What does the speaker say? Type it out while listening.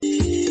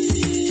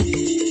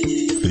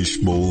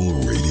Fishbowl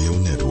Radio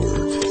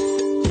Network.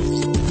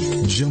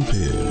 Jump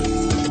in.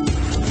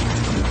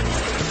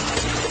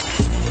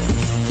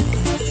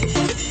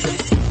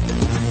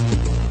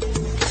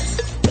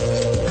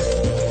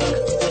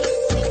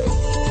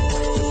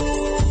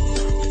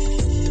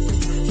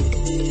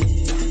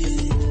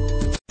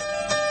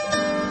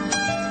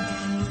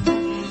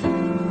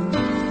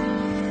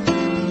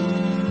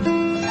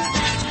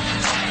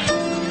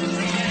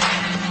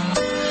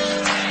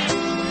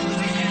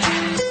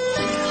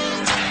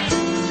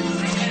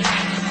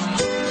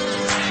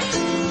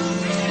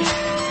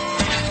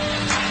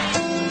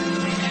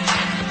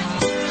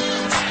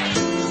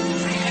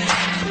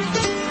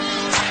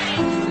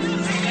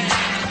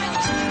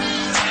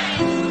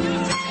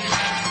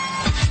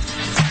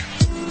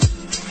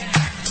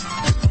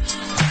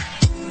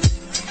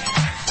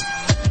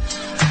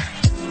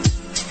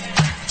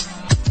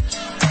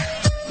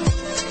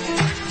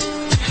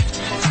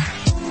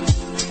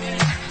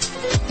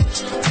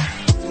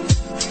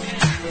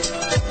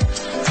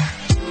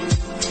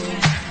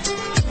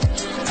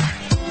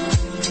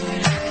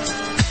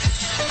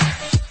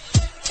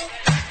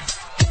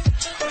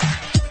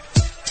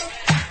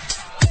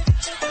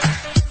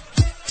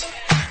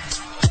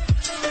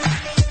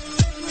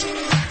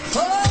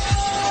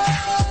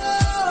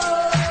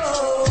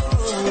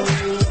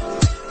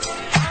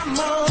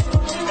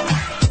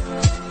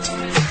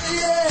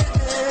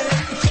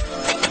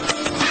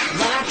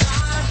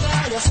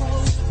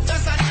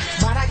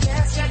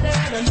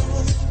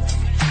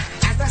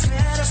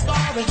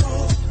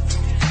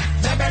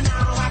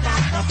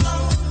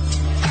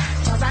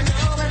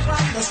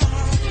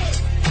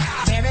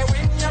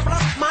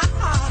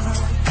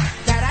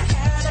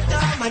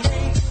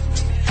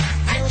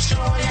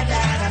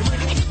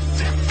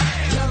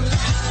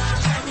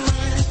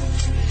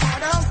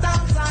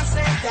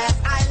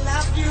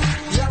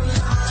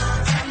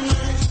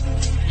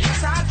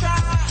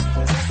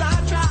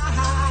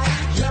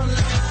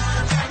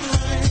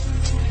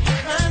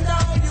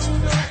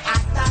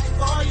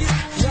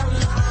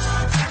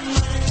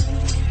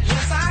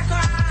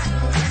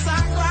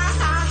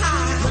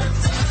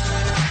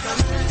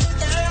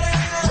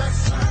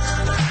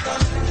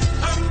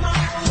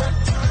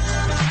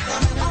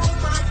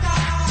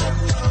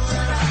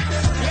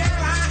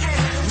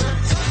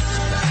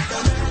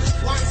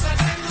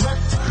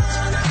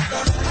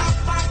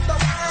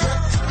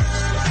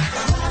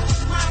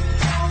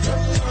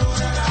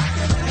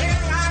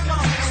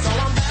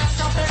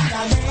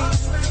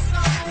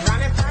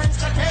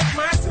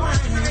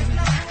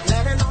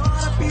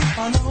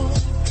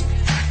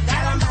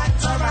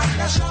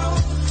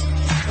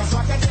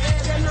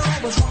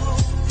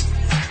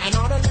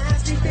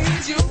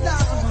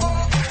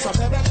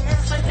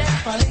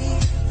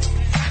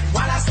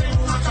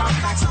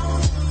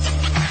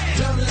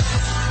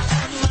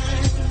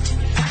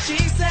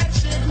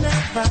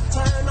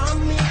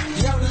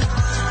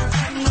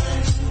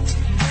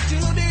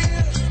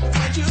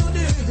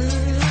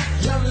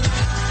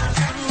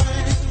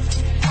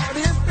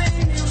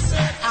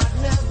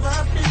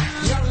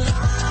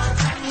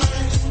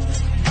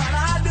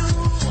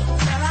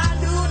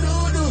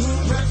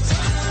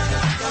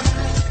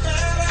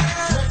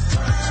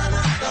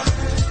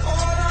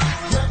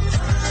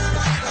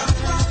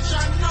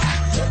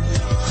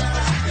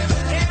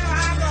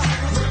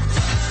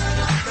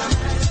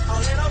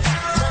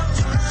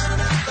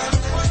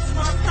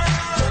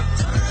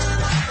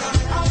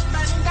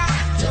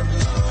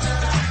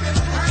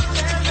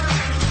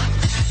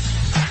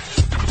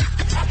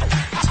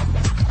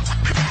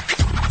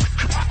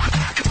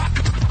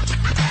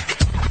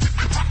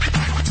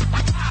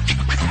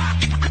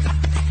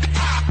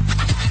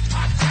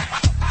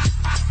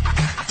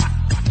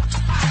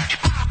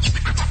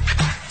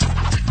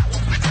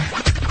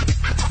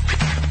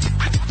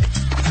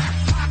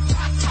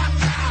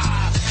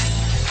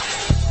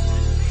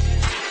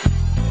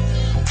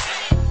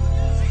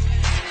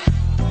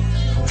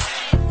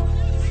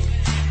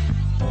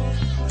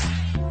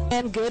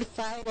 Good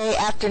Friday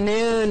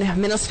afternoon,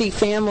 Mental Speak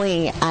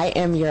family. I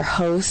am your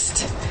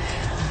host,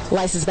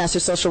 licensed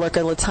master social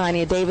worker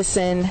Latanya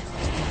Davison,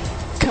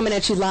 coming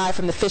at you live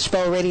from the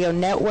Fishbowl Radio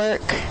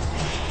Network.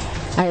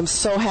 I am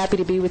so happy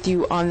to be with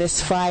you on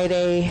this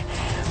Friday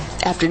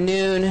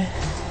afternoon.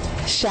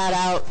 Shout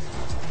out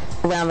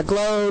around the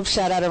globe,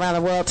 shout out around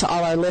the world to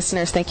all our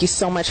listeners. Thank you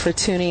so much for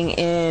tuning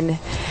in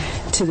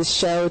to the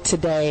show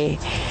today.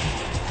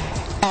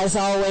 As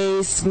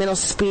always, Mental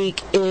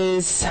Speak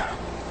is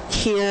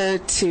here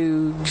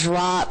to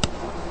drop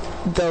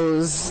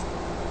those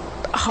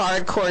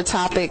hardcore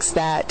topics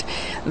that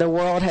the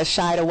world has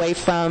shied away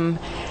from,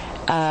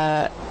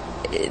 that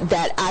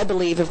I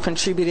believe have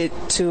contributed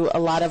to a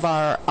lot of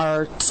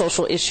our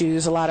social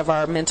issues, a lot of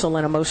our mental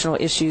and emotional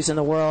issues in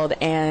the world.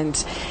 And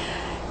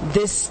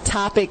this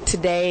topic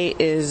today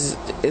is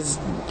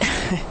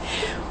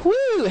woo,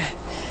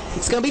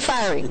 it's going to be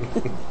fiery.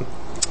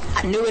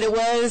 I knew what it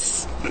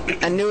was.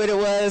 I knew what it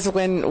was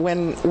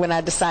when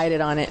I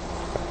decided on it.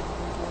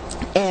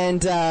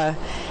 And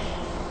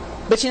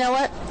but you know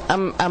what?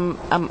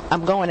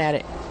 I'm going at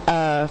it.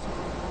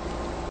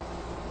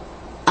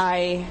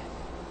 I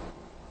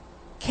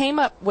came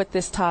up with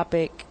this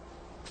topic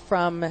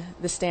from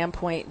the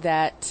standpoint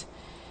that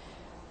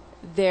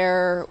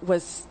there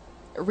was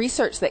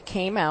research that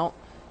came out,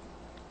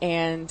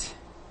 and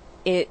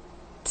it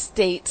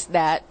states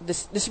that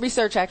this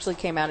research actually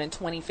came out in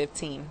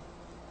 2015.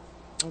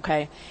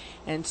 Okay.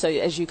 And so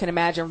as you can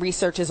imagine,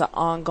 research is an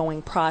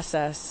ongoing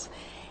process.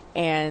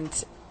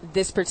 And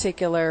this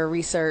particular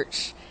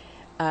research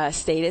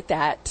stated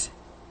that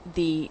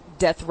the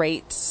death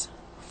rates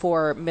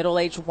for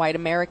middle-aged white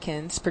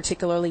Americans,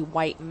 particularly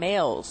white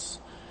males,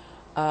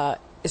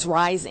 is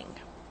rising.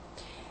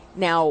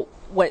 Now,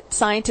 what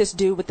scientists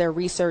do with their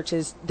research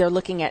is they're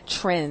looking at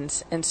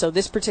trends. And so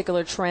this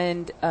particular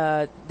trend,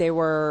 they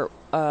were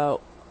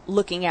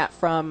looking at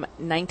from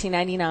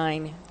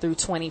 1999 through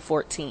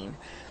 2014.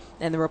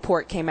 And the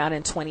report came out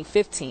in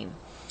 2015.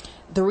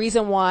 The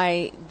reason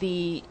why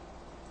the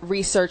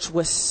research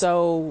was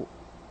so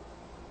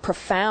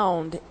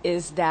profound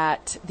is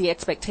that the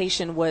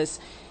expectation was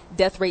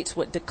death rates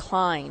would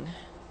decline,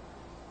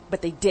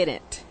 but they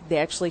didn't. They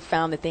actually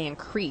found that they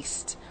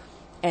increased.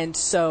 And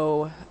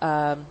so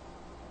the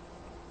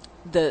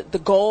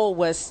goal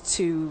was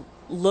to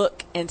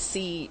look and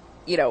see,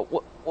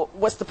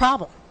 what's the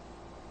problem?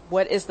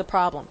 What is the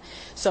problem?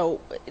 So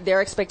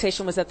their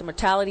expectation was that the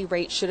mortality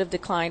rate should have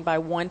declined by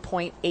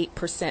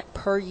 1.8%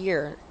 per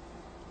year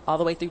all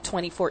the way through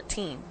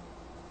 2014.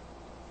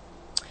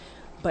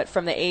 But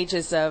from the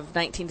ages of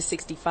 19 to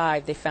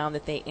 65, they found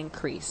that they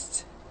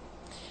increased.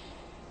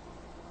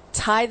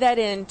 Tie that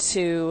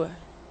into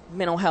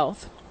mental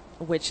health,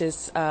 which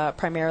is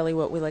primarily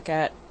what we look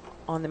at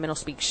on the Mental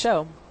Speak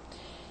show.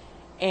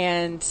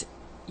 And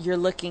you're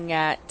looking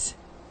at,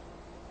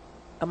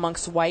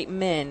 amongst white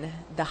men,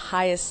 the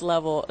highest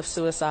level of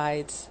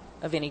suicides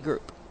of any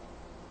group.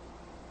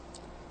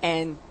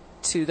 And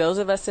to those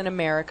of us in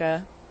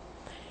America,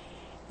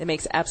 it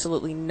makes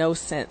absolutely no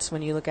sense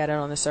when you look at it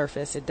on the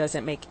surface. It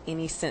doesn't make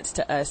any sense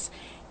to us.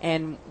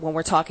 And when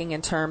we're talking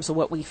in terms of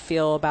what we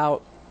feel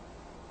about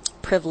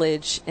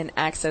privilege and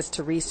access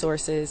to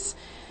resources,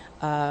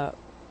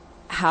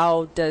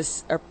 how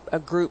does a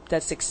group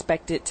that's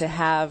expected to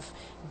have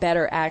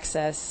better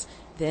access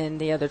than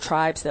the other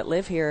tribes that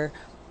live here,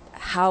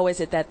 how is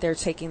it that they're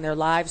taking their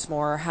lives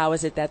more? How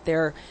is it that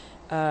their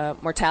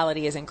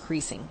mortality is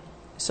increasing?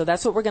 So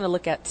that's what we're going to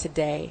look at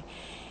today.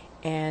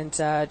 And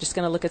just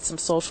going to look at some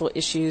social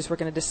issues. We're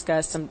going to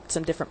discuss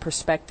some different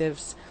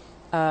perspectives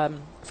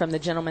from the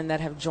gentlemen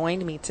that have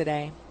joined me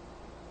today.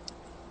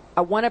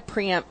 I want to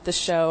preempt the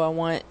show. I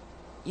want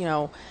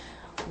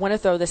to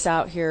throw this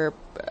out here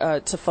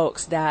to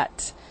folks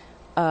that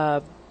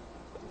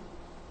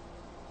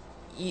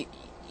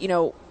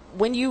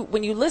when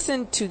you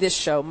listen to this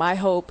show, my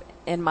hope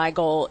and my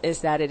goal is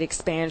that it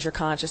expands your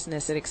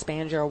consciousness, it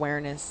expands your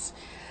awareness,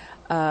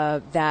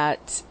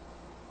 that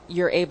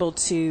you're able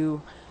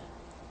to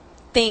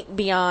think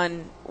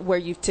beyond where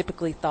you've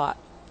typically thought.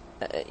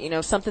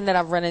 Something that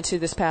I've run into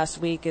this past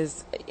week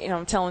is,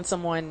 I'm telling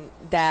someone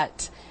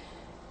that,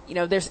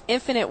 there's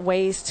infinite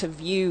ways to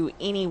view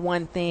any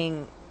one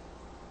thing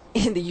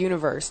in the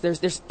universe.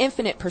 There's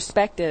infinite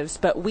perspectives,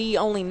 but we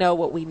only know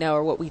what we know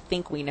or what we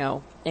think we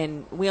know.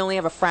 And we only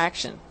have a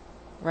fraction,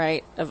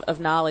 right, of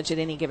knowledge at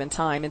any given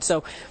time. And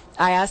so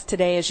I ask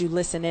today, as you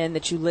listen in,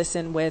 that you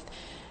listen with,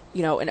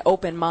 an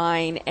open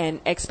mind and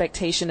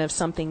expectation of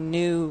something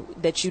new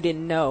that you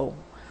didn't know.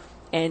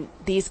 And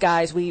these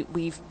guys,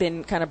 we've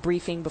been kind of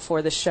briefing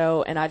before the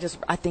show, and I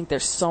think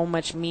there's so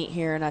much meat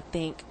here, and I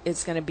think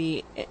it's going to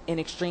be an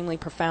extremely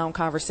profound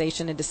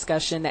conversation and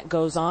discussion that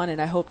goes on,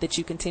 and I hope that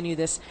you continue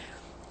this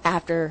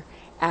after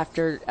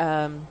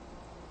the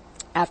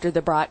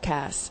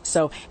broadcast.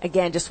 So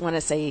again, just want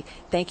to say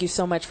thank you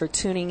so much for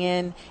tuning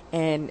in,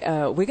 and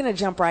we're going to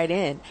jump right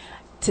in.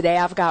 Today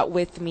I've got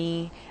with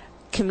me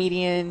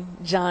comedian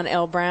John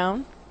L.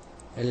 Brown.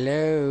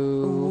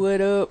 Hello.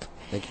 What up?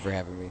 Thank you for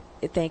having me.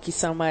 Thank you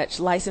so much.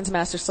 Licensed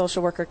Master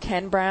Social Worker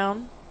Ken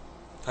Brown.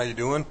 How you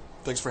doing?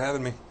 Thanks for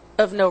having me.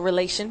 Of no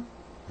relation.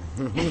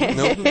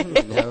 Nope.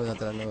 No, not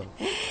that I know of.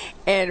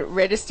 And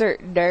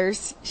Registered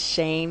Nurse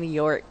Shane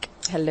York.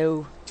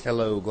 Hello.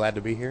 Hello, glad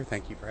to be here.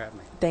 Thank you for having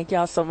me. Thank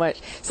y'all so much.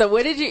 So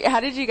how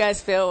did you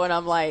guys feel when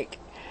I'm like,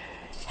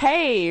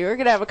 hey, we're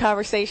going to have a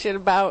conversation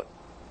about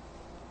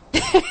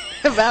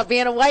about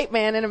being a white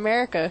man in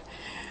America?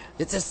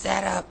 It's a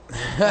setup.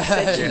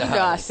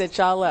 I set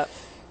y'all up.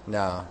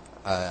 No,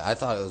 I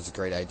thought it was a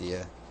great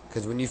idea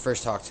because when you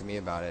first talked to me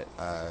about it,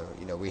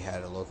 we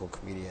had a local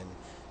comedian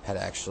had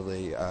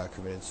actually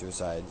committed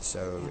suicide.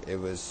 So it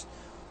was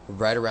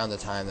right around the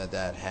time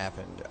that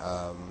happened.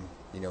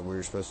 We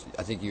were supposed to,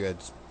 I think you had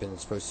been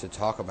supposed to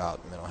talk about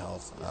mental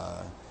health.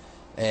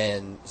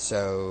 And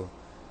so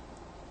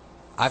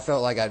I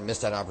felt like I'd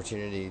missed that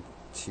opportunity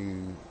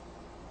to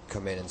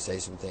come in and say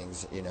some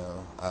things,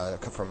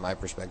 from my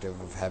perspective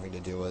of having to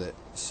deal with it.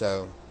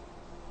 So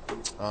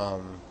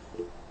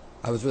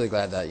I was really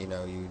glad that, you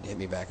hit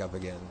me back up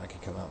again and I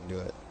could come out and do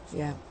it. So.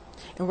 Yeah.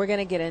 And we're going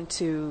to get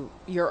into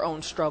your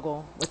own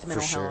struggle with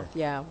mental health.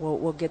 Yeah,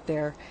 we'll get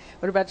there.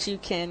 What about you,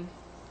 Ken?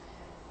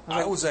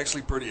 I was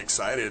actually pretty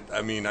excited.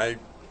 I mean, I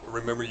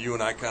remember you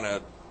and I kind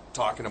of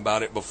talking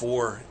about it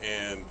before,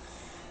 and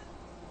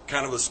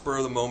kind of a spur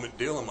of the moment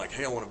deal. I'm like,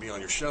 hey, I want to be on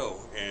your show.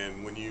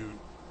 And when you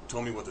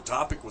told me what the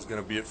topic was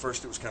going to be, at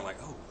first it was kind of like,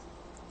 oh,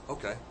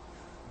 okay.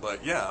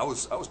 But yeah, I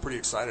was pretty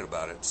excited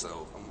about it.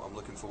 So I'm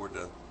looking forward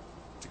to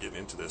getting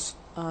into this.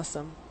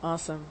 Awesome.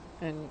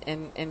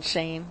 And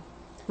Shane,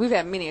 we've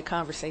had many a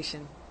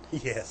conversation.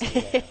 Yes.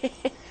 Yeah.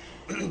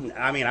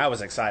 I mean, I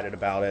was excited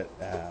about it.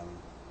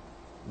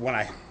 When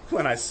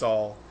I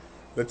saw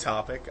the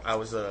topic, I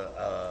was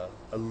a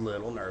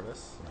little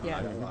nervous. Yeah.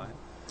 I'm not gonna lie.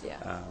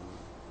 Yeah.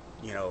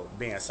 You know,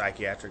 being a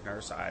psychiatric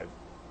nurse, I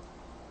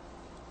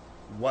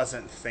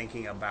wasn't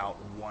thinking about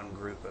one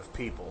group of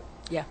people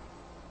Yeah.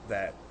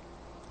 that,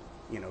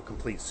 you know,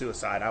 complete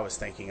suicide. I was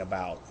thinking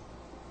about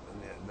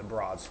the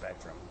broad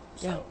spectrum.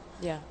 So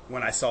Yeah.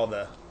 when I saw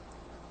the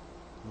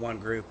one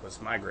group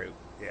was my group,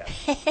 yeah,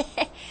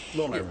 a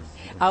little nervous.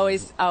 I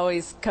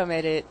always come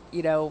at it,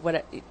 you know,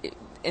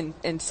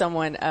 and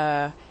someone,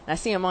 and I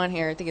see him on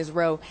here, I think it's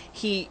Ro,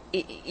 you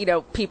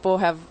know, people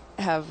have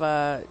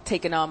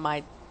taken on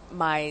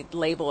my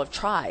label of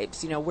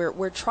tribes. You know,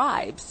 we're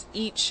tribes.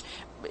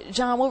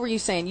 John, what were you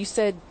saying? You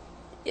said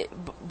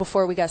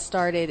before we got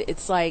started,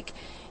 it's like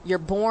you're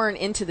born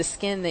into the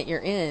skin that you're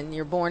in.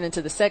 You're born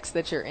into the sex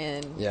that you're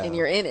in, and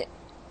you're in it.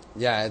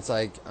 Yeah, it's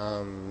like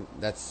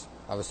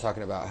I was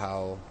talking about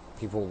how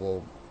people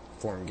will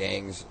form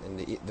gangs, and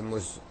the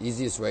most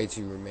easiest way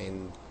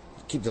to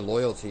keep the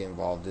loyalty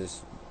involved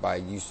is by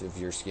use of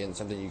your skin,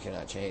 something you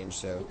cannot change.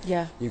 So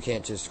Yeah. you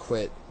can't just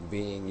quit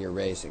being your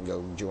race and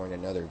go join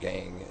another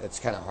gang. It's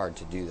kind of hard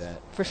to do that.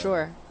 For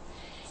sure.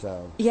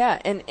 So Yeah,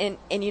 and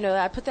you know,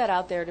 I put that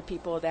out there to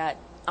people that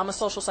I'm a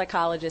social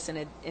psychologist,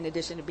 and in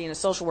addition to being a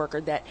social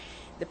worker, that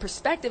the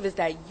perspective is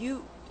that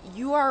you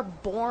are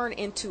born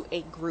into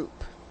a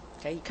group.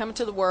 Okay, you come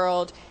into the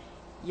world,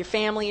 your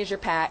family is your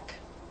pack,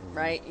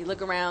 right? You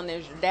look around,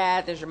 there's your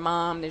dad, there's your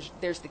mom,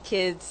 there's the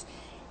kids,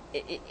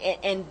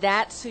 and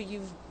that's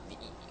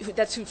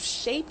who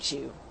shaped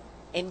you.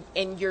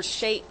 And you're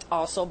shaped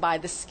also by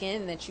the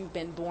skin that you've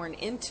been born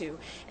into.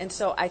 And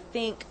so I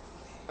think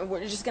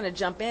we're just going to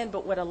jump in,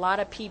 but what a lot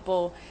of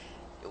people,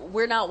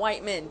 we're not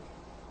white men.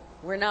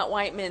 We're not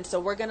white men, so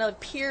we're going to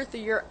peer through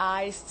your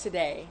eyes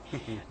today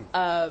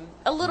a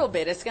little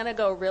bit. It's going to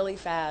go really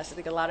fast. I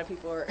think a lot of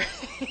people are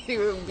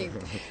will be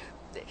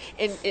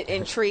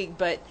intrigued,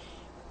 but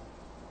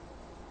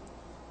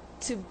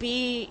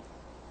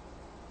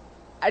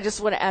I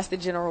just want to ask the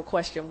general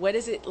question. What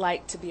is it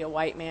like to be a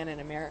white man in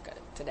America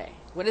today?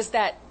 What does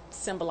that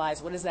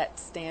symbolize? What does that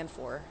stand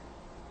for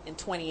in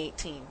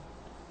 2018?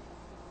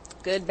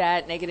 Good,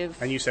 bad, negative?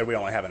 And you said we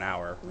only have an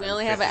hour. We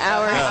only have an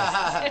hour.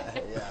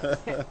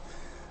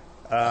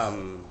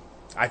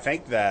 I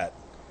think that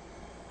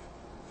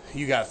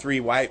you got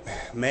three white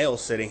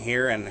males sitting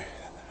here, and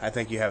I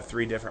think you have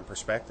three different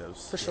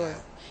perspectives. For sure.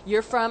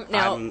 You're from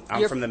now.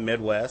 I'm from the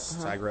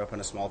Midwest. I grew up in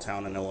a small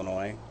town in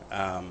Illinois.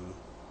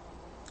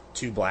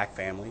 Two black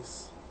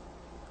families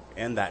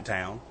in that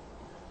town,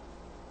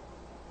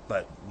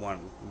 but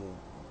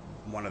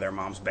one of their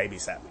moms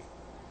babysat me.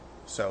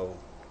 So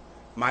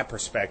my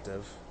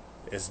perspective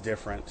is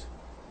different.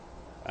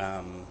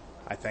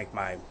 I think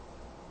my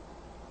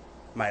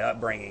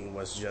upbringing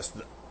was just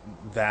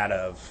that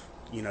of,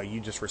 you know, you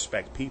just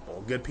respect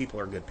people. Good people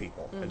are good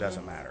people. It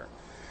doesn't matter.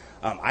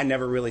 I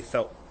never really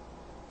felt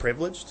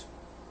privileged,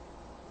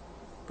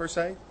 per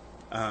se.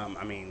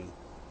 I mean,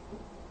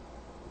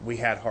 we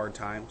had hard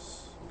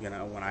times, you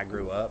know, when I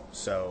grew up.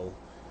 So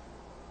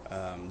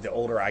the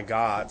older I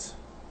got,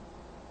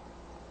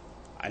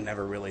 I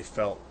never really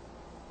felt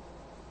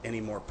any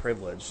more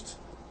privileged,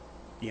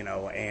 you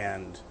know,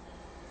 and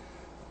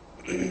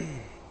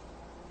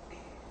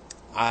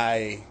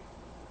I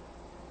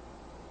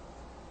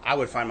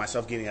would find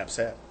myself getting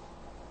upset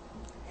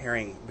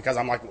hearing, because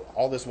I'm like,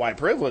 all this white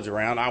privilege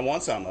around, I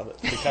want some of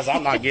it because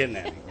I'm not getting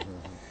any.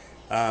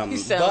 You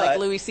sound like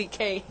Louis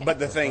C.K. But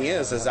the thing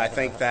is I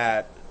think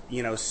that,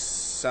 you know,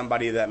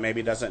 somebody that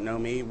maybe doesn't know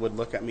me would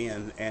look at me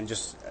and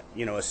just,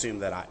 you know, assume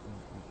that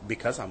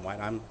because I'm white,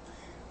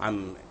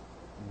 I'm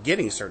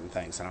getting certain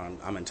things, and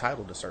I'm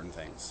entitled to certain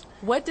things.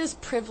 What does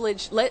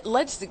privilege?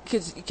 Let's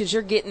because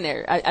you're getting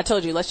there. I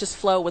told you. Let's just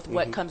flow with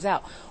what comes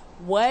out.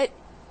 What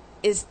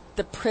is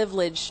the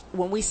privilege?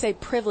 When we say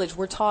privilege,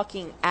 we're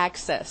talking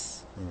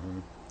access,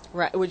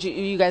 right? Would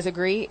you guys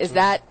agree? Is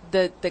that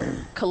the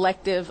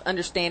collective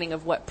understanding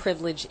of what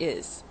privilege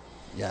is?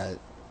 Yeah.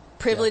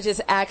 Privilege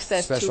is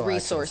access Special to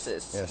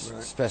resources. Access. Yes,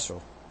 Right.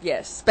 special.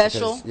 Yes,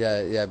 special.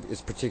 Because,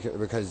 it's particular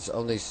because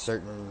only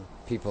certain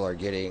people are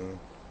getting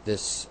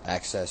this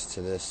access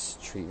to this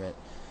treatment.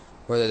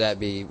 Whether that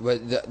be,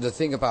 but the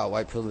thing about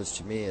white privilege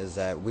to me is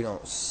that we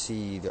don't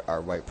see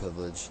our white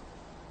privilege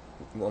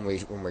when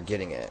we're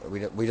getting it.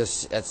 We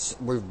just you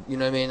know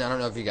what I mean. I don't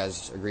know if you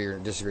guys agree or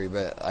disagree,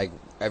 but like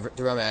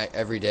through my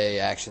everyday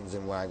actions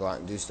and when I go out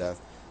and do stuff,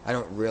 I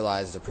don't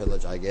realize the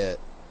privilege I get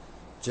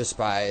just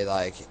by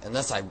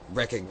unless I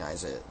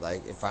recognize it.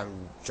 Like if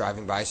I'm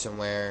driving by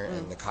somewhere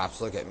and the cops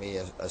look at me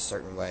a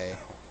certain way,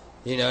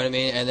 You know what I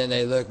mean? And then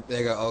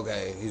they go,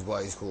 okay, he's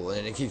white, he's cool, and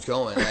then it keeps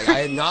going. Like I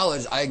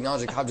acknowledge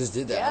the cop just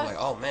did that. Yeah. I'm like,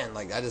 oh man,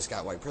 like I just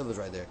got white privilege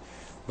right there.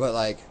 But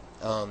like,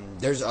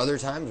 there's other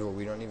times where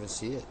we don't even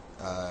see it.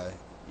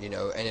 You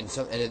know, and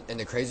and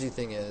the crazy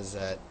thing is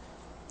that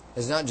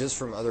it's not just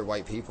from other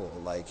white people.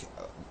 Like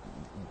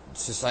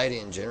society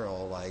in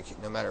general.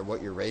 Like no matter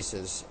what your race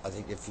is, I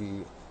think if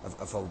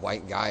a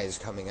white guy is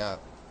coming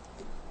up,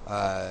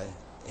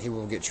 he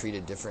will get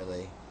treated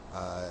differently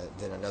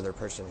than another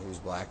person who's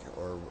black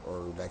or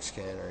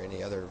Mexican or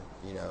any other,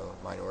 you know,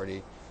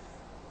 minority.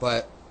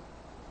 But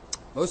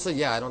mostly,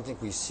 yeah, I don't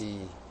think we see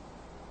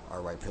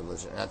our white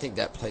privilege, and I think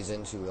that plays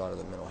into a lot of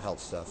the mental health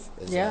stuff.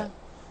 Is that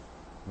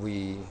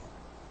we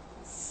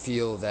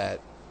feel that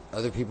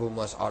other people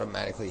must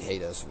automatically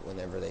hate us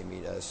whenever they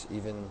meet us.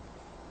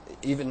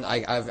 Even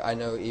I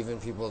know even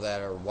people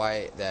that are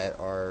white that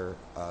are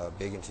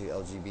big into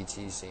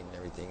LGBT scene and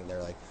everything, and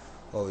they're like,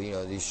 oh, you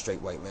know, these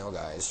straight white male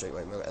guys,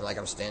 and like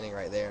I'm standing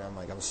right there and I'm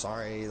like, I'm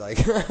sorry, like,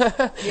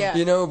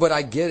 you know, but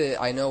I get it.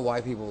 I know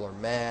why people are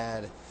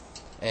mad,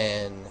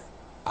 and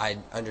I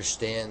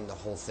understand the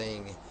whole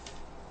thing.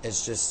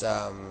 It's just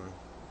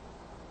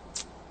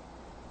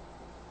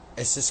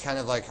kind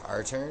of like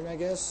our turn, I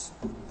guess.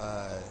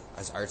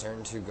 It's our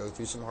turn to go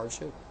through some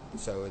hardship,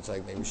 so it's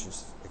like maybe we should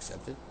just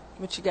accept it.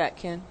 What you got,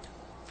 Ken?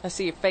 I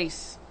see your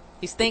face.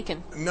 He's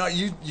thinking. No,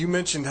 you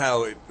mentioned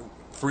how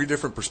three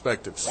different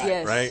perspectives,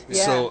 Yes. right?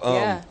 Yeah,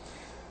 So,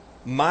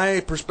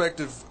 my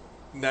perspective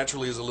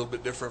naturally is a little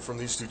bit different from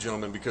these two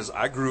gentlemen because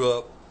I grew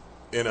up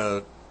in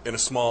a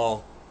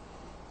small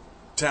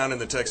town in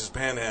the Texas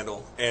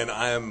Panhandle, and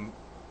I'm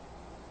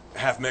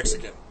half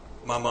Mexican.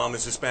 My mom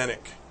is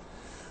Hispanic.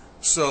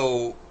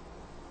 So,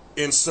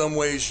 in some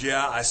ways,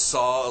 yeah, I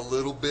saw a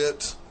little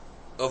bit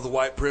of the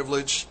white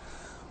privilege,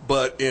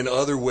 but in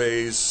other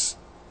ways,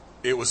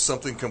 it was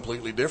something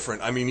completely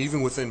different. I mean,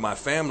 even within my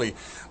family,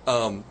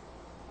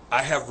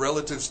 I have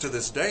relatives to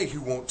this day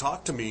who won't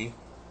talk to me.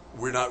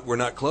 We're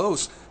not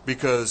close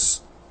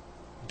because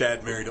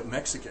Dad married a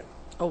Mexican.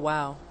 Oh,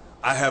 wow.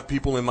 I have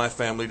people in my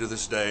family to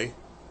this day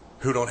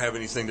who don't have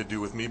anything to do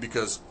with me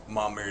because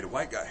Mom married a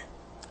white guy.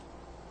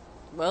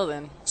 Well,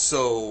 then.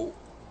 So,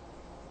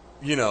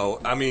 you know,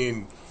 I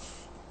mean.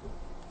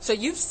 So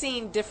you've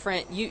seen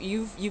different.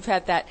 You've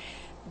had that.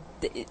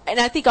 And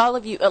I think all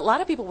of you, a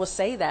lot of people will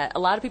say that. A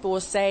lot of people will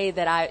say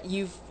that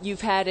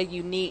you've had a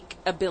unique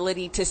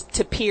ability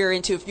to peer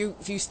into.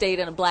 If you stayed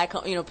in a black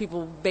home, you know,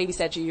 people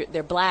babysat you,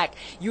 they're black.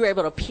 You were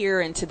able to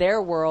peer into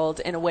their world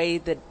in a way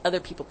that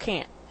other people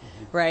can't.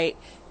 Mm-hmm. Right.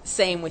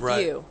 Same with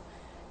you.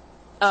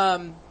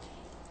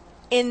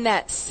 In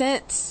that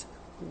sense,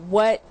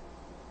 what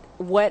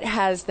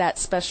has that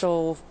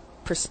special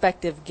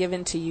perspective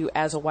given to you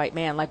as a white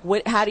man?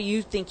 Like, how do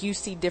you think you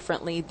see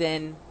differently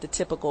than the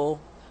typical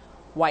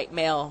white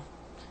male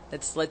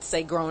that's, let's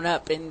say, grown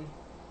up in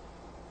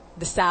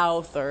the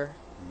South or,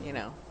 you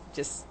know,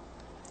 just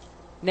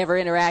never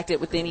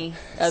interacted with any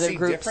other see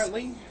groups?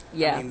 Differently?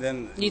 Yeah. I mean,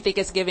 then You think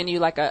it's given you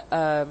like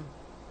an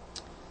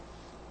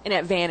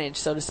advantage,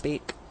 so to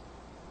speak?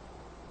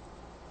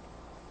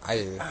 I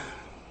do.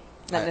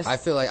 Not I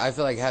feel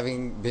like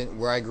having been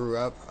where I grew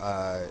up,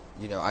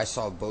 you know, I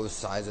saw both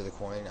sides of the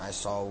coin. I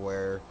saw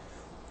where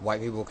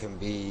white people can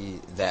be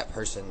that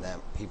person that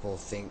people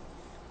think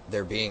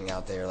they're being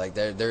out there. Like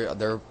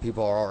there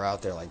people are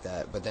out there like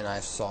that. But then I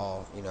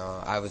saw, you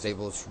know, I was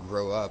able to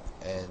grow up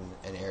in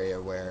an area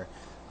where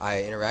I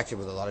interacted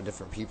with a lot of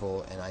different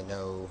people, and I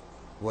know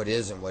what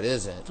is and what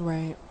isn't.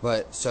 Right.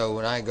 But so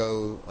when I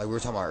go, like we were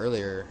talking about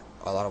earlier,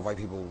 a lot of white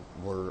people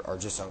are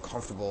just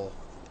uncomfortable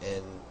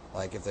in,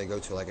 like, if they go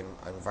to like an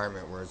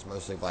environment where it's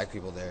mostly black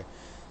people there,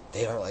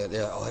 they're like,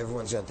 oh,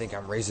 everyone's gonna think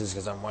I'm racist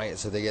because I'm white,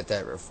 so they get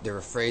that they're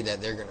afraid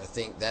that they're gonna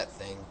think that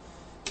thing,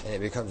 and it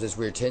becomes this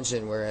weird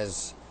tension.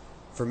 Whereas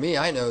for me,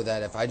 I know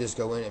that if I just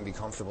go in and be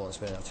comfortable and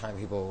spend enough time,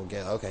 people will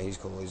get, okay, he's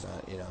cool, he's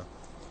not, you know.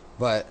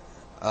 But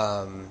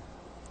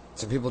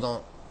some people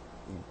don't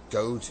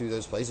go to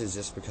those places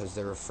just because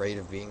they're afraid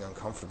of being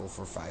uncomfortable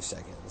for 5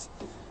 seconds,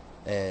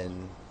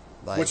 and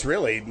like, which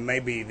really may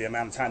be the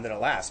amount of time that it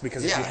lasts,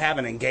 because if you have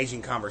an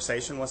engaging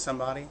conversation with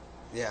somebody,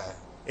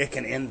 it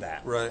can end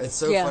that. Right. It's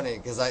so funny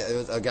because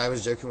a guy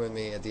was joking with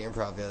me at the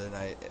Improv the other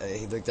night.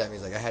 He looked at me.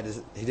 He's like,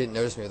 he didn't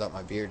notice me without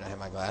my beard, and I had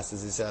my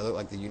glasses. He said I looked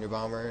like the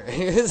Unabomber.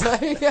 He's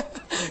like,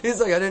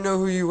 I didn't know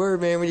who you were,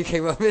 man, when you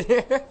came up in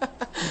here.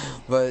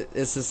 But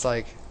it's just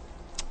like,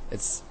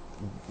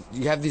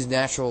 you have these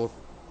natural,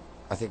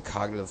 I think,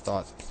 cognitive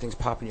thoughts. Things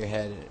pop in your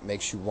head, and it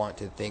makes you want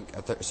to think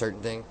a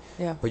certain thing.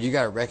 Yeah. But you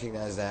got to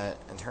recognize that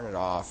and turn it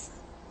off,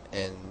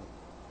 and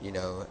you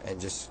know, and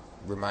just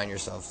remind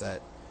yourself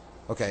that,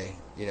 okay,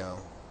 you know,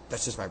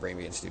 that's just my brain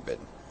being stupid.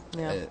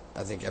 Yeah. And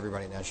I think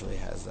everybody naturally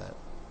has that.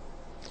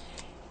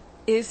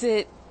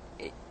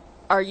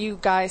 Are you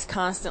guys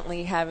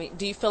constantly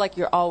do you feel like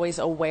you're always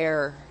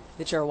aware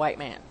that you're a white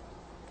man?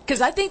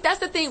 Because I think that's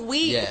the thing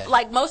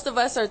like most of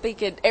us are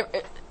thinking, and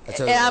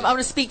I'm going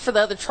to speak for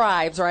the other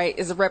tribes, right,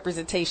 as a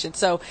representation.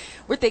 So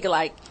we're thinking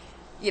like,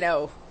 you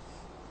know,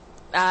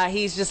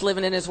 he's just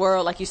living in his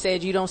world. Like you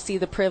said, you don't see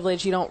the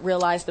privilege. You don't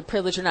realize the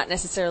privilege. You're not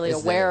necessarily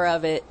It's aware there.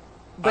 of it.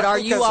 But I are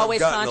think you as I've always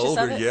gotten conscious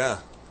older, of it? Yeah.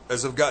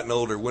 As I've gotten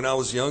older. When I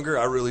was younger,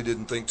 I really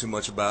didn't think too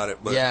much about it.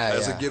 But Yeah,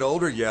 as yeah. I get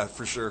older, yeah,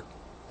 for sure.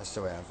 That's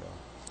the way I feel.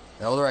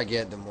 The older I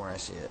get, the more I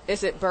see it.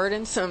 Is it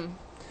burdensome?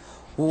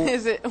 Well,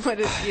 Is it? What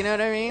is? You know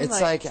what I mean?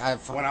 it's like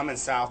When I'm in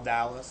South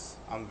Dallas,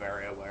 I'm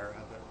very aware of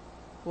it.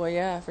 Well,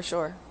 yeah, for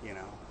sure. You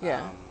know.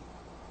 Yeah.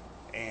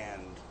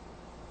 And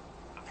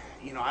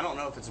I don't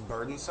know if it's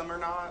burdensome or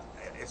not.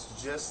 It's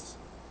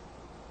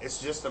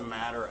just a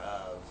matter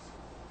of,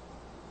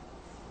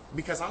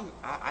 because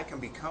I can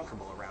be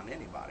comfortable around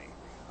anybody.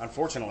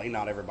 Unfortunately,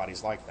 not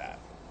everybody's like that.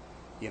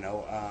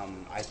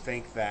 I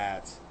think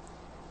that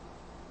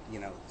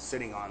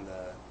sitting on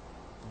the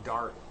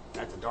dart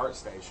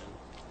station,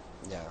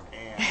 yeah.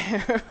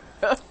 and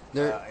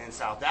There- in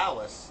South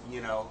Dallas,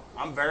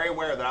 I'm very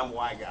aware that I'm a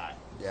white guy,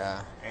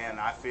 yeah. and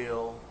I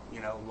feel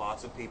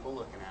lots of people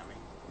looking at me.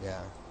 Yeah.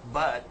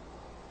 But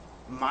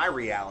my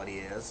reality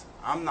is,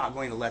 I'm not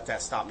going to let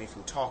that stop me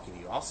from talking to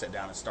you. I'll sit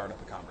down and start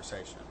up a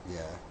conversation.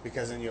 Yeah.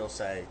 Because then you'll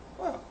say,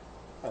 well,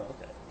 oh,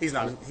 okay. He's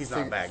not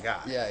a bad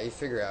guy. Yeah, you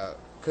figure out,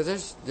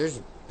 because there's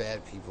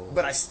bad people.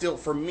 But I still,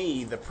 for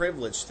me, the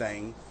privilege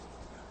thing,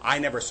 I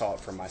never saw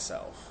it for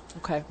myself.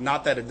 Okay.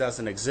 Not that it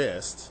doesn't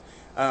exist.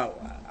 So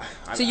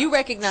you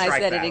recognize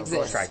strike that it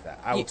exists. Strike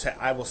that.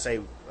 I will say,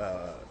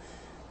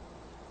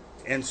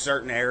 in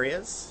certain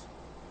areas,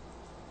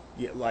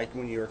 like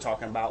when you were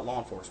talking about law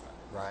enforcement,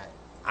 Right.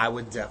 I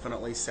would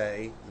definitely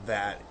say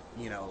that,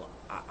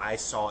 I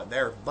saw it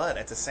there. But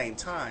at the same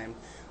time,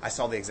 I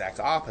saw the exact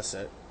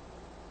opposite.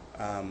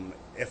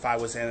 If I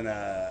was in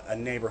a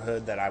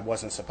neighborhood that I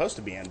wasn't supposed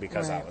to be in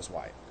because I Right. was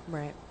white.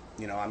 Right.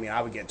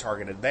 I would get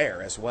targeted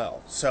there as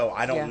well. So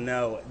I don't Yeah.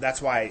 know.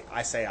 That's why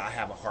I say I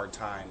have a hard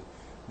time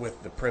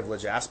with the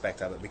privilege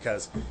aspect of it,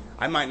 because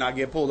I might not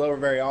get pulled over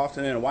very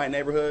often in a white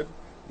neighborhood,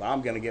 but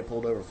I'm going to get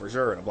pulled over for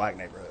sure in a black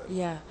neighborhood.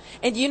 Yeah.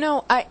 And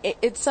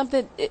it's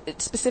something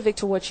it's specific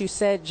to what you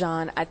said,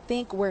 John. I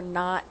think we're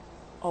not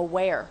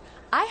aware.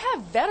 I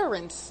have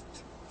veterans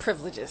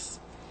privileges.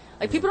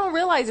 Like, people don't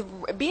realize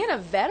being a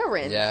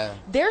veteran, Yeah.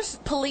 there's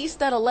police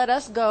that'll let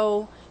us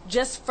go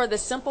just for the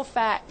simple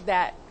fact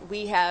that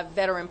we have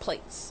veteran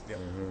plates. Yep.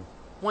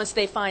 Once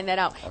they find that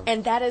out.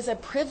 And that is a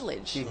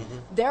privilege.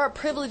 There are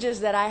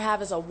privileges that I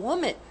have as a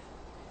woman.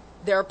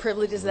 There are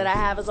privileges that I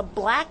have as a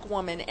black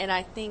woman. And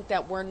I think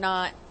that we're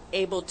not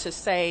able to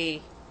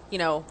say,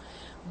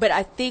 but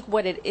I think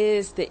what it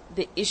is, the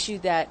issue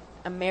that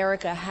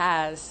America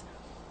has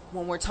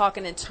when we're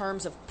talking in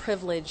terms of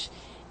privilege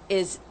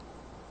is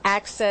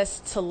access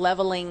to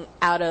leveling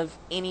out of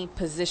any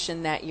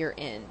position that you're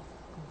in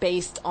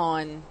based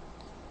on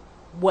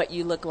what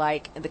you look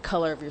like and the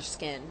color of your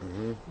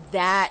skin.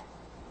 That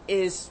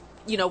is,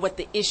 what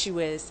the issue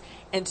is.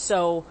 And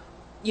so,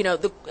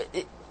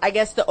 I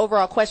guess the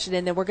overall question,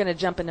 and then we're going to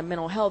jump into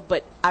mental health,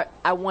 but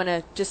I want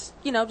to just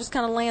kind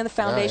of lay on the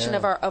foundation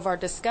yeah. of our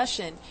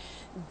discussion.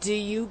 Do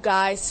you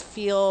guys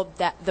feel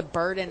that the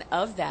burden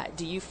of that?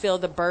 Do you feel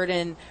the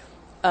burden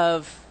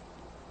of,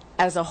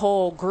 as a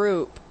whole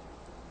group,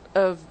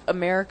 of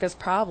America's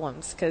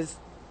problems? Because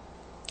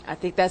I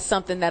think that's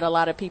something that a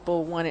lot of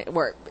people wanted.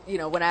 When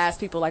I asked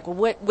people, like,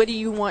 well, what do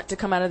you want to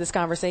come out of this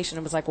conversation?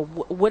 It was like, well,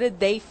 what did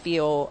they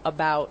feel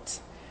about,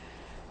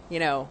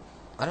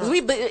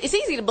 it's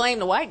easy to blame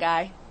the white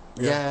guy.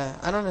 Yeah,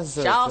 I don't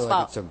necessarily Y'all's feel like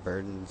fault. it's a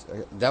burden.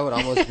 That would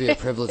almost be a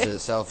privilege in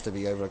itself to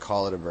be able to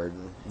call it a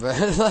burden.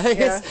 But like,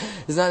 Yeah.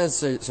 it's not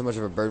necessarily so much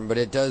of a burden, but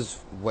it does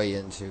weigh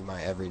into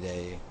my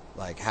everyday,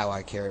 like how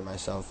I carry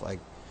myself. Like,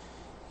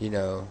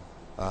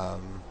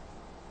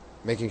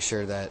 making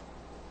sure that,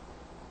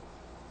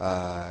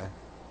 I'm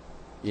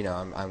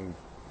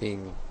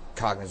being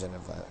cognizant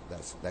of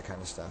that kind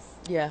of stuff,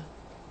 Yeah.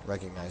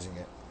 recognizing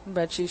it. What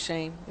about you,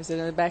 Shane? Is it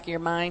in the back of your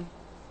mind?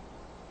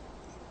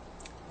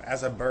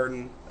 As a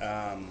burden,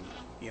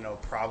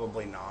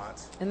 probably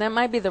not. And that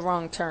might be the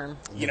wrong term.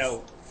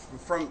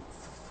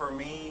 For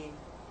me,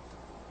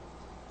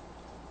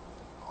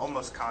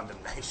 almost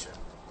condemnation.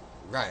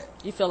 Right.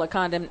 You feel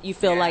You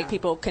feel Yeah. like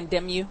people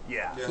condemn you.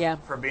 Yeah.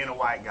 For being a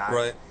white guy.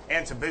 Right.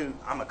 And to boot,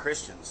 I'm a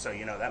Christian, so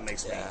that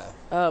makes me. Yeah.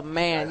 Oh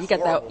man, That's you got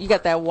horrible. that. You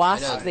got that I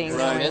wasp know, thing the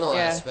going. mental Yeah.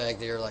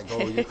 aspect, you're like,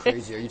 oh, you're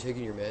crazy. Are you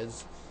taking your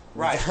meds?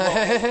 Right. Well,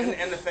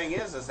 and the thing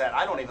is that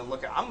I don't even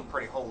look at. I'm a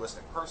pretty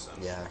holistic person.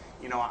 Yeah.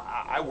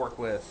 I work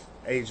with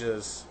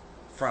ages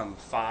from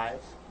 5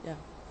 Yeah.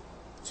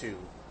 to,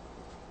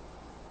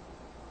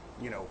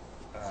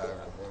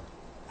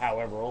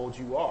 however old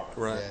you are.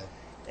 Right.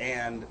 Yeah.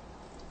 And,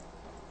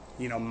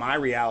 my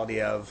reality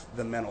of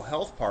the mental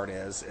health part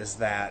is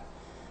that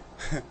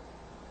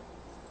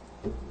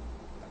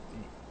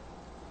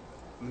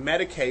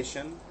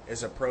medication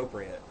is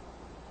appropriate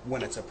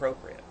when it's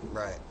appropriate.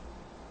 Right.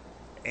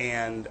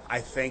 And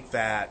I think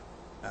that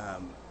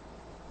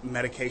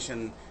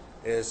medication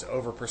is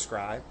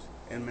overprescribed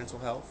in mental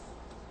health.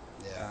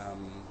 Yeah.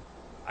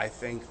 I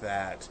think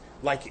that,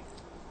 like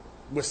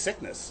with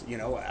sickness,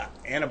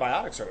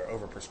 antibiotics are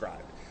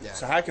overprescribed. Yeah.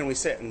 So how can we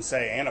sit and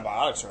say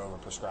antibiotics are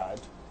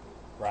overprescribed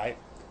right?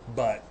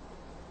 But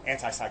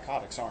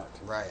antipsychotics aren't.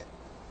 Right.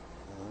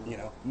 You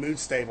know, mood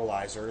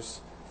stabilizers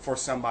for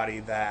somebody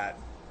that,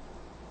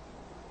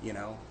 you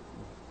know,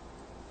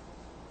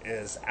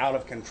 is out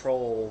of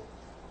control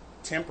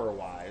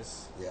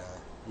temper-wise, Yeah.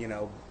 you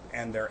know,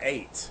 and they're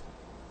 8.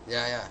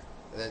 Yeah.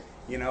 That,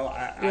 You know,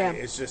 Yeah.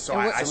 it's just so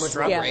And I so much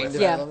struggle brain with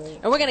Yeah, it. development.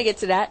 and we're gonna get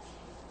to that,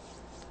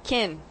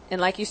 Ken. And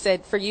like you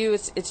said, for you,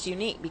 it's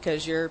unique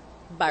because you're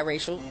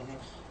biracial.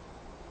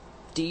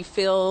 Do you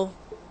feel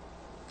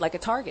like a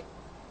target?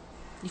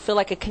 You feel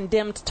like a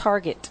condemned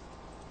target?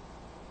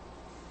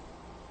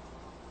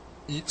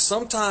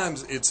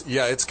 Sometimes it's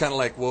kind of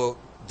like, well,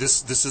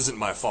 this isn't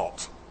my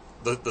fault.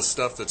 The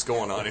stuff that's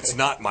going on, it's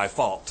not my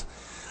fault.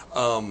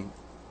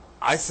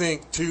 I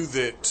think too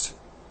that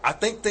I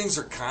think things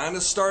are kind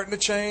of starting to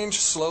change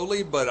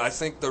slowly, but I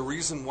think the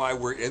reason why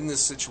we're in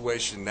this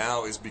situation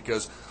now is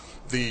because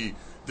the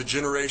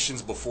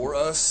generations before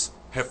us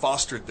have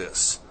fostered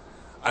this.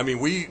 I mean,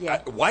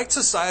 white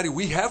society,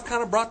 we have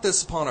kind of brought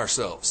this upon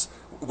ourselves,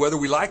 whether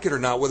we like it or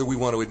not, whether we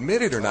want to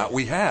admit it or not,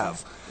 we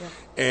have.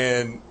 Yeah.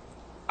 And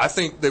I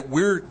think that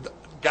we're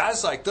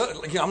guys like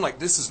that. You know, I'm like,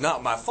 this is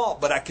not my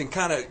fault, but I can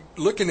kind of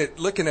looking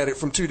at it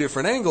from 2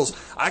 different angles.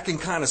 I can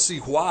kind of see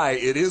why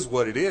it is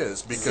what it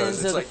is because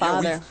Sins it's of like, the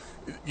father.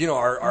 you know,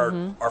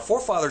 our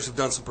forefathers have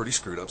done some pretty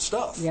screwed up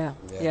stuff.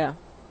 Yeah.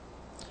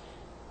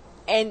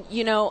 And,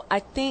 you know, I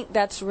think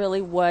that's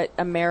really what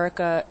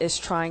America is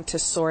trying to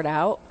sort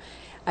out.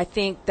 I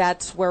think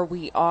that's where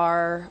we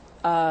are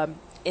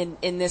in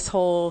this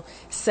whole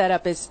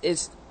setup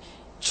is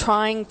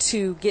trying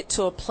to get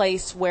to a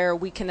place where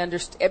we can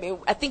understand. I mean,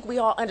 I think we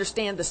all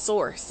understand the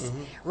source,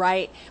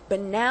 right?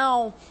 But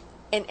now,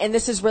 and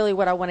this is really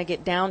what I want to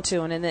get down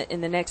to. And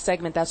in the next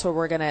segment, that's where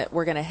we're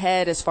gonna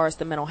head as far as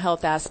the mental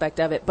health aspect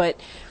of it. But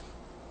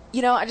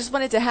you know, I just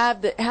wanted to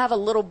have a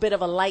little bit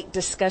of a light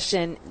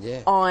discussion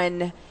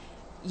on,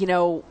 you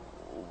know,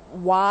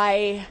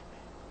 why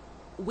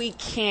we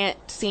can't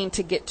seem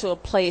to get to a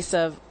place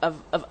of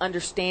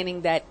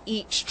understanding that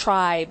each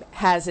tribe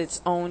has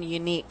its own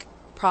unique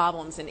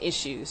problems and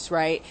issues,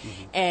 right?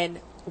 And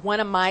one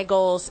of my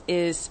goals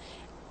is,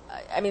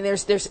 I mean,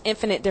 there's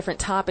infinite different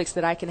topics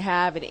that I can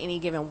have in any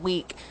given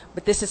week,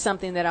 but this is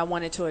something that I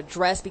wanted to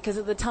address because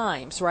of the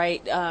times,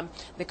 right?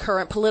 The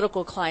current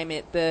political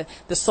climate, the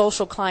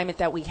social climate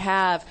that we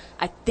have,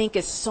 I think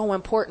is so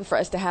important for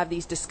us to have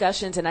these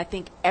discussions, and I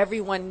think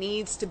everyone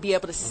needs to be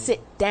able to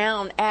sit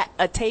down at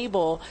a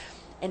table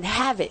and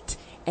have it.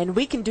 And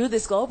we can do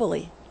this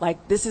globally.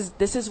 Like this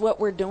is what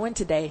we're doing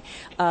today.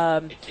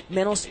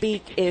 Mental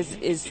Speak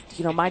is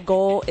you know, my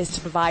goal is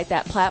to provide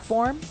that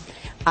platform.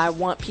 I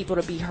want people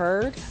to be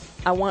heard.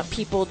 I want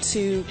people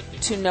to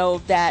know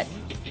that,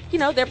 you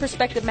know, their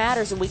perspective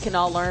matters and we can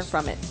all learn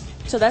from it.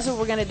 So that's what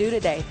we're going to do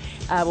today.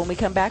 When we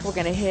come back, we're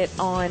going to hit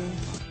on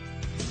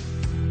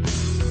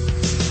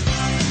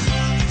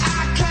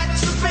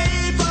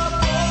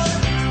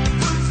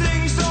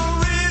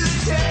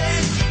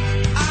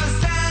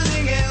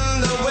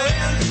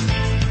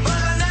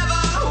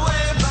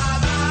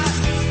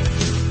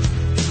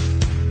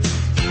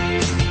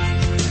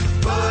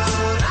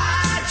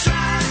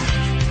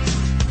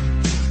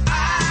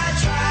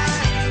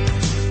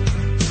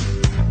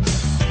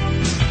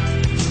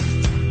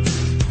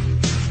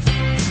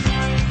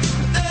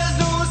There's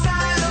no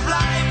sign of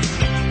life.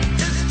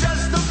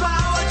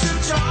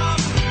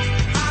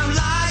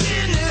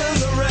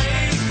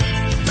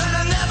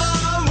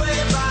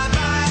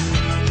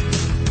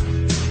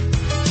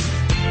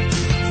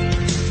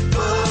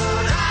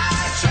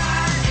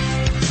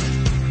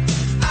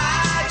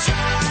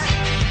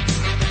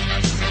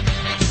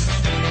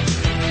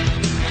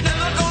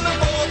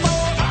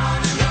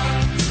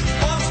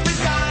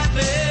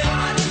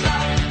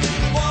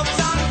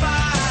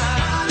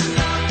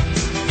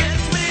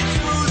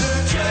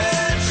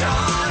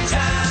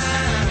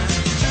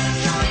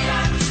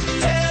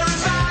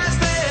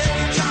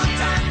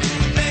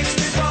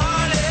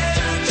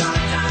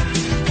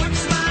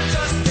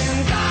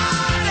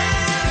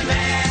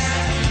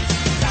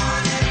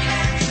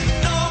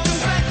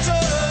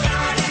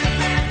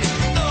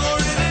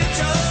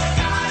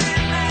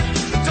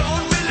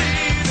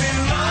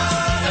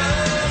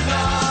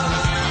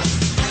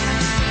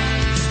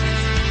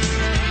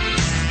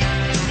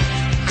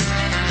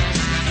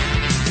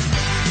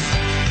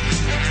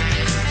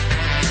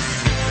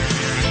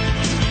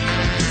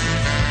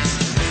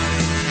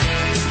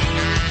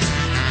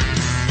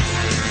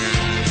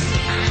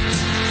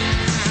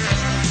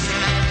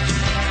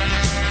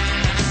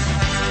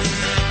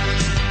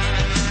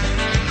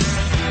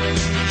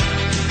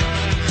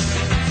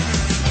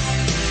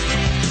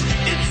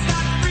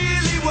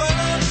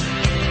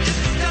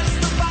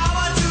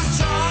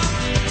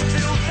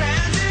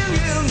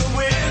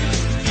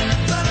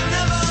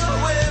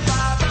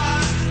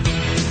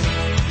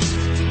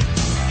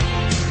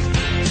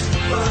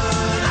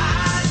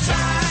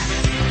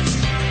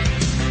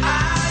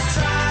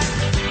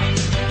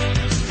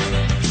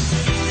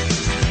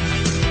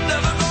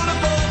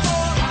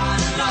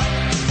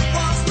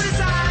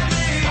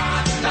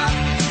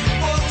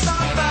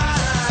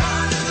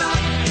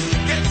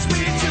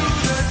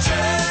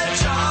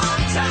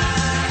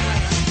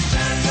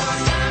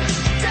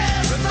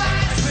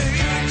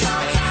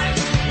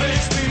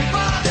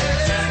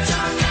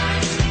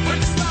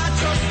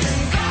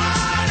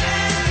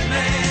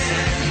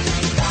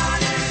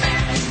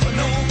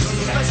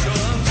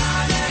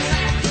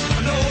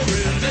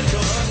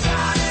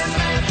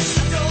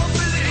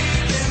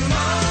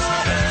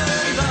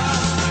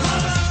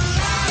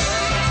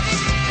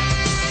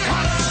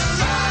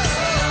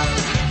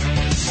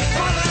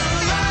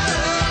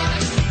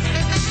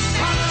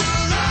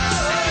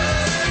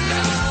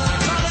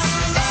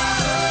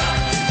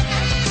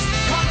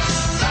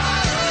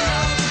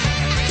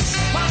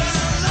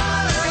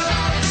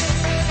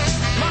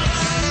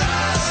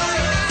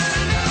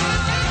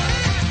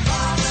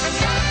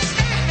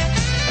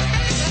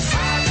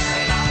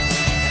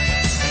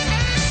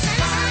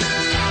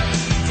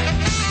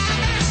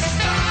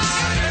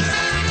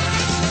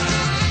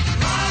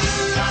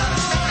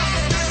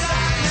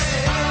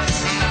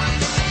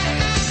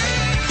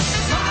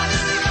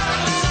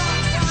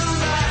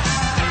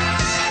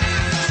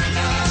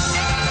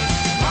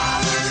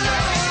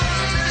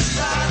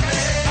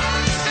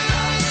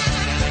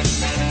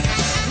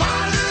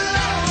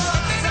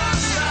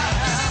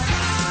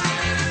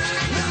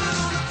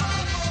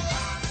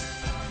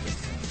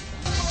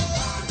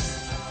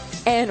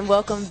 And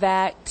welcome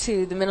back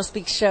to the Mental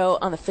Speak Show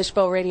on the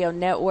Fishbowl Radio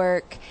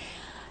Network.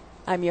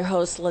 I'm your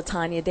host,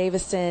 LaTanya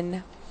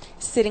Davison.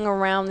 Sitting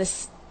around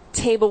this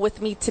table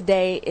with me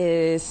today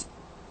is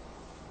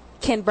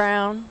Ken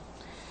Brown,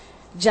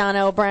 John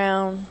L.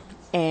 Brown,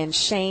 and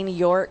Shane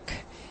York.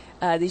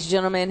 These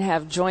gentlemen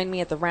have joined me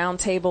at the round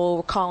table.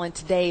 We're calling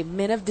today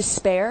Men of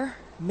Despair.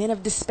 Men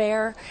of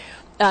Despair.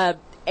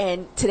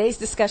 And today's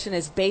discussion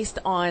is based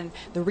on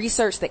the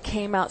research that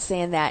came out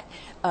saying that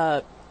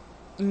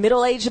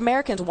middle-aged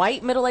Americans,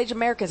 white middle-aged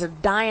Americans, are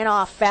dying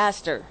off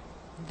faster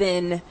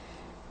than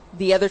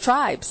the other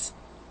tribes.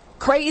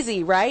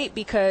 Crazy, right?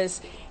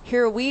 Because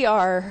here we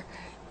are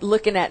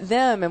looking at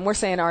them and we're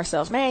saying to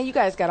ourselves, man, you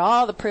guys got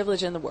all the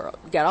privilege in the world.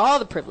 You got all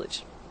the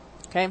privilege.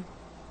 Okay?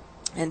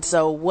 And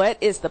so what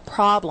is the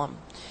problem?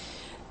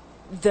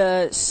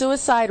 The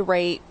suicide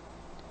rate,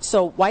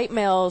 so white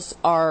males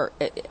are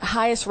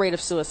highest rate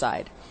of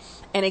suicide.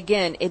 And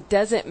again, it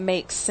doesn't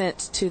make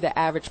sense to the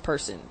average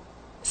person.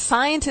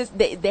 Scientists,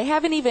 they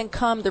haven't even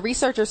come, the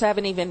researchers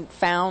haven't even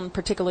found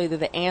particularly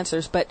the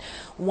answers, but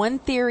one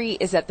theory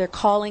is that they're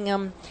calling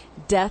them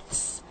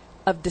deaths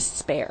of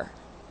despair.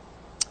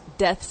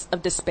 Deaths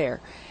of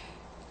despair.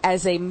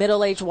 As a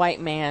middle-aged white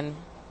man,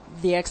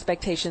 the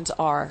expectations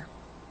are,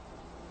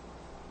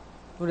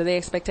 what are the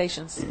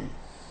expectations?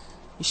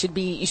 You should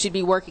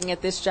be working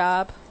at this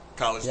job.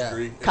 College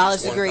degree.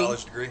 College degree.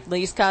 At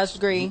least college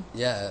degree.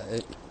 Yeah.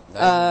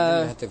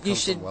 You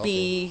should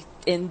be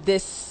in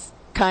this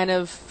kind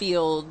of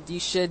field. You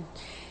should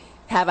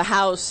have a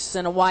house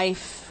and a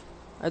wife.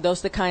 Are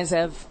those the kinds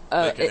of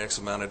making X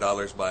amount of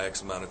dollars by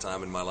X amount of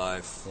time in my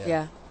life?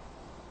 Yeah.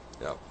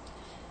 Yep.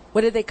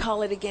 What did they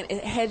call it again?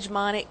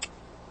 Hegemonic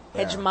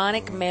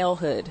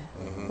malehood,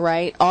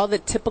 right? All the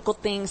typical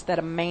things that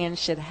a man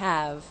should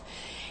have.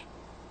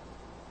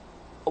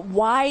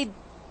 Why?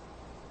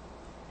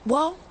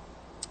 Well,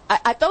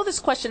 I throw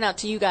this question out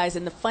to you guys,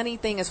 and the funny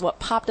thing is what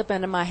popped up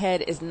into my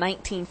head is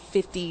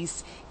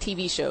 1950s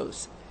TV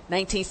shows,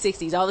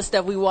 1960s, all the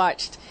stuff we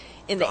watched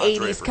in the 80s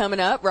Draper. Coming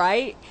up,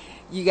 right?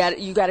 You got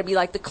to be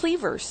like the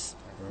Cleavers.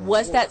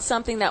 Was that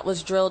something that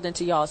was drilled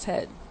into y'all's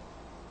head?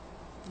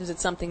 Is it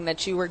something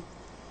that you were,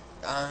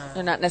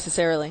 or not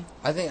necessarily?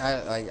 I think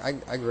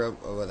I grew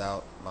up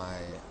without my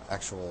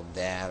actual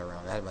dad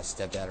around. I had my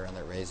stepdad around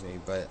that raised me,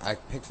 but I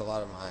picked a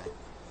lot of my,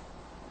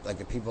 like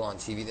the people on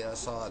TV that I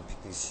saw, I'd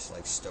pick these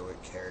like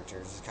stoic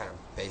characters, just kind of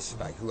based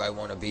like who I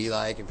want to be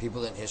like, and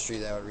people in history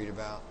that I would read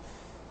about.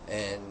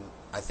 And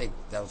I think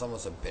that was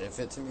almost a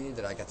benefit to me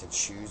that I got to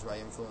choose my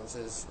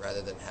influences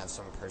rather than have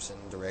some person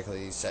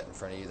directly set in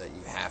front of you that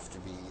you have to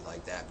be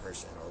like that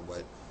person or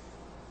what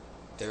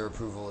their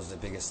approval is the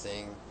biggest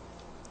thing.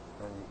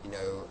 And,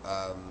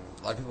 a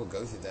lot of people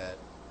go through that,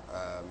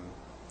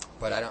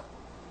 but I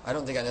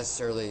don't think I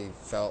necessarily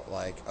felt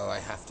like, oh, I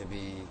have to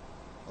be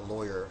a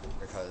lawyer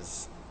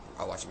because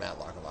I watched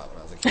Matlock a lot when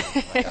I was a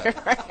kid.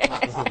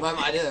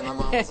 Like my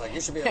mom was like,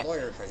 you should be a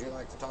lawyer because you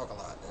like to talk a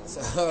lot. And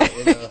so,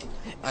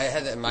 I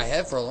had that in my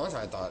head for a long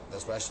time. I thought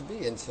that's what I should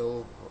be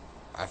until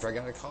after I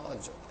got to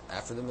college.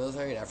 After the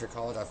military and after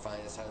college, I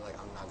finally decided, like,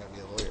 I'm not going to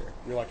be a lawyer.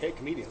 You're like, hey,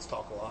 comedians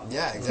talk a lot.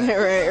 Yeah, exactly.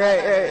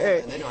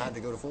 right. And they don't have to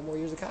go to 4 more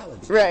years of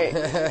college. Right.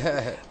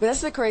 But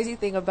that's the crazy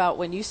thing about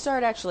when you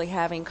start actually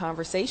having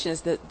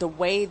conversations, the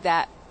way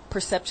that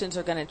perceptions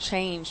are going to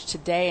change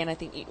today, and I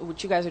think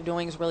what you guys are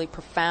doing is really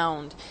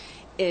profound,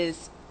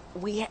 is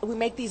we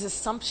make these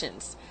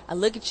assumptions. I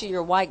look at you, you're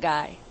a white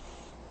guy.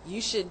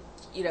 You should,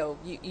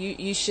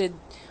 you should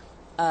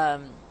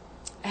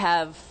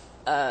have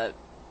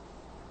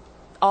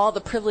all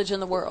the privilege in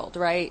the world,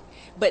 right?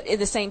 But in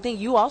the same thing,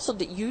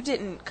 you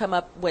didn't come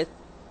up with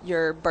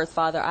your birth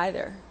father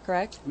either,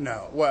 correct?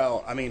 No.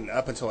 Well, I mean,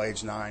 up until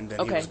age 9,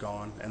 then he was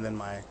gone, and then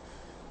my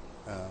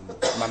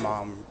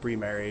mom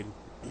remarried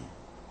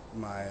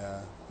my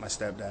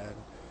stepdad,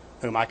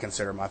 whom I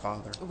consider my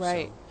father.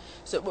 Right.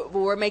 So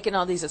we're making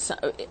all these.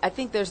 I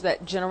think there's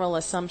that general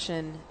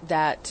assumption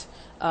that,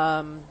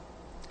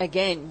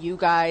 again, you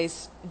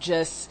guys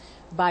just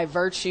by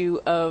virtue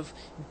of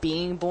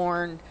being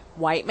born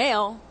white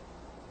male,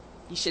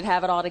 you should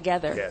have it all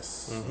together.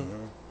 Yes.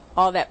 Mm-hmm.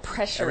 All that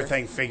pressure.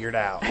 Everything figured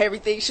out.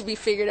 Everything should be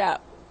figured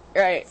out.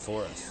 Right.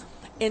 For us.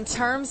 In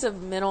terms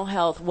of mental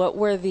health, what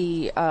were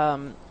the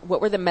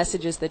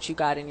messages that you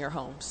got in your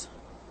homes?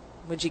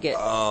 What'd you get?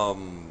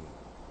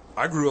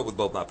 I grew up with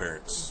both my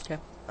parents. Okay.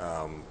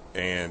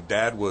 And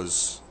Dad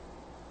was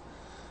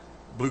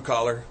blue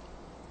collar,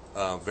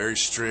 very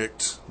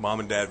strict. Mom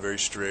and Dad very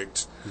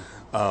strict.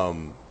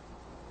 You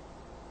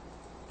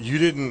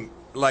didn't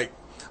like.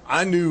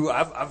 I knew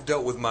I've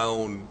dealt with my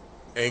own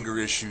anger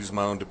issues,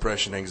 my own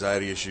depression,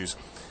 anxiety issues,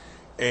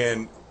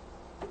 and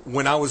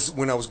when I was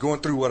going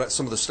through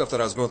some of the stuff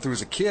that I was going through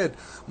as a kid,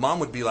 Mom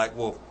would be like,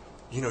 "Well,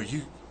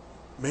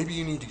 maybe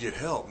you need to get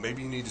help.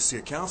 Maybe you need to see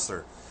a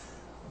counselor."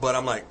 But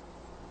I'm like,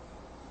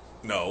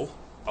 no,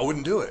 I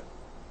wouldn't do it.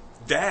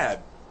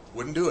 Dad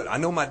wouldn't do it. I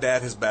know my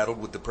dad has battled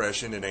with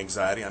depression and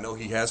anxiety. I know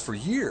he has for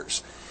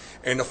years.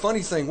 And the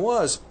funny thing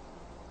was,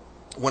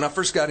 when I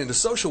first got into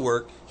social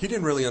work, he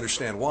didn't really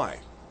understand why.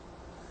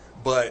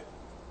 But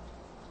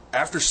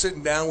after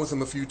sitting down with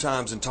him a few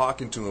times and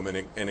talking to him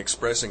and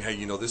expressing, hey,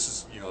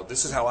 this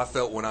is how I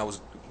felt when I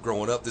was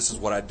growing up. This is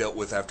what I dealt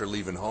with after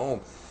leaving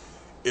home.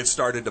 It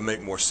started to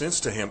make more sense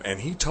to him.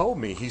 And he told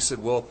me, he said,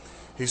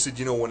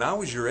 when I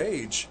was your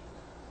age,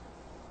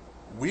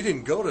 we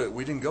didn't go to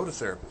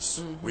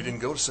therapists. Mm-hmm. We didn't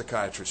go to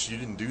psychiatrists. You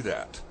didn't do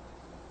that.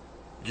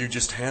 You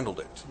just handled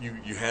it.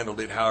 You handled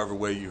it however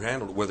way you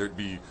handled it, whether it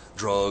be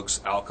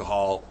drugs,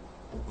 alcohol,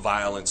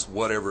 violence,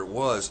 whatever it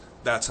was.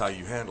 That's how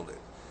you handled it.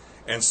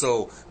 And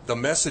so the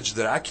message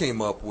that I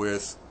came up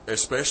with,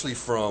 especially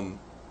from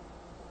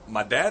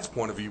my dad's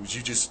point of view,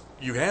 was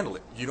you handle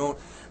it. You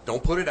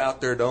don't put it out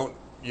there.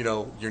 You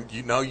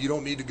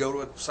don't need to go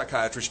to a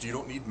psychiatrist. You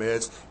don't need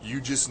meds. You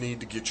just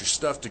need to get your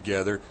stuff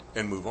together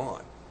and move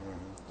on.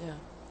 Mm-hmm. Yeah.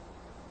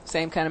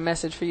 Same kind of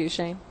message for you,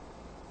 Shane?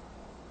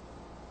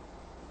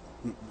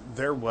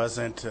 There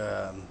wasn't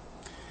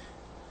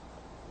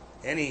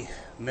any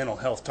mental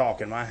health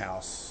talk in my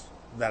house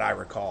that I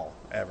recall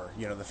ever.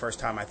 The first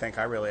time I think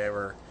I really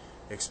ever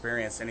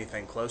experienced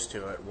anything close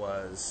to it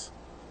was,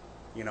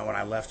 when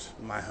I left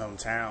my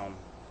hometown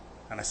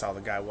and I saw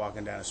the guy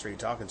walking down the street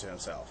talking to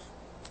himself.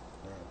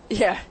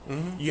 Yeah.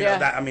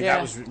 Mm-hmm.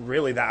 That was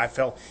really that I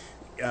felt.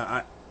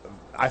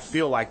 I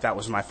feel like that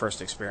was my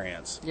first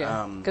experience.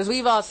 Yeah. Because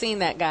we've all seen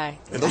that guy.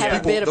 And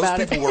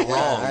those people were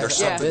wrong. There's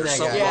something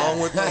wrong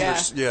with them.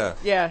 Yeah.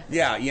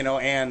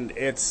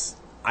 And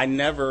I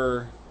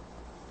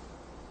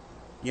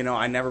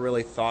never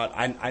really thought,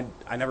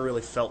 I never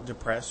really felt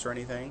depressed or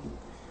anything.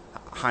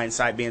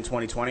 Hindsight being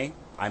 20/20,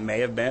 I may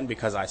have been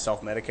because I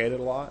self-medicated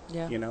a lot,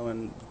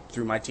 and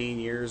through my teen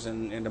years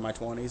and into my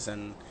 20s.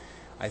 And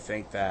I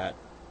think that,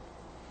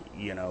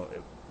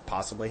 it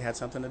possibly had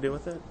something to do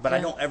with it. But I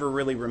don't ever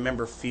really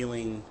remember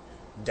feeling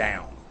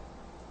down.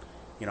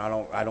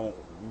 I don't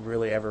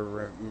really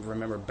ever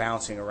remember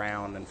bouncing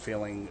around and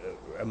feeling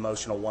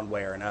emotional one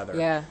way or another.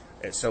 Yeah.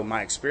 So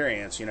my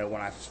experience, when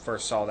I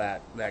first saw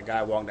that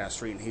guy walking down the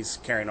street and he's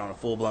carrying on a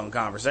full-blown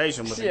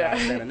conversation with the guy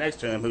standing next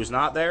to him who's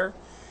not there,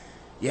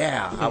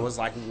 I was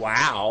like,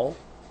 wow,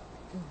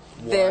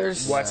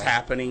 what's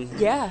happening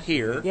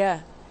here?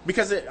 Yeah.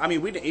 Because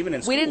we didn't, even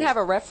in school, we didn't have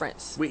a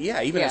reference.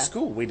 In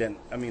school we didn't.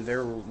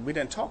 We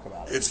didn't talk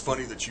about it. It's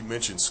funny that you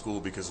mentioned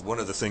school because one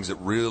of the things that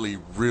really,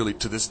 really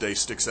to this day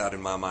sticks out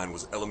in my mind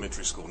was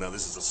elementary school. Now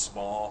this is a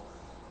small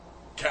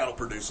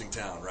cattle-producing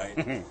town,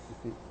 right?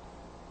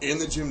 In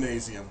the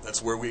gymnasium,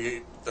 that's where we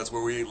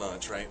ate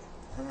lunch, right?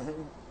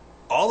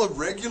 All the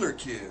regular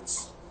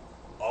kids,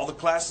 all the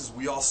classes,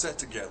 we all sat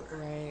together.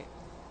 Right.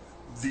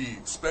 The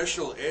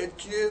special ed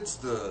kids,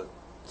 the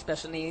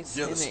special needs.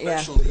 Yeah, the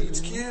special needs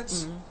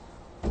kids,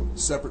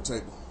 separate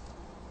table.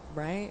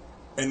 Right.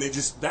 And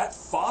that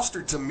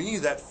fostered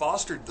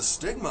the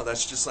stigma.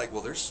 That's just like,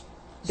 well,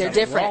 they're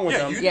different. Wrong with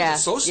them. You didn't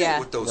associate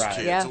with those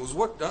kids. Yeah. It was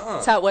what?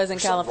 That's how it was in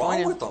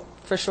California. Wrong with them.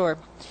 For sure.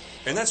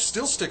 And that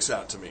still sticks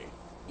out to me.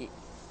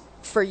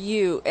 For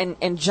you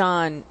and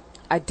John,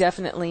 I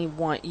definitely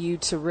want you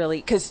to really,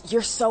 because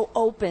you're so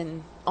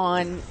open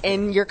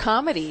in your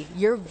comedy.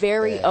 You're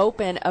very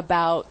open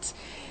about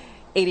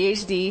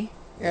ADHD,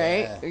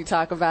 right? Yeah. We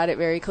talk about it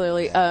very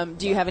clearly.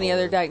 Do you have any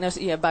other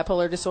diagnosis? You have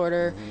bipolar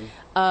disorder.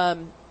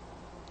 Mm-hmm.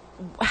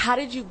 How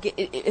did you get?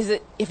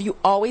 Have you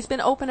always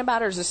been open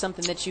about it, or is this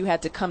something that you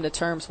had to come to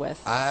terms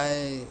with?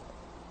 I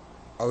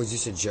always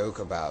used to joke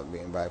about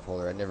being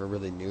bipolar. I never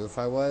really knew if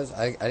I was.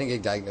 I didn't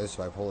get diagnosed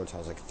with bipolar until I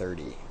was like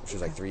 30, which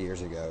was like 3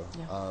 years ago.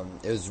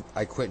 Yeah.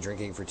 I quit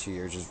drinking for 2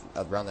 years, just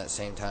around that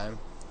same time,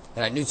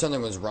 and I knew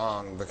something was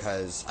wrong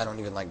because I don't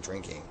even like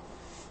drinking.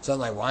 So I'm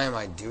like, why am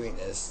I doing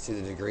this to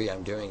the degree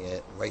I'm doing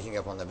it? Waking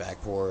up on the back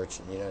porch,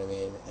 and you know what I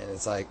mean? And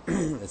it's like,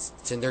 it's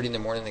 10:30 in the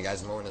morning, the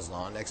guy's mowing his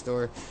lawn next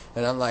door.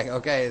 And I'm like,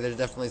 okay, there's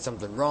definitely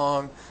something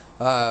wrong.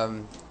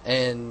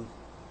 And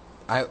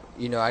I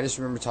just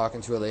remember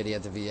talking to a lady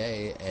at the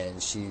VA, and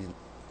she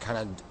kind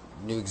of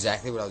knew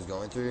exactly what I was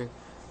going through.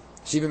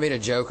 She even made a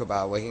joke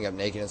about waking up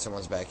naked in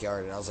someone's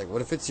backyard, and I was like,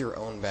 what if it's your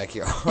own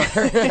backyard?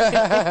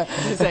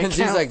 And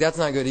she's like, that's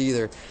not good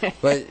either.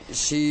 But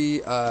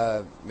she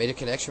made a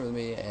connection with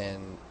me,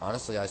 and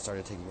honestly, I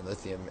started taking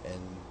lithium,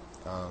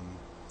 and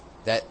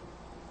that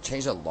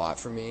changed a lot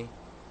for me.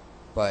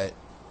 But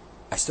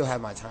I still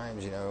have my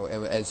times,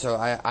 and so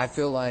I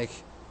feel like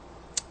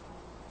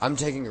I'm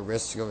taking a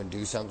risk to go and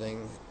do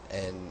something,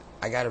 and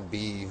I gotta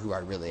be who I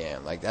really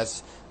am. Like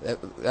that's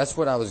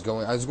what I was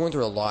going. I was going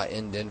through a lot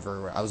in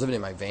Denver. I was living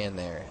in my van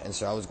there, and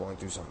so I was going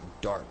through something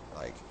dark,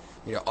 like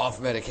off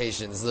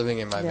medications, living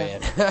in my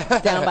van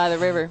down by the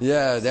river.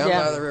 Yeah,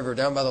 by the river,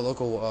 down by the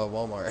local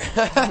Walmart.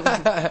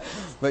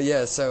 But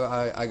yeah, so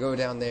I go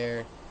down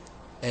there,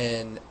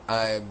 and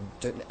I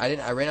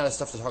ran out of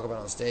stuff to talk about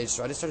on stage,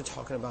 so I just started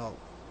talking about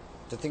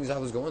the things I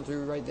was going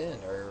through right then,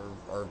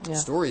 or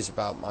stories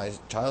about my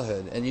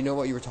childhood. And you know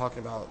what you were talking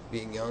about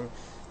being young?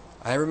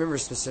 I remember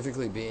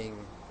specifically being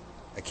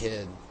a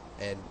kid,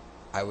 and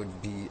I would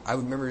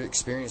remember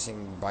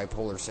experiencing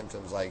bipolar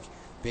symptoms, like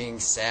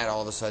being sad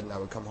all of a sudden. I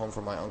would come home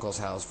from my uncle's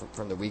house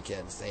from the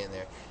weekend, staying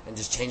there, and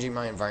just changing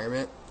my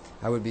environment.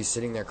 I would be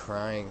sitting there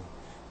crying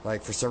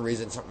like for some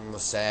reason something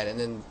was sad, and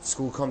then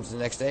school comes the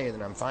next day, and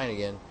then I'm fine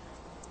again.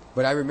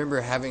 But I remember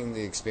having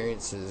the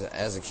experiences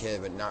as a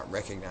kid, but not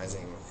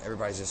recognizing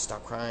everybody's just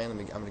stop crying. I'm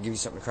going to give you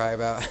something to cry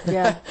about.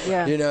 Yeah,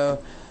 yeah. You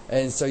know,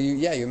 and so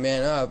you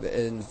man up,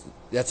 and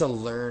that's a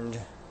learned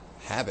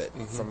habit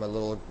from a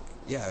little,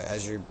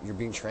 as you're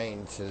being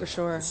trained to For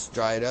sure. just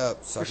dry it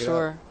up, suck it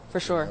up. For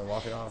sure. You know,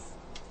 walk it off.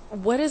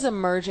 What is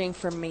emerging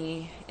for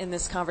me in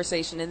this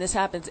conversation, and this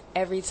happens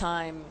every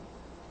time,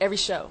 every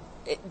show,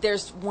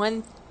 there's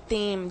one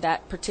theme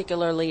that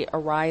particularly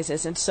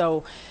arises, and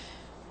so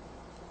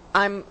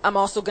I'm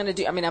also going to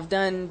do, I've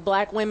done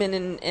black women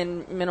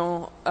in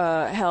mental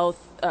health,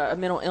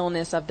 mental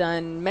illness. I've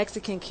done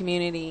Mexican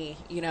community,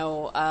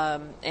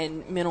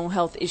 and mental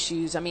health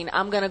issues.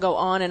 I'm going to go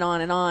on and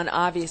on and on,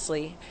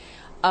 obviously.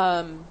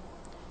 I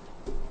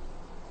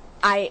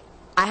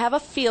have a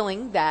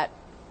feeling that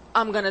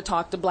I'm going to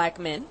talk to black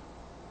men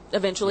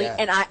eventually,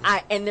 and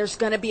and there's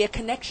going to be a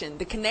connection.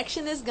 The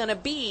connection is going to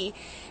be,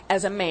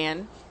 as a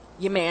man,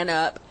 you man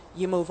up,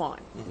 you move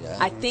on. Yeah.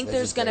 I think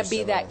there's going to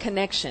be that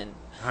connection.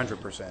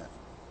 100%.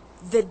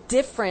 The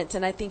difference,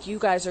 and I think you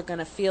guys are going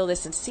to feel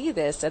this and see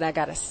this, and I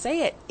got to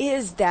say it,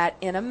 is that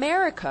in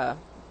America,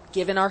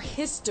 given our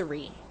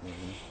history,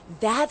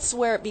 that's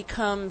where it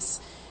becomes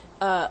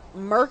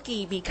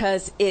murky,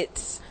 because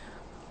it's,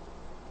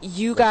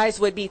 you guys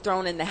would be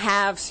thrown in the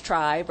haves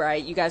tribe,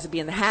 right? You guys would be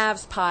in the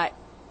haves pot.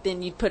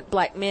 Then you'd put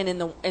black men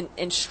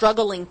in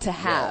struggling to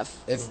have.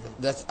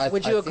 Yeah.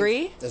 Would you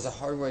agree? Think there's a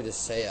hard way to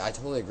say it. I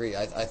totally agree.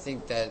 I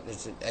think that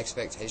it's an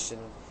expectation,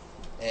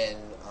 and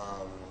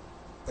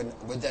but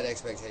with that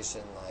expectation,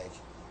 like,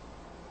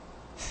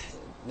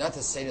 not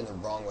to say it in the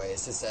wrong way,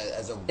 it's just that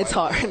as a white it's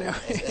hard. Man,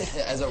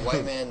 as a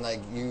white man, like,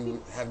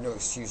 you have no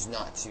excuse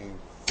not to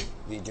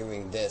be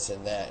doing this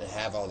and that and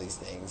have all these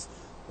things.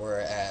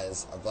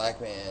 Whereas a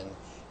black man,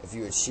 if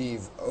you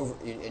achieve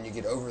and you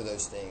get over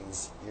those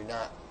things, you're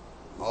not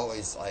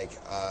always like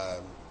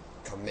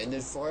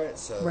commended for it.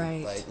 So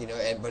right. like,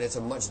 but it's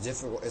a much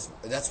difficult.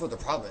 That's what the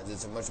problem is.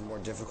 It's a much more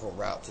difficult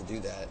route to do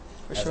that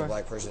as a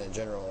black person in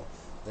general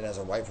than as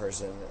a white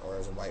person or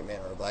as a white man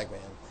or a black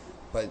man.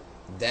 But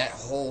that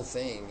whole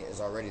thing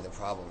is already the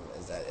problem,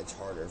 is that it's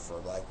harder for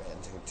a black man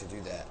to do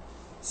that.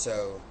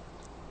 So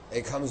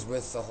it comes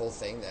with the whole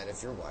thing that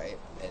if you're white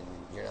and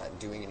you're not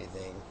doing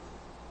anything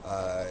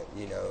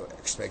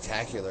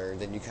spectacular,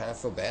 then you kind of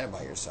feel bad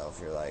about yourself.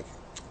 You're like,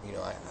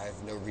 I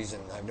have no reason,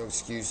 I have no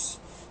excuse,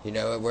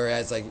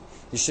 whereas, like,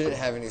 you shouldn't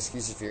have an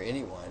excuse if you're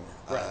anyone.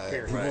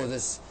 Right, people right.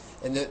 this,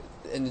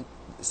 and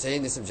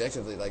saying this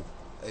objectively, like,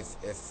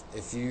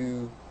 if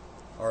you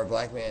are a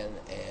black man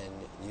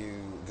and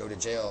you go to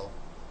jail,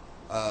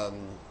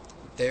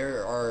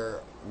 there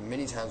are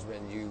many times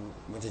when you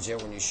went to jail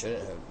when you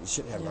shouldn't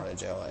have gone to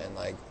jail, and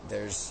like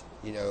there's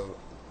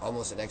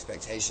almost an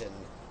expectation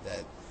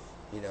that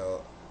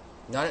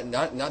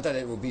not that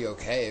it will be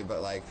okay,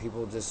 but like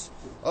people just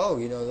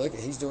look,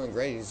 he's doing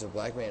great, he's a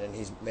black man and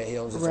he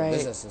owns his own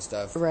business and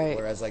stuff,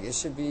 whereas like it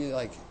should be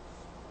like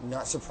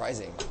not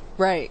surprising.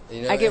 Right.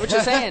 I get what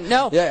you're saying.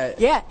 No.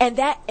 Yeah.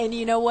 And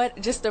you know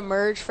what? Just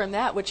emerged from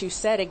that, what you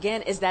said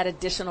again, is that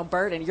additional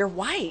burden. You're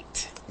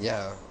white.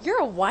 Yeah. You're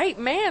a white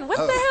man. What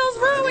the hell's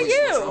wrong with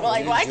you?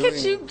 Like, why can't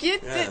you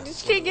get it? You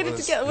can't get it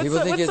together.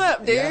 What's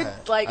up, dude? Yeah.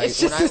 Like, it's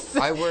just.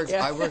 I worked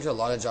a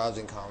lot of jobs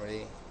in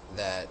comedy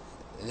that,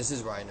 and this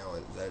is where I know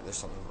that there's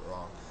something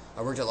wrong.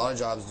 I worked a lot of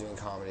jobs doing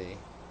comedy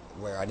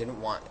where I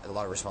didn't want a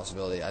lot of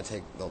responsibility. I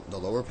take the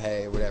lower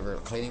pay, whatever,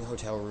 cleaning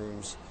hotel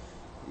rooms,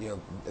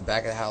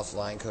 back of the house,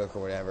 line cook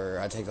or whatever.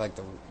 I take like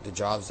the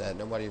jobs that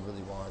nobody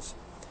really wants.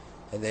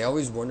 And they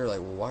always wonder, like,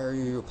 well, why are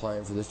you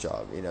applying for this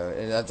job? And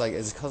that's like,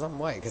 it's because I'm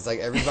white. Because like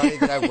everybody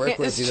that I work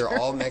with, these are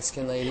all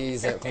Mexican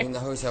ladies that clean the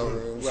hotel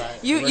rooms.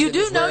 Right. You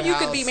do know you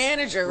could be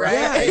manager, right?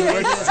 Yeah, you work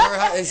in this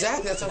warehouse.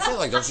 Exactly, that's what I'm saying.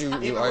 Like, don't you?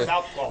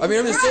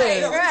 I'm just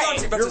saying.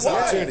 Right. About this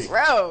opportunity.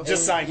 Bro.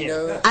 Just sign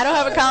here. I don't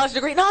have a college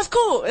degree. No, it's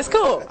cool. It's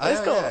cool. I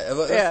It's know, cool. yeah.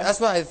 But Yeah. That's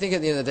why I think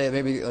at the end of the day,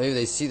 maybe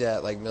they see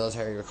that, like,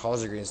 military or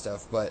college degree and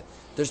stuff, but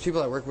there's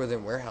people I work with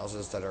in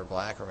warehouses that are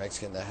black or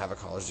Mexican that have a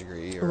college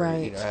degree or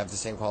have the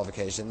same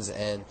qualifications,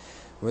 and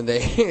when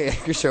they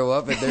show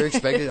up and they're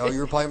expected, oh,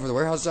 you're applying for the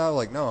warehouse job?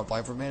 Like, no, I'm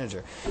applying for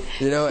manager.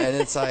 And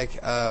it's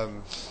like, I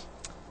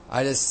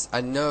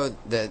know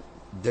that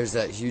there's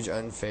that huge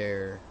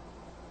unfair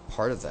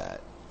part of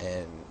that,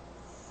 and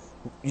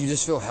you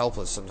just feel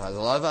helpless sometimes.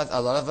 A lot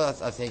of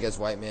us, I think, as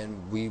white men,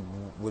 we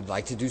would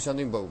like to do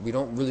something, but we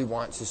don't really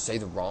want to say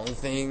the wrong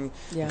thing,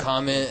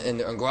 comment, and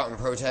go out and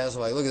protest.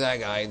 Like, look at that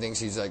guy; he thinks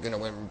he's like going to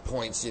win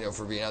points,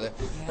 for being out there.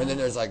 Yeah. And then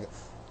there's like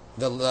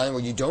the line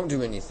where you don't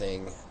do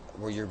anything,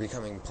 where you're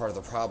becoming part of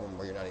the problem,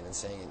 where you're not even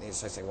saying anything.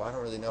 It's like, well, I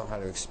don't really know how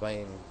to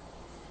explain.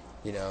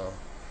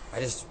 I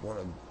just want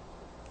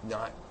to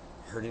not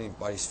hurt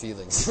anybody's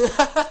feelings.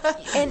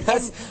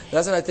 That's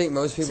what I think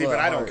most people. See, but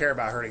I don't hard. care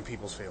about hurting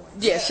people's feelings.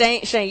 Yeah,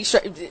 Shane,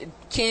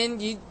 Ken,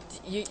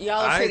 y'all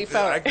are pretty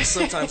folks. I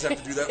sometimes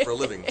have to do that for a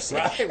living. So.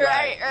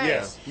 Right.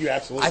 Yes, you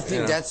absolutely. I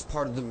think that's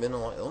part of the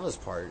mental illness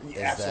part. Is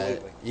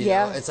absolutely.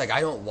 That, it's like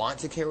I don't want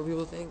to care what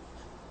people think,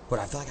 but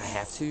I feel like I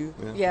have to.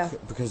 Yeah.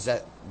 Because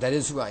that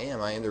is who I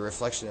am. I am the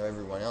reflection of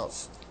everyone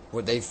else.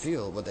 What they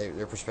feel,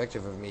 their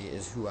perspective of me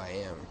is who I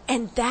am.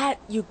 And that,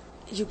 you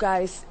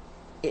guys,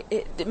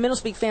 the Middle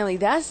Speak family,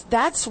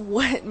 that's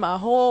what my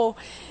whole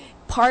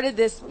part of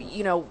this,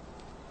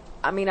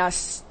 I mean, I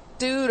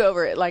stewed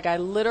over it. Like, I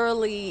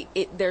literally,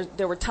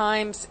 there were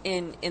times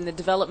in the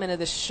development of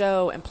the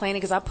show and planning,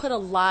 because I put a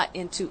lot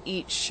into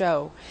each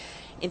show,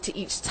 into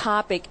each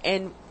topic.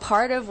 And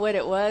part of what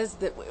it was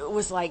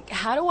like,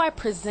 how do I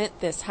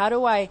present this? How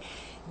do I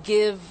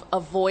give a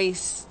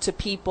voice to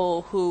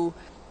people who,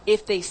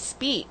 if they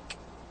speak,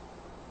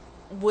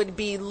 would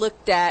be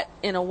looked at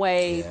in a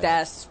way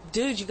that's,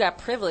 dude, you got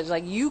privilege.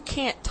 Like, you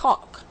can't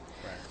talk.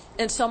 Right.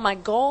 And so my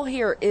goal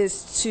here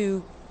is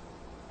to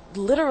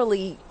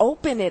literally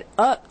open it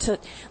up to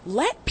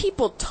let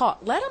people talk.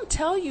 Let them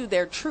tell you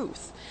their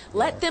truth.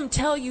 Let them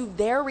tell you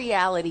their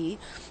reality.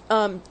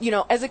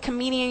 As a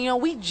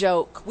comedian, we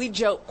joke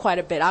quite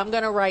a bit. I'm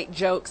going to write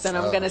jokes and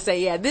I'm going to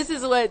say, yeah, this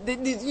is what, what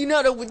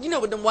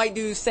the white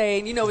dudes say,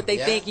 and you know what they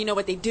think, you know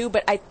what they do.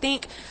 But I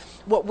think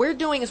what we're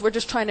doing is we're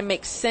just trying to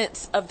make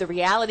sense of the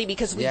reality,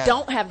 because we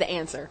don't have the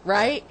answer,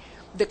 right? Yeah.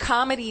 The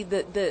comedy,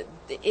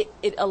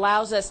 it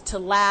allows us to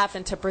laugh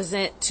and to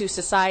present to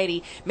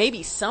society.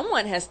 Maybe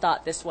someone has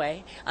thought this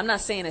way. I'm not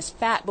saying it's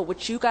fact, but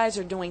what you guys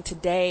are doing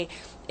today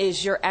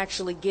is you're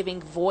actually giving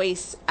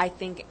voice, I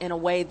think, in a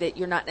way that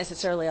you're not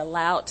necessarily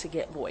allowed to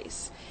get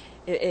voice,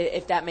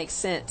 if that makes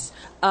sense.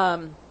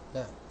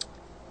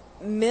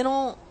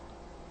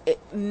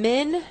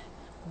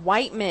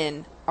 White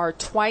men are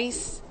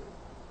twice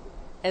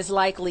as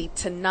likely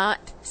to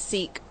not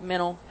seek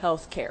mental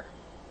health care.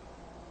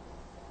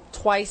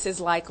 Twice as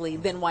likely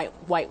than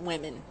white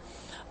women.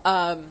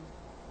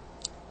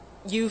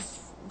 You've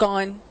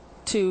gone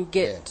to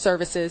get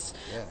services.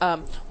 Yeah.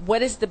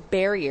 What is the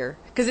barrier?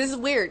 Because this is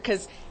weird,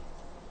 because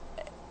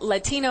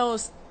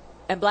Latinos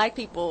and black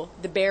people,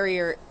 the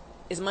barrier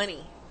is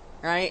money,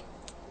 right?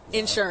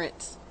 Yeah.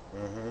 Insurance.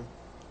 Mm-hmm.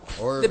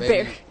 Or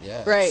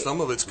right. Some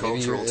of it's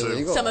cultural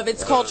too. Some of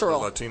it's cultural.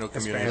 The Latino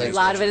community. A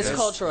lot of it is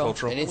cultural.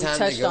 Anytime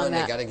they go and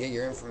they got to get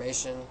your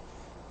information,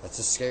 that's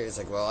just scary. It's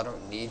like, well, I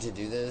don't need to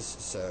do this,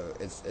 so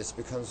it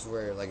becomes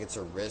where, like, it's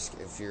a risk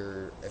if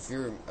you're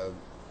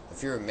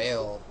a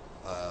male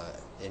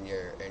and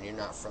you're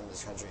not from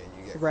this country and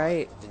you get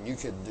caught, then you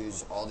could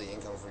lose all the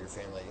income for your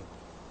family.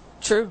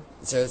 True.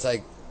 So it's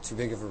like too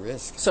big of a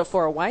risk. So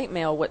for a white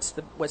male, what's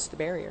the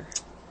barrier?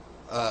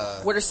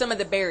 What are some of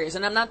the barriers?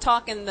 And I'm not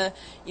talking the,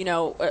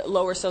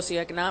 lower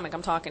socioeconomic.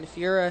 I'm talking if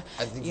you're a,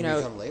 I think you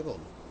become labeled.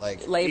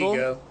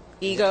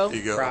 Ego.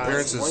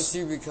 Appearances. Once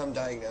you become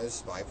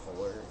diagnosed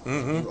bipolar,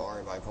 you are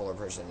a bipolar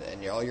person.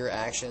 And all your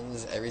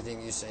actions,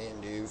 everything you say and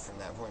do from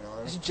that point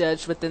on, is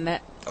judged within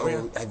that.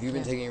 Have you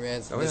been taking your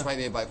meds? This might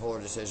be a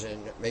bipolar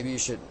decision. Maybe you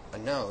should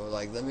know.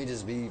 Like, let me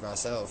just be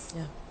myself.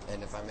 Yeah.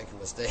 And if I make a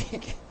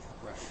mistake.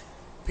 Right.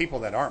 People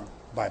that aren't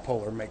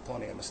bipolar make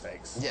plenty of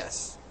mistakes.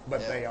 Yes.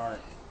 But they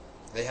aren't.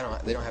 They don't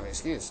have an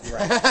excuse.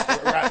 Right.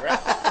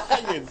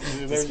 Right.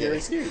 There's your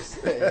excuse.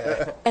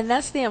 Yeah. And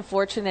that's the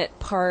unfortunate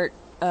part.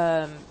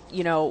 In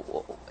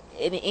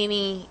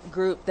any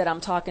group that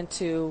I'm talking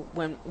to,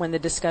 when the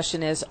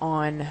discussion is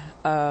on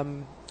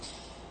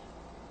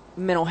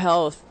mental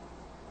health,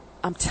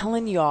 I'm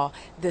telling y'all,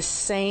 the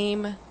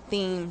same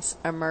themes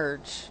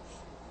emerge.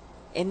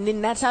 And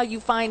then that's how you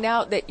find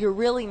out that you're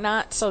really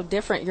not so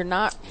different. You're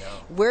not. No.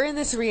 We're in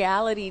this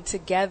reality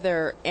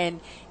together,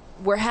 and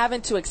we're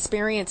having to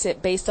experience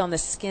it based on the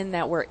skin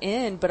that we're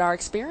in, but our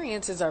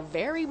experiences are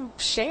very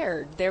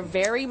shared. They're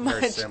very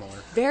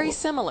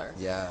similar.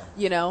 Yeah.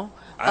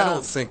 I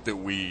don't think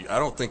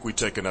we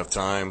take enough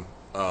time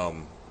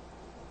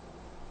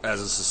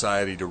as a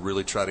society to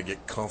really try to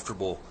get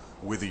comfortable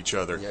with each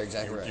other. Yeah,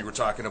 exactly right. You were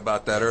talking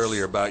about that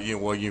earlier about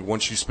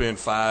once you spend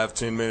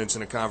 5-10 minutes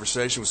in a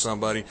conversation with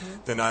somebody,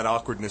 then that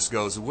awkwardness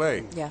goes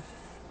away. Yeah.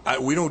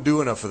 We don't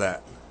do enough of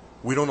that.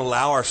 We don't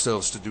allow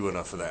ourselves to do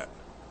enough of that.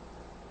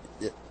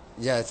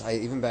 Yeah,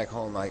 even back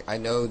home, I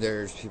know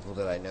there's people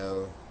that I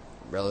know,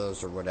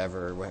 relatives or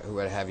whatever, who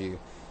would have you,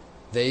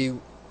 they're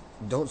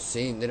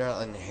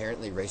not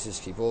inherently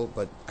racist people,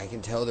 but I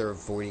can tell they're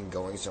avoiding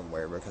going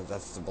somewhere because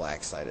that's the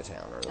black side of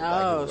town. Or the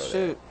black people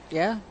shoot.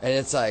 Yeah. And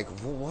it's like,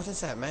 well, what does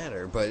that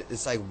matter? But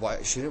it's like,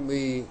 why shouldn't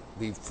we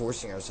be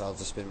forcing ourselves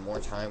to spend more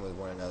time with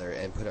one another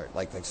and put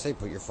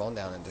your phone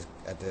down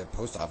at the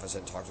post office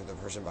and talk to the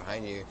person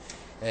behind you.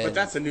 But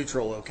that's a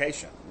neutral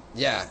location.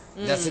 Yeah,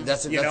 that's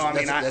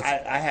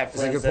I have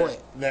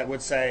friends that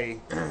would say,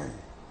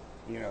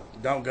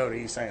 don't go to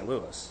East St.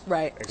 Louis,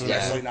 right?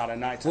 Especially not at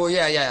nighttime. Well,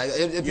 yeah.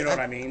 You know what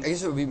I mean? I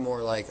guess it would be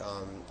more like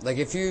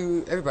if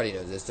everybody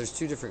knows this. There's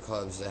two different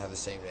clubs that have the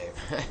same name.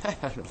 I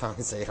don't know if I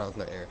can say it on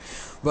the air,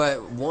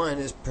 but one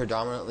is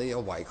predominantly a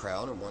white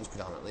crowd and one's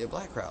predominantly a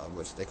black crowd,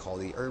 which they call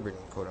the urban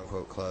quote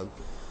unquote club.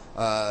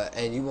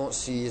 And you won't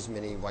see as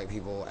many white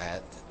people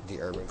at the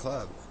urban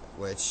club,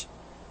 which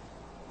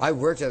I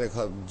worked at a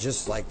club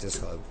just like this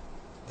club.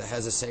 that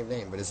has the same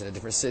name, but it's in a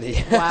different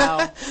city.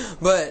 Wow.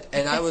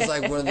 And I was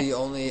like one of the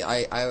only,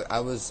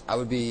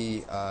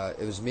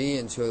 it was me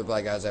and two other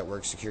black guys that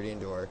worked security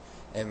indoor,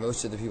 and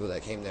most of the people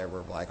that came there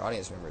were black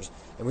audience members.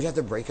 And we'd have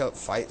to break up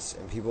fights,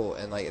 and people,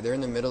 and like, they're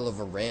in the middle of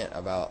a rant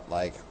about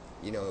like,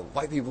 you know,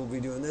 white people be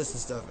doing this and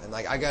stuff, and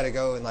like, I gotta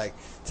go and like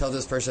tell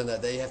this person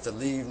that they have to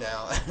leave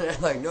now. And they're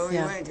like, no, you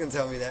ain't gonna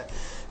tell me that,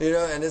 you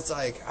know. And it's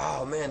like,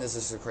 oh man, this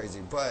is so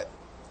crazy. But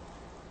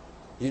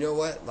you know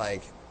what,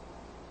 like,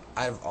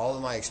 out of all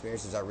of my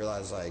experiences, I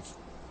realized like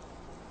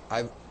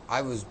I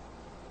was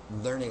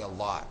learning a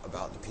lot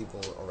about the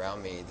people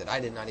around me that I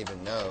did not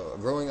even know.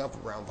 Growing up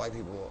around black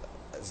people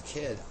as a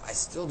kid, I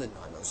still did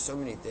not know so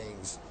many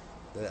things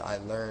that I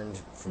learned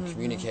from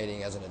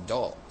communicating as an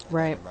adult in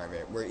that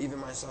environment. Where even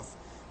myself,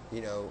 you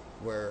know,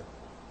 where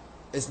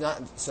it's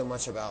not so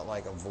much about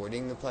like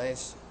avoiding the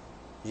place,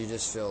 you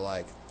just feel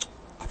like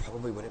I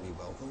probably wouldn't be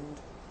welcomed,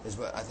 is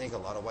what I think a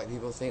lot of white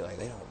people think. Like,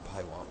 they don't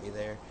probably want me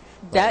there.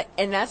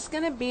 That's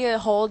going to be a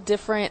whole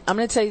different, I'm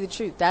going to tell you the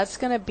truth, that's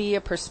going to be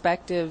a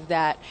perspective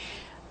that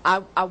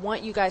I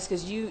want you guys,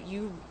 because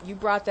you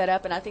brought that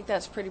up, and I think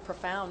that's pretty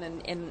profound,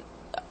 and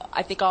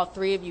I think all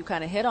three of you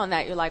kind of hit on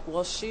that. You're like,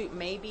 well, shoot,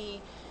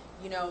 maybe,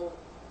 you know,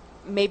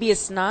 maybe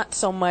it's not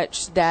so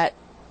much that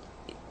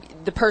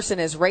the person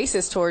is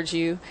racist towards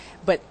you,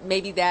 but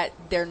maybe that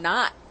they're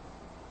not.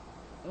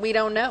 We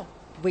don't know.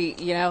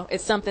 You know,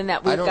 it's something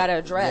that we've got to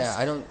address.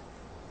 Yeah, I don't.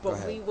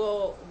 But we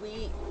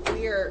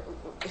are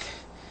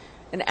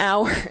an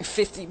hour and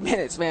 50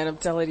 minutes, man. I'm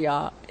telling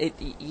y'all,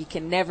 you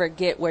can never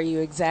get where you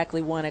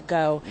exactly want to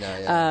go,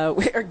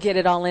 or get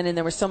it all in. And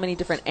there were so many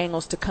different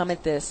angles to come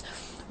at this.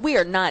 We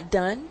are not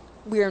done.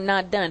 We are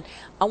not done.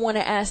 I want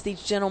to ask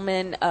these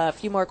gentlemen a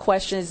few more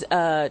questions.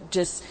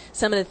 Just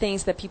some of the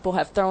things that people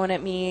have thrown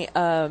at me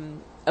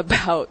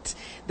about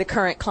the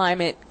current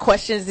climate.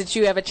 Questions that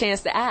you have a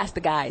chance to ask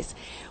the guys.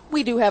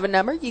 We do have a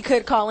number. You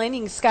could call in.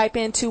 You can Skype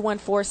in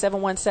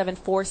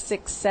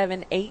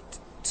 214-717-4678.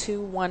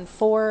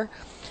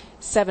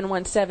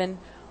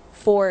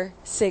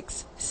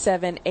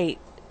 214-717-4678.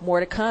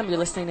 More to come. You're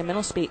listening to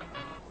Mental Speak.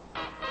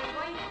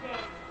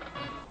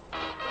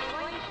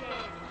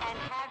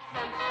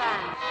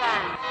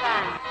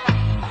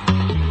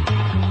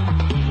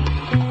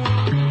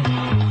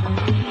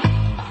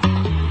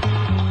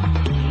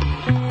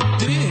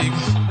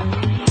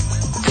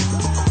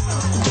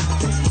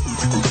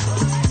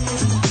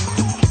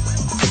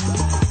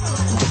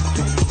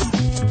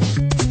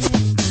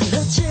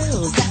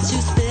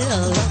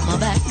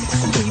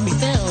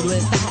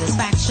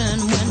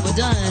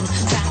 Done,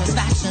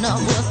 satisfaction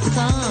of what's to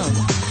come.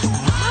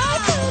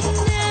 I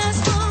couldn't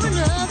ask for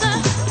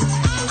another.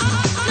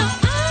 No,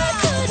 I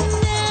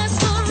couldn't ask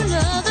for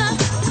another.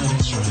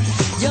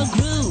 Your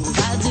groove,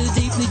 I do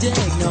deeply dig.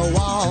 No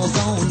walls,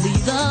 only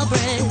the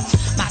bridge.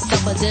 My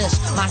supper dish,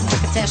 my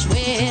crocketesh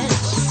wish.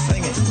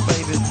 Sing it,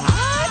 baby.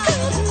 I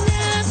couldn't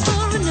ask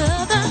for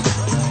another.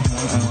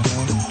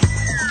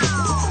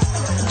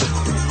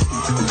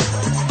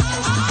 No, I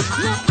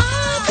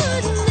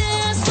couldn't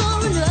ask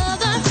for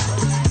another.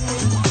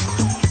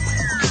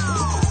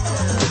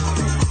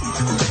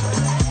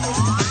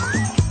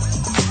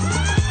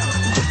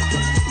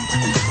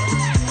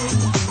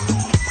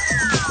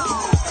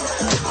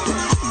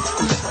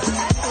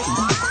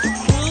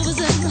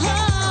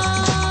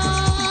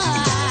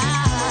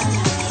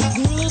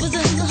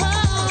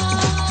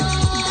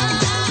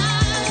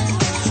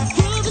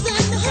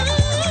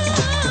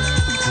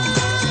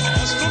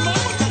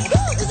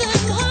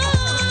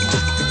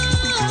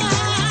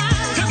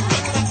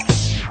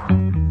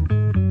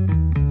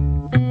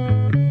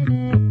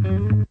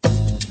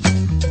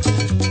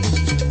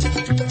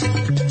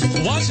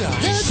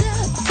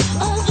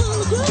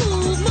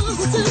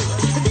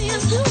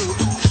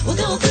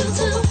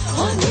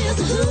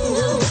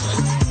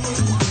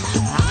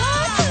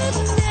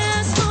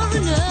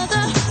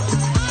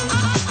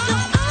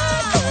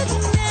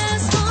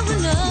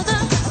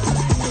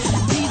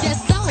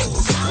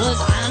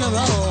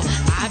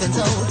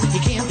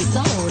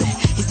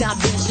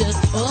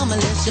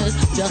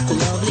 Just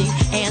lovely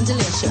and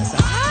delicious.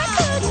 I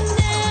couldn't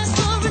ask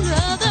for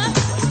another.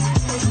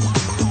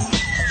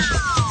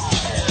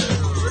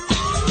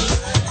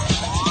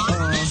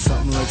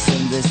 Something like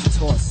in this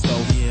torso.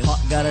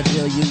 Heart got a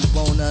deal you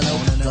wanna know.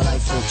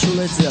 Delightful,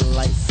 truly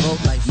delightful.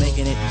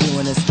 Making it,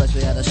 doing it,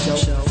 especially at a show.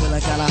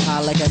 Feeling kinda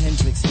high like a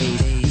Hendrix haze.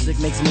 Music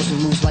makes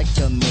motion moves like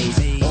a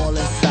maze. All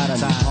inside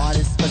of me, heart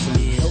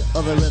especially. Hilt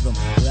of the rhythm,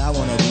 where I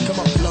wanna be. Come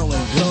on,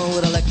 flowing, glowing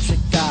with electric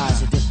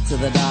eyes. You dip to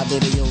the dive,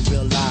 baby, you'll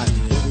realize.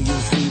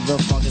 You'll see the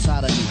funk is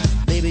hot of me.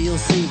 Baby, you'll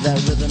see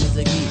that rhythm is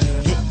the key.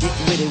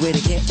 Hit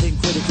witty, can't think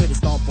quitty.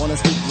 Stomp on the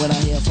street when I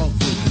hear funk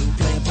beat.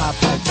 Playing pop,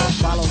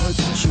 follow her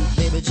to shoot.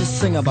 Baby, just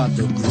sing about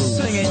the groove.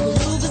 Sing it. The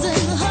groove is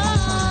in the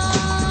heart.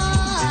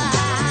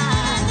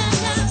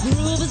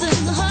 Groove is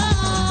in the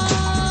heart.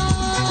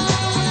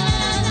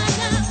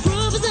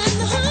 Groove is in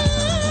the heart.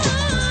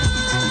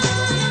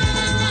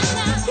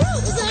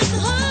 Groove is in the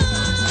heart.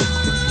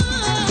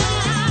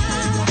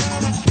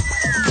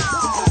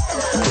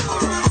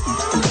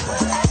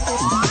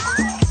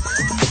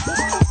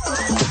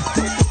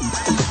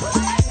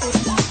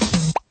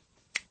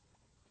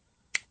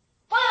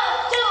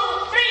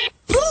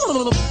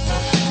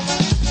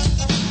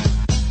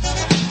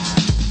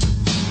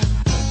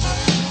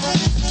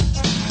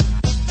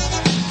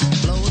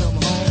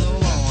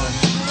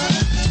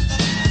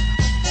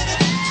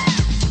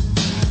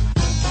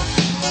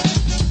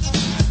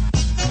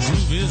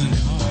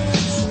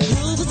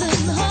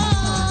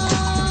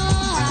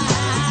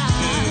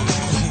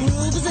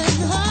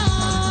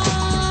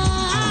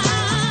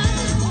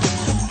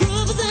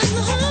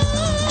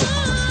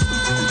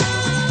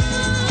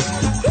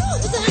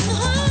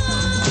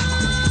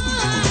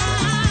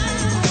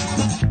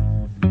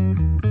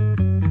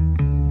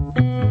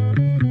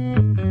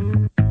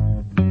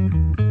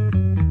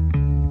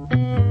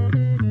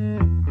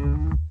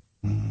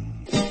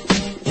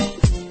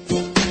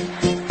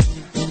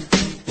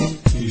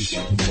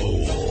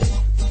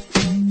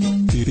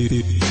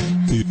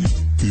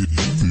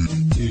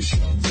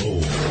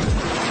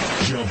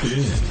 Jump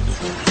in.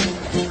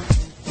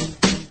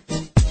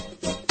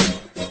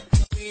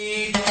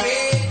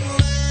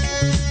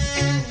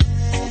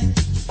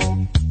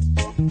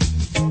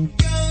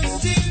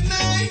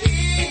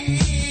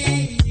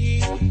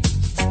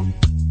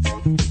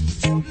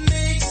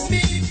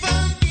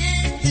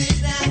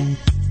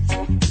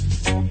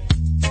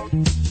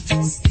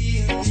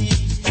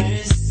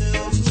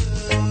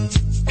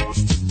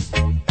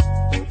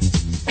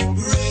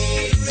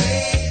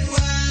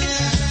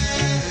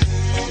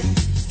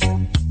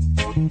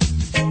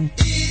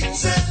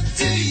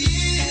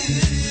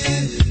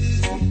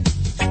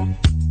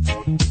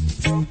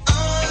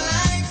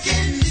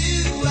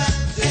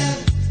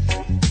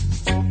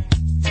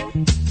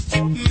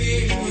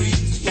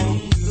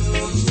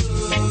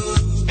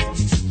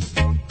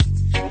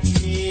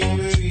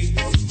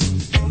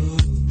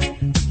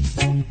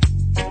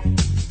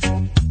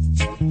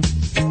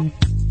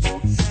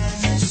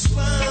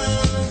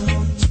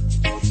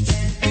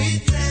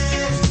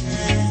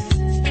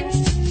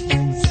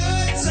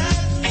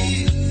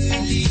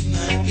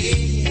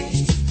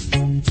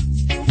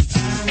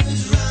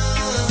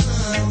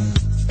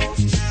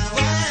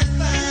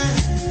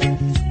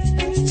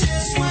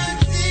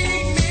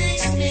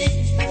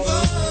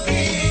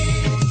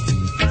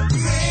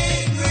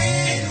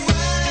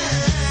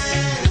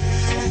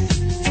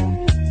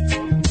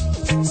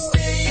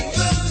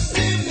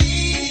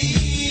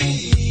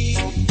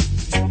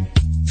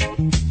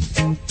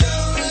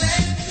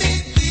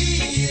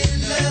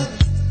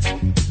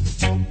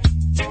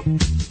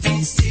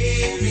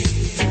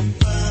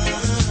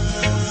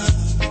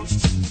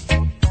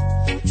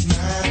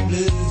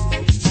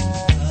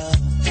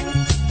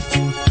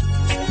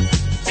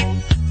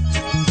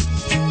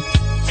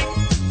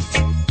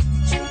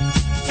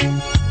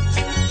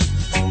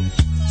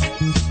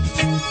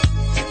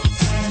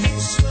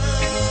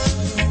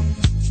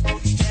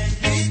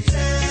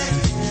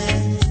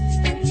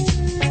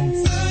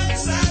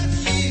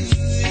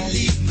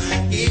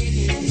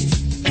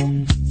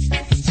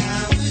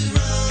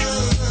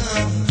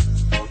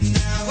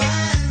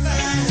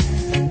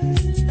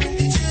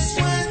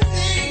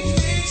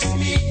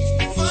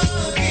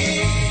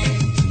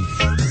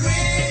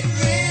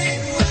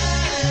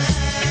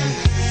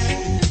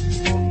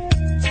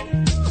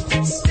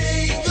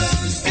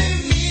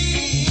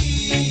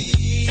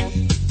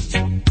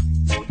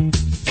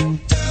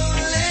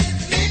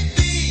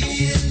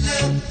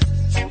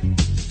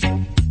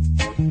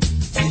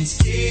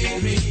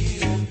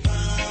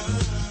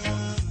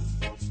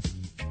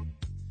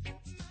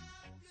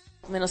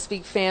 Mental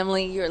Speak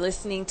family, you're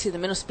listening to the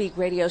Mental Speak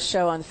radio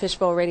show on the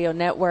Fishbowl Radio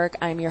Network.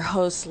 I'm your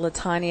host,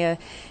 Latanya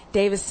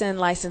Davison,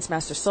 licensed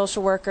master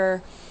social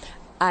worker.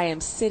 I am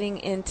sitting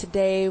in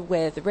today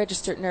with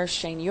registered nurse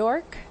Shane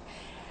York,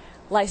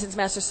 licensed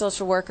master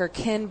social worker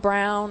Ken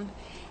Brown,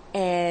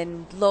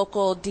 and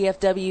local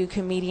DFW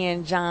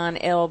comedian John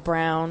L.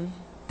 Brown.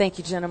 Thank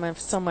you, gentlemen,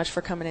 so much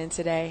for coming in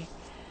today.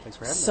 Thanks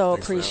for having me. So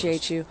Thanks for having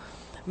appreciate us. you.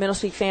 Mental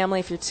Speak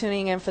family, if you're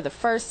tuning in for the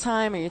first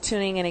time or you're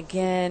tuning in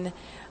again,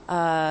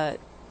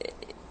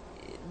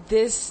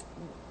 these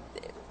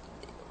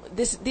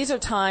are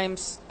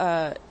times,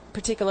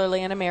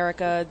 particularly in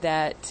America,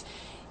 that,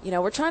 you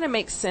know, we're trying to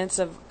make sense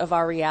of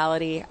our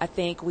reality. I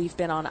think we've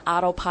been on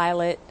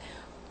autopilot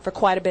for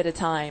quite a bit of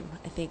time.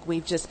 I think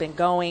we've just been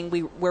going.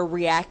 We're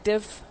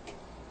reactive.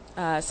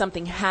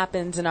 Something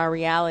happens in our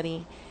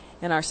reality,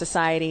 in our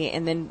society,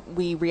 and then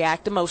we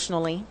react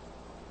emotionally.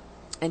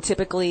 And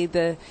typically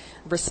the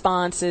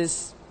response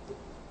is,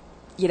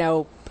 you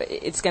know,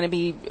 it's going to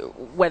be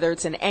whether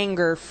it's an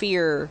anger,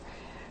 fear,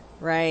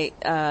 right?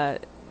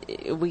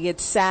 We get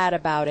sad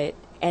about it,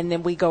 and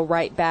then we go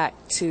right back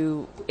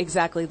to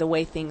exactly the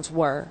way things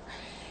were.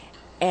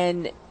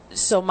 And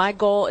so my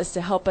goal is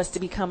to help us to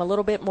become a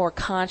little bit more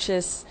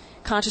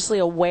consciously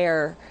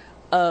aware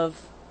of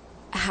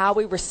how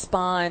we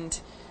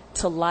respond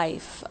to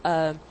life.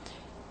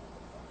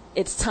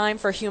 It's time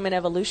for human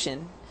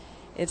evolution.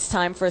 It's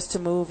time for us to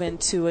move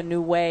into a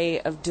new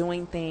way of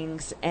doing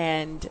things,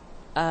 and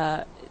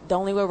the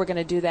only way we're going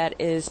to do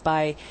that is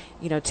by,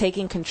 you know,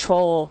 taking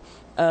control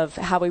of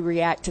how we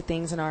react to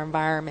things in our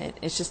environment.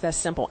 It's just that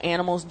simple.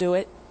 Animals do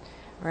it,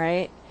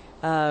 right?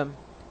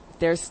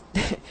 there's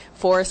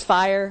forest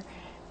fire,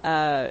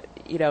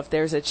 if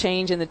there's a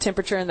change in the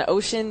temperature in the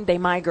ocean, they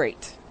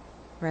migrate,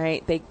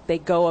 right? They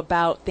go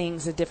about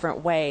things a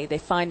different way. They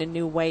find a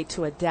new way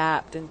to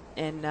adapt, and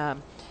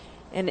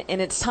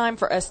it's time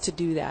for us to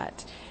do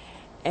that.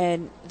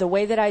 And the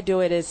way that I do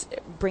it is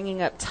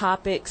bringing up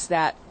topics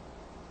that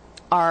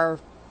are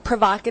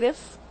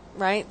provocative,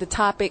 right? The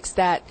topics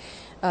that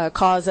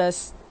cause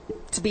us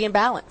to be in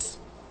balance.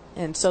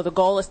 And so the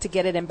goal is to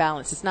get it in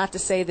balance. It's not to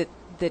say that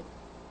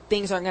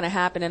things aren't going to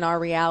happen in our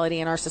reality,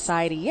 in our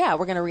society. Yeah,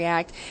 we're going to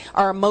react.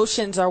 Our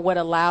emotions are what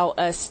allow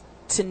us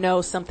to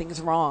know something's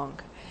wrong.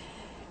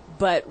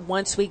 But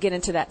once we get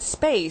into that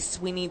space,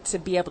 we need to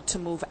be able to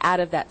move out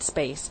of that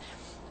space.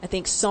 I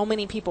think so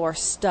many people are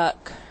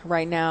stuck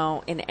right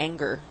now in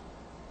anger.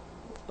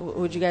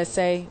 Would you guys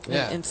say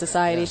in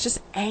society? Yeah. It's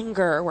just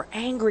anger. We're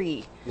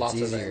angry.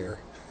 Lots of anger.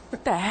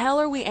 What the hell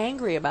are we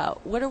angry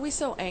about? What are we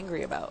so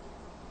angry about?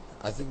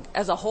 I think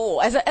as a whole,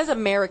 as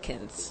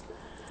Americans,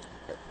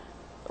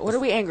 what are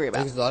we angry about?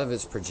 I think a lot of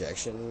it's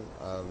projection.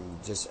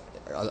 Just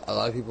a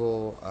lot of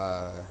people.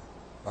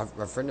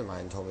 My friend of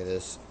mine told me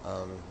this.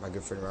 My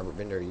good friend Robert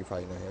Bender. You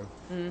probably know him.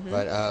 Mm-hmm.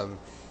 But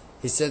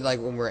he said, like,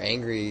 when we're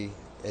angry,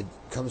 it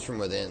comes from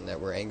within.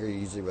 That we're angry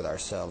usually with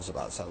ourselves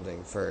about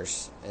something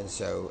first, and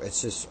so it's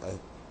just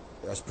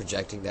us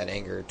projecting that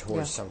anger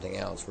towards something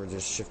else. We're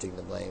just shifting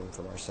the blame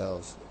from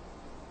ourselves.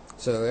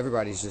 So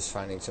everybody's just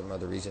finding some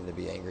other reason to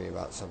be angry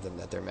about something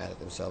that they're mad at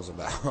themselves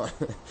about. What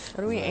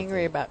are we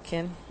angry about,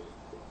 Ken?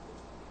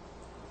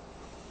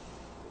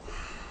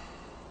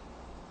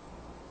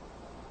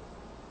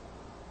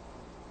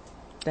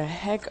 The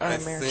heck are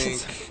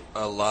Americans? I think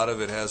a lot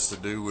of it has to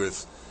do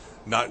with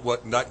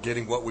not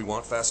getting what we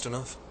want fast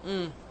enough.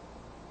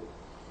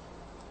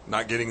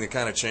 Not getting the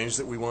kind of change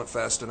that we want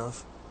fast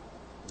enough.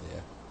 Yeah.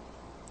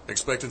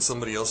 Expecting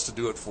somebody else to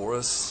do it for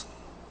us.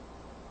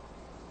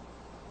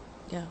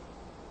 Yeah.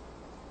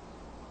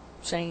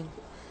 Shane.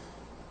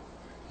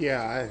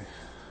 Yeah,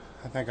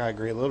 I think I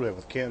agree a little bit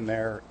with Ken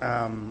there.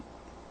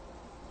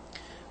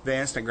 The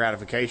instant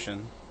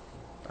gratification,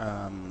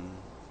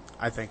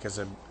 I think, is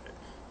a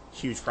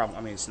huge problem.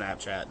 I mean,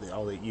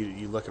 Snapchat,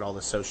 you look at all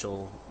the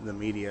social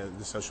media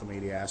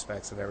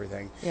aspects of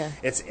everything. Yeah.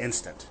 It's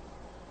instant.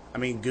 I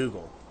mean,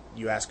 Google.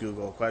 You ask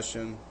Google a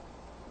question,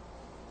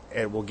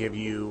 it will give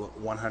you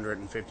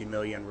 150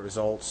 million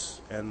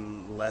results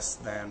in less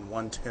than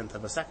 1/10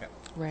 of a second.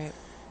 Right.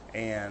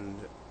 And,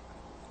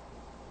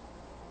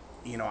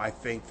 I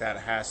think that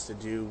has to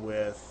do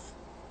with,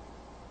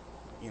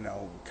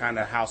 kind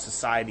of how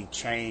society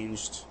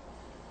changed,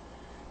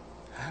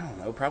 I don't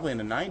know, probably in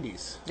the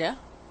 90s. Yeah.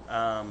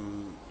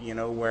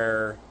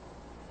 Where,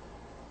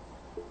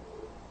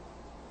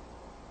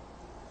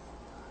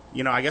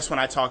 I guess when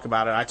I talk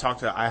about it,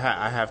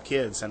 I have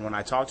kids, and when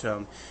I talk to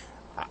them,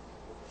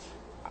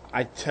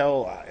 I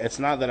tell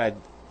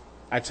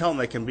them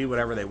they can be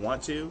whatever they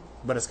want to,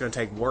 but it's going to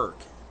take work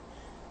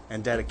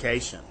and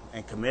dedication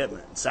and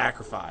commitment and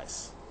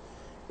sacrifice.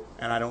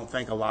 And I don't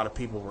think a lot of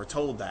people were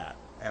told that.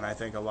 And I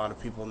think a lot of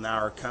people now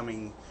are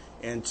coming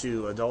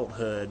into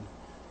adulthood,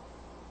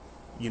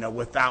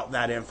 without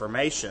that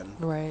information.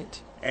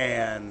 Right.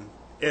 And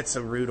it's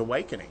a rude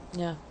awakening.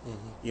 Yeah.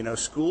 Mm-hmm.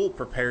 School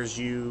prepares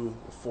you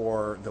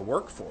for the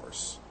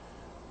workforce.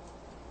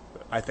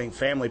 I think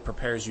family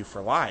prepares you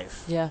for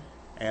life. Yeah.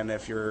 And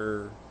if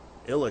you're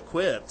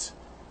ill-equipped,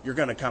 you're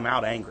going to come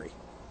out angry.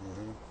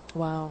 Mm-hmm.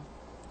 Wow.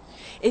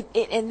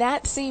 And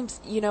that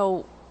seems,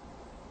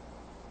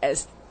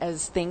 as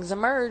things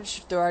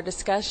emerge through our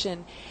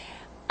discussion,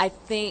 I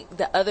think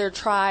the other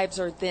tribes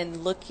are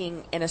then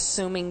looking and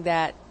assuming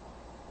that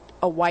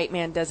a white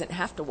man doesn't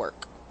have to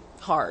work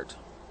hard.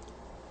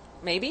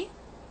 Maybe?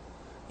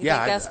 You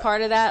think that's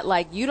part of that?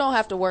 Like, you don't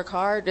have to work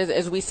hard,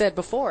 as we said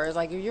before. It's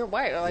like, you're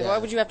white. Like, why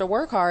would you have to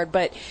work hard?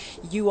 But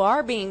you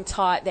are being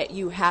taught that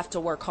you have to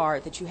work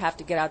hard, that you have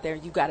to get out there,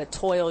 you got to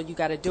toil, you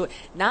got to do it.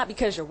 Not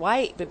because you're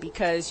white, but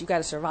because you got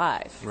to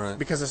survive. Right.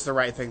 Because it's the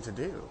right thing to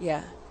do.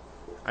 Yeah.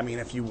 I mean,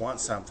 if you want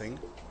something,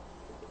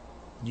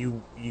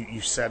 you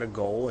set a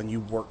goal and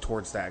you work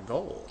towards that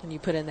goal. And you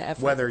put in the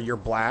effort. Whether you're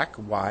black,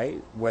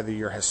 white, whether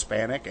you're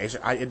Hispanic,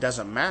 Asian, it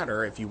doesn't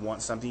matter. If you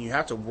want something, you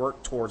have to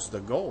work towards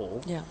the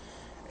goal. Yeah.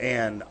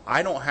 And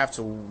I don't have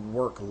to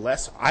work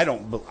less. I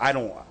don't.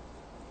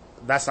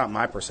 That's not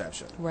my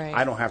perception. Right.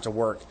 I don't have to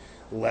work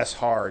less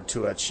hard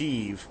to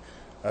achieve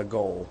a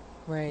goal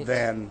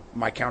than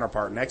my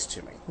counterpart next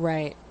to me.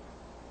 Right.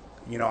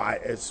 We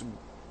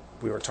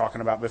were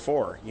talking about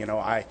before.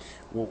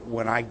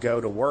 When I go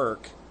to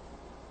work,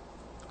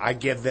 I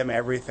give them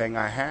everything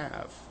I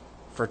have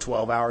for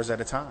 12 hours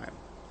at a time.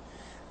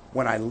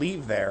 When I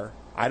leave there,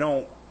 I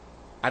don't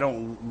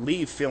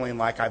leave feeling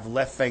like I've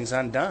left things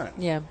undone.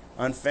 Yeah.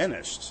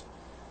 Unfinished.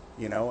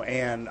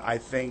 And I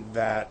think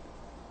that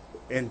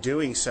in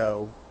doing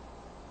so,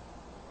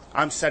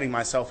 I'm setting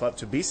myself up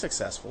to be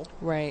successful.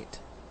 Right.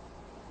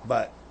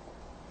 But,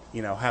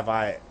 have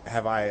I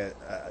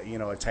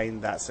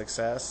attained that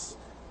success?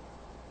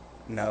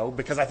 No,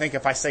 because I think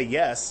if I say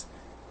yes,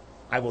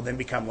 I will then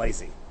become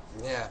lazy.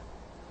 Yeah.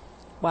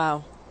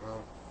 Wow.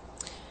 Well,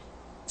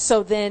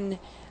 So then,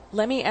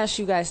 let me ask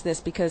you guys this,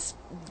 because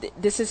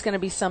this is going to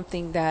be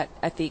something that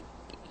I think,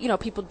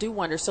 people do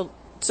wonder. So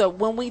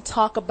when we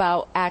talk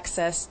about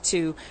access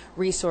to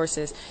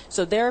resources,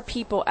 so there are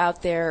people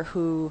out there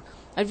who,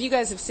 if you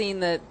guys have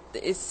seen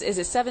is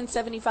it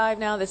 $7.75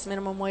 now, this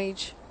minimum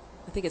wage?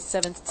 I think it's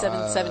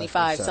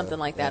 $7.75, so. something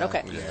like that. Yeah.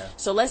 Okay. Yeah.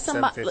 So let's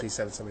 $7.50,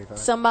 $7.75.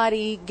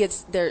 somebody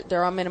gets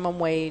they're on minimum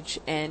wage,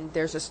 and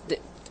there's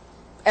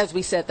as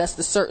we said, that's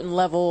the certain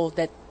level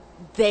that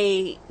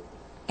they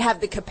have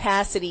the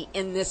capacity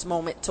in this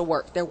moment to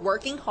work. They're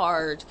working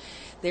hard.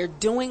 They're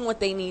doing what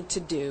they need to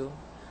do,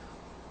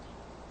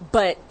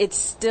 but it's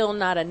still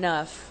not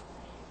enough.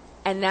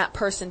 And that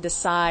person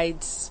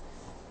decides,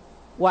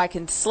 well, I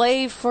can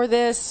slave for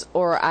this,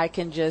 or I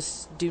can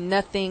just do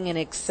nothing and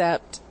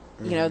accept,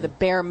 the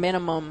bare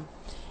minimum.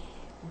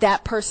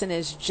 That person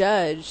is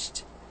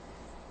judged.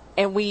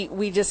 And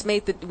we just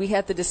we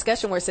had the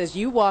discussion where it says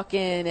you walk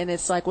in and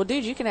it's like, well,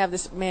 dude, you can have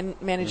this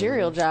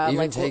managerial job. even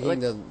like taking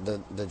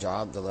the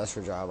job, the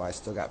lesser job, I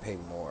still got paid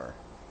more.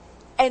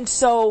 And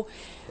so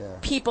Yeah.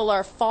 people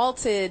are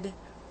faulted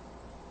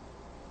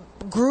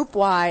group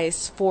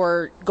wise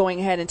for going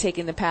ahead and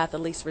taking the path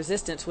of least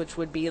resistance, which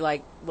would be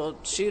like, well,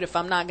 shoot, if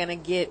I'm not going to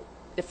get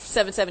if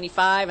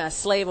 $7.75 and I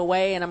slave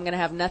away and I'm going to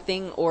have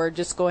nothing, or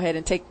just go ahead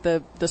and take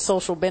the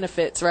social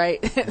benefits, right?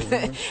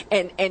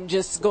 and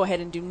just go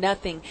ahead and do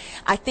nothing.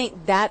 I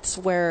think that's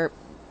where,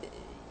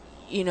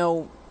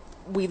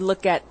 we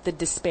look at the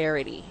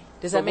disparity.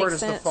 Does that make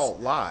sense? Where does the fault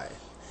lie?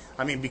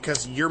 I mean,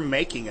 because you're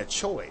making a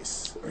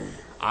choice.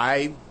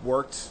 I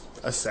worked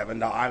a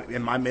 $7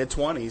 in my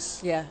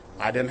mid-20s. Yeah.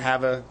 I didn't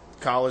have a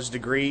college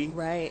degree.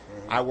 Right.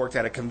 I worked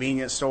at a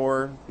convenience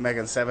store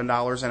making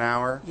 $7 an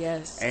hour.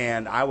 Yes.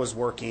 And I was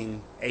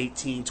working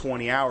 18,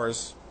 20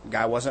 hours.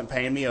 Guy wasn't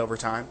paying me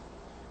overtime,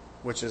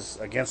 which is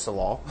against the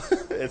law.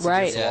 It's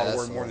Right. against the law to that's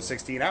work more than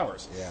 16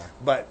 hours. Yeah.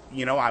 But,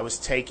 I was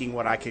taking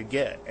what I could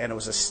get, and it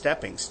was a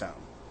stepping stone.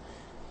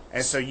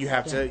 And so you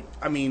have to,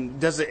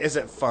 is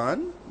it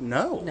fun?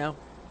 No. No.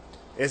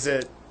 Is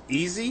it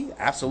easy?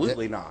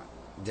 Absolutely not.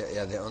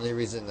 The only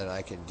reason that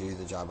I could do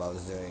the job I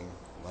was doing,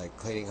 like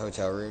cleaning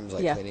hotel rooms,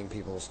 like Yeah. cleaning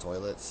people's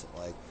toilets,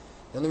 like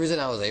the only reason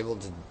I was able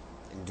to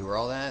endure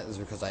all that is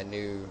because I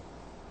knew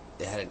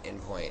it had an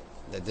endpoint.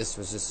 That this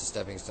was just a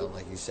stepping stone,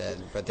 like you said.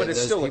 But then it's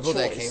those still a people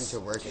that choice. came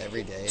to work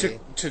every day,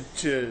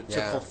 To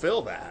Yeah.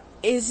 fulfill that.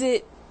 Is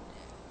it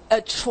a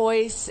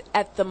choice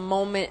at the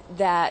moment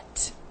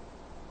that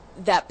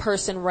that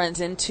person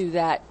runs into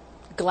that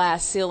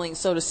glass ceiling,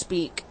 so to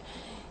speak?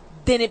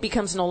 Then it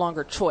becomes no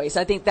longer choice.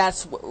 I think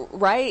that's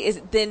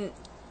right. They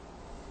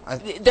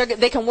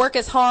can work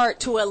as hard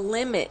to a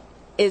limit.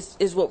 Is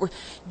what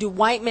do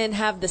white men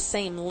have the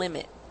same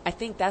limit? I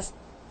think that's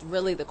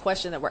really the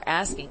question that we're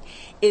asking.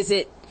 Is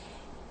it?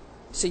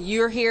 So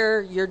you're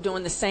here, you're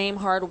doing the same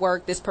hard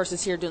work. This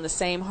person's here doing the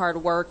same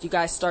hard work. You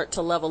guys start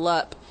to level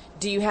up.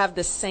 Do you have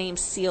the same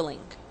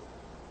ceiling?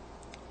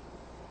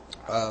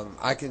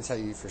 I can tell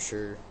you for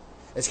sure.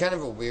 It's kind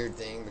of a weird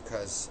thing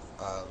because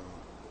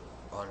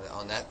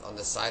on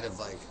the side of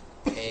like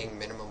paying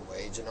minimum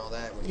wage and all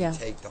that, when Yeah. you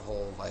take the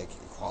whole like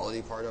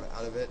equality part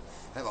out of it,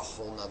 I have a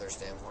whole nother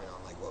standpoint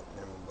on like what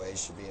minimum wage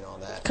should be and all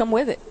that. Come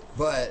with it.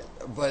 But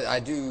I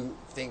do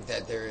think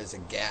that there is a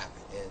gap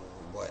in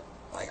what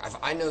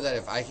I know that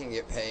if I can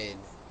get paid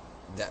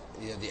that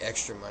the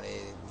extra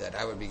money that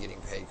I would be getting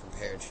paid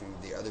compared to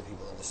the other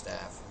people in the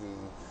staff who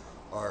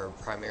are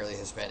primarily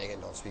Hispanic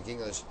and don't speak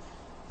English,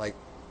 like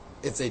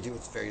if they do,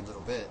 it's very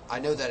little bit. I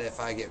know that if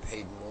I get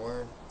paid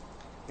more,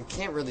 I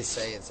can't really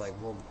say it's like,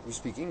 well, you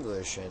speak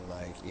English and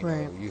like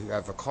Right. you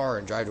have a car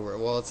and drive to work.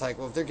 Well, it's like,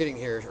 well, if they're getting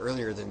here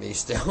earlier than me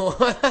still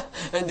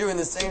and doing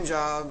the same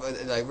job,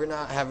 like we're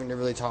not having to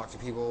really talk to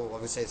people.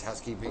 Like we say, it's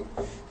housekeeping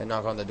and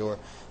knock on the door.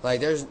 Like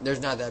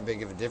there's not that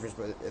big of a difference.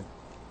 But if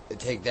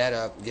take that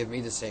up, give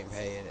me the same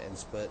pay and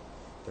split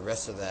the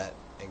rest of that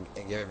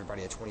and give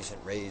everybody a 20-cent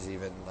raise,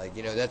 even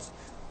that's.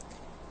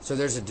 So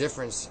there's a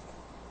difference,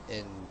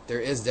 and there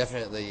is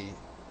definitely.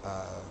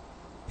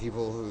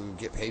 People who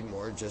get paid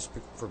more just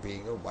for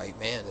being a white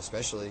man,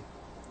 especially.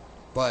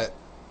 But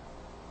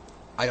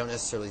I don't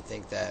necessarily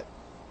think that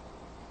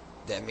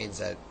means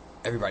that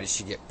everybody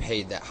should get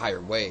paid that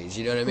higher wage.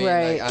 You know what I mean?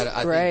 Right,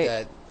 I right.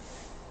 think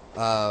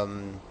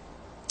that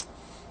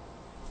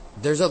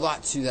there's a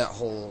lot to that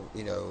whole,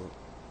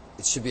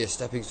 it should be a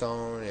stepping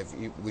stone.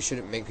 We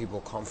shouldn't make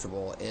people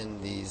comfortable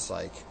in these,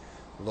 like,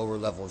 lower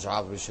level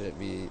jobs. We shouldn't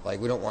be, like,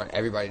 we don't want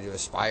everybody to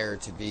aspire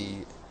to be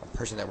a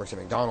person that works at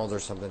McDonald's or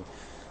something.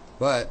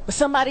 But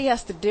Somebody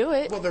has to do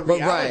it. Well, the But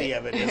reality right.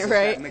 of it is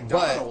Right. that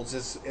McDonald's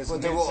is but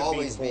meant there will to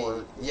always be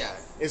for yeah.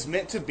 is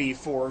meant to be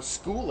for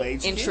school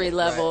age entry kids.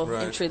 level.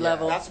 Right. Entry Yeah.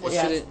 level. That's what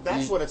yeah.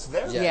 that's what it's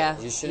there. Yeah, Yeah.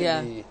 you shouldn't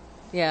Yeah. be.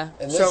 Yeah.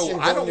 Unless So,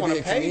 you're I going don't to wanna be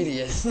a pay-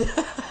 comedian.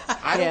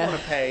 I don't Yeah.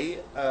 want to pay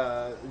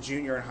a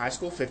junior in high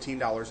school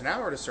 $15 an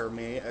hour to serve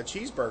me a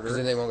cheeseburger. 'Cause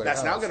then they won't go to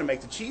That's now college. going to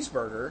make the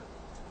cheeseburger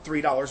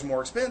 $3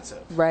 more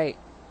expensive. Right.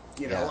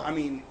 You know, Yeah. I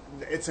mean,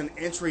 it's an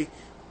entry.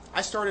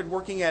 I started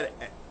working at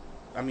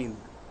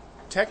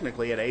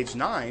technically at age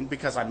 9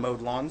 because I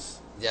mowed lawns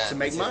Yeah, to me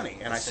make too. money,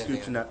 and I Same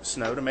scooped here.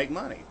 snow to make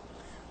money.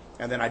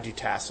 And then I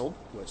detasseled,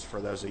 which for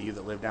those of you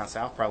that live down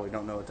south probably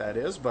don't know what that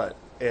is, but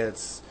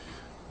it's,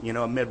 you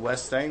know, a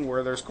Midwest thing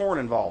where there's corn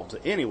involved.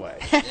 Anyway.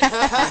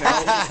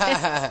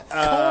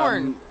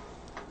 Corn.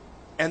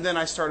 And then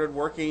I started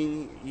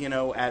working, you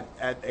know, at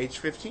age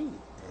 15.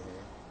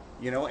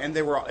 You know, and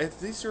they were, if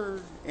these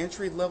are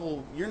entry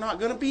level, you're not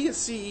going to be a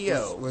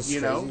CEO. What's you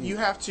know, crazy-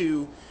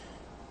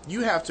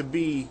 you have to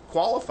be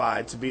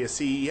qualified to be a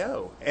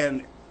CEO.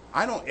 And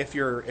I don't, if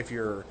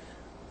you're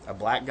a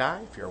black guy,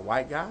 if you're a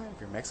white guy,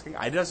 if you're Mexican,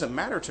 it doesn't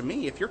matter to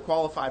me. If you're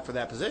qualified for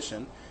that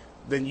position,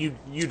 then you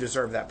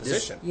deserve that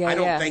position. Yeah, I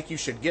don't yeah. think you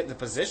should get the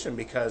position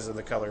because of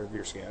the color of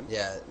your skin.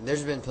 Yeah,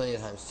 there's been plenty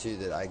of times too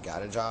that I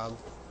got a job,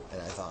 and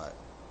I thought,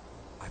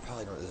 I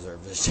probably don't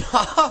deserve this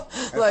job.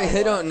 Like,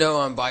 they don't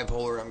know I'm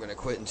bipolar. I'm going to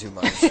quit in 2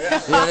 months. You know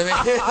what I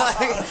mean?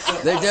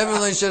 Like, they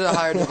definitely should have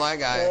hired the black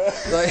guy.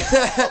 Like,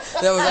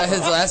 that was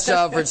his last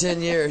job for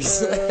 10 years.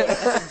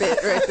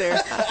 Bit right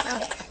there.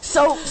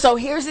 So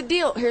here's the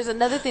deal. Here's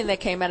another thing that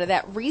came out of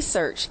that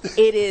research.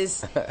 It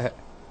is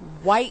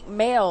white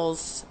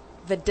males,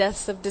 the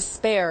deaths of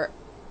despair,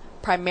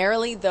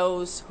 primarily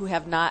those who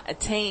have not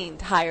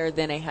attained higher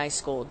than a high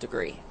school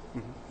degree.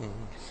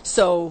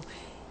 So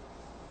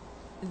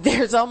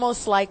there's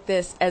almost like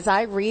this, as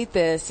I read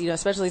this, you know,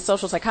 especially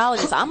social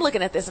psychologists, I'm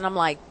looking at this and I'm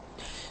like,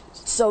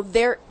 so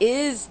there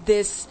is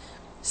this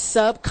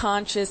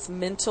subconscious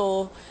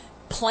mental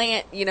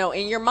plant, you know,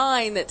 in your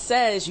mind that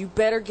says you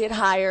better get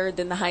higher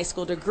than the high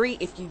school degree.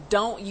 If you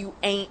don't, you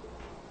ain't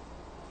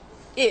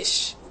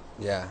ish.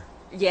 Yeah.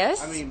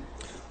 Yes? I mean,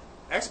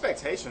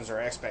 expectations are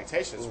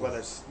expectations, whether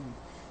it's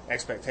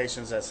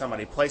expectations that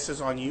somebody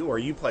places on you or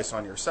you place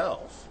on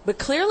yourself. But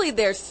clearly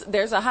there's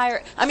a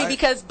higher,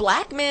 because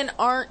black men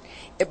aren't,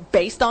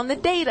 based on the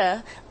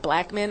data,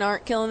 black men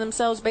aren't killing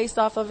themselves based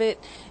off of it.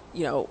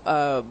 You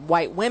know,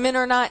 white women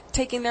are not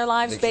taking their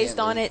lives They based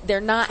can't on leave. it.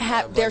 They're not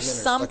Black there's men are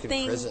stuck in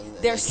something, prison and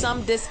there's they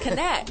some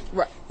disconnect.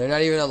 Right. They're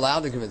not even allowed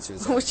to commit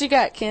suicide. What you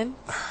got, Ken?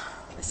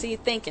 I see you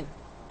thinking.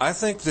 I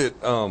think that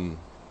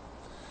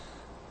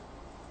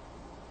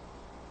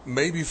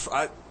maybe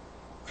I'm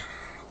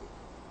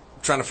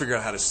trying to figure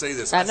out how to say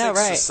this. I know, think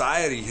right.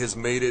 society has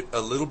made it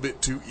a little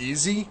bit too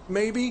easy,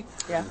 maybe,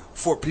 Yeah.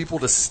 for people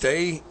to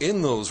stay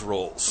in those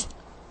roles.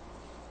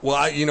 Well,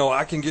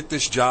 I can get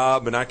this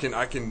job, and I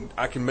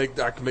can make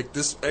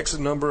this X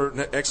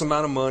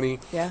amount of money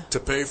Yeah. to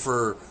pay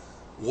for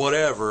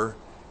whatever,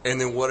 and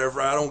then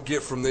whatever I don't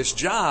get from this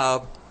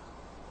job,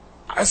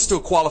 I still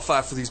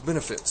qualify for these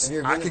benefits. And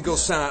you're I can go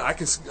sign.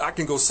 I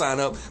can go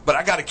sign up, but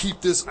I got to keep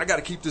this. I got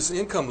to keep this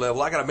income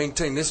level. I got to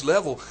maintain this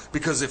level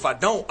because if I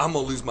don't, I'm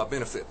gonna lose my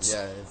benefits.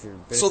 Yeah, if your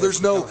So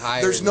there's no benefits become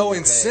higher there's than no your pay.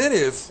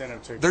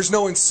 incentive. to- There's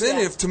no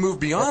incentive Yeah. to move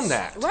beyond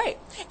that. Right.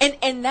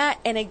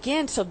 And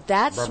again, so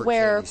that's Robert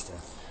where Kennedy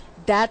stuff.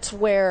 that's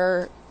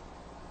where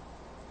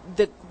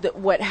the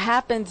what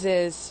happens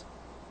is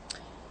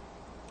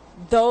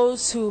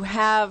those who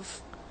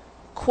have,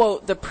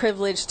 quote, the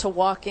privilege to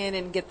walk in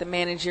and get the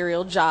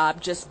managerial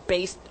job just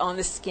based on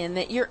the skin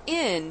that you're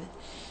in,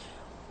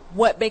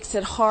 what makes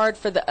it hard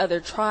for the other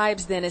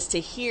tribes then is to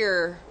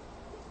hear,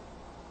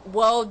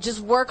 well, just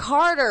work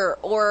harder,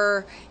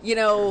 or, you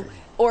know,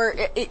 or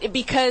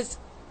because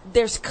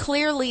there's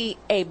clearly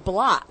a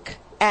block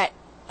at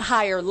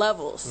higher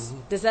levels.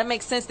 Does that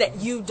make sense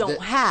that you don't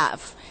That-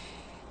 have?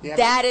 Yeah,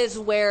 That is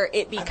where it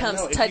I don't becomes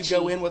know, touchy. if you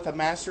go in with a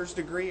master's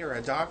degree or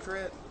a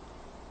doctorate,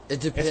 It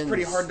depends. it's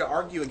pretty hard to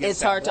argue against. It's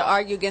that hard to block.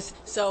 argue against.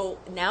 So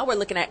now we're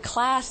looking at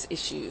class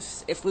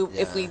issues. If we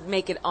Yeah.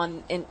 make it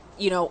on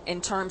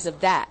in terms of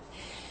that,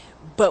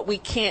 but we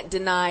can't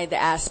deny the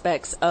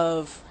aspects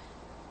of.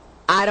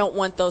 I don't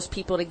want those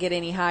people to get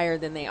any higher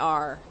than they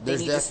are. They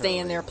There's need to stay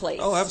in definitely- their place.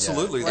 Oh,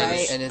 absolutely. Yeah. There's,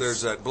 Right. And it's-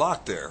 there's that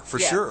block there for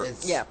Yeah. sure.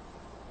 It's- Yeah.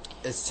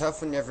 It's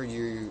tough whenever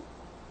you,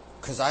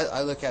 because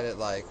I look at it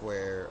like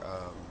where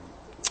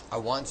I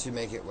want to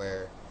make it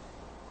where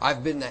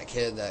I've been that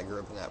kid that grew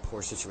up in that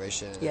poor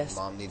situation and Yes.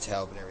 mom needs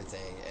help and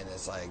everything, and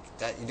it's like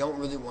that you don't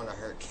really want to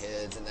hurt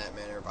kids in that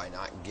manner by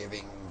not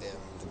giving them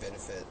the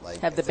benefit, like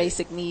Have the if they-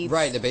 basic needs.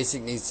 right, the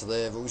basic needs to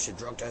live. We should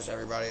drug test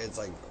everybody. It's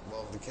like,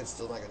 well, the kid's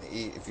still not going to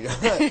eat if you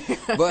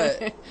don't.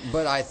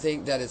 but I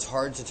think that it's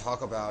hard to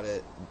talk about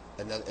it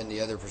in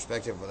the other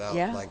perspective without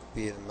Yeah. like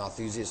being a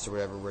Malthusiast or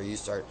whatever, where you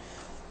start.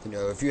 You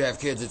know, if you have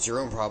kids, it's your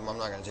own problem. I'm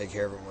not going to take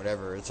care of them,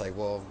 whatever. It's like,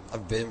 well,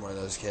 I've been one of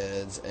those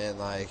kids, and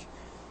like,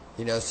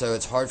 you know, so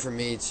it's hard for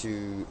me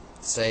to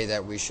say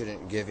that we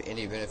shouldn't give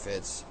any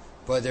benefits,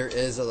 but there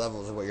is a level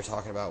of what you're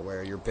talking about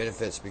where your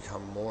benefits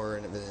become more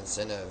of an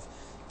incentive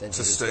than To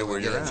just stay go where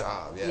and get you're a at.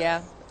 job.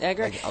 Yeah, I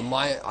agree.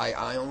 Like,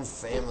 I own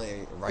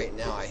family right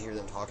now. I hear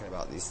them talking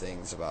about these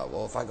things about,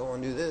 well, if I go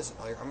and do this,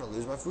 I'm going to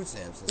lose my food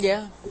stamps.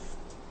 Yeah.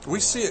 We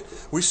see it.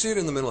 We see it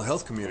in the mental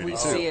health community We too.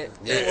 see it.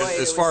 Yeah.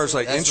 As far as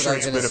like That's what I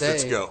was insurance gonna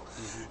benefits say. go,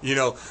 You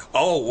know,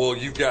 oh well,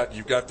 you've got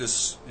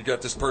this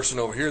person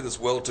over here that's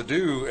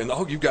well-to-do, and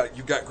oh, you've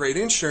got great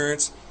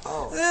insurance.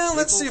 Oh, well,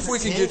 let's see if people we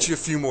can get you a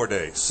few more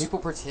days. People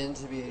pretend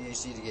to be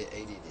ADHD to get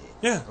ADD.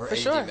 Yeah. Or For ADD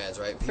sure. meds,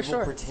 right? For People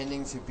sure.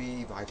 pretending to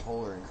be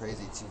bipolar and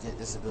crazy to get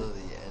disability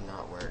and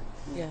not work.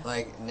 Yeah.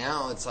 Like,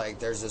 now it's like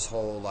there's this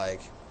whole,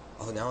 like,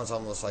 oh, now it's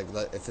almost like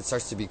if it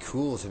starts to be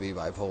cool to be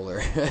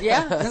bipolar.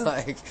 Yeah.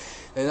 Like,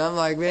 and I'm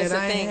like, man, It's a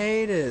I thing.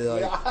 hate it.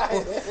 Like,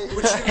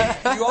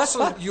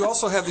 But you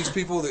also have these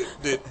people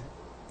that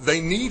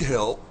they need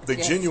help. They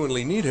Yes.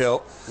 genuinely need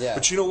help. Yeah.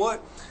 But you know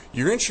what?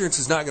 Your insurance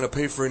is not going to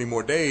pay for any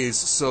more days,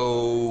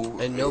 so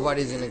and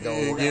nobody's going to go,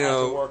 You Have to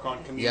know, work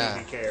on community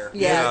yeah. care.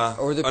 Yeah.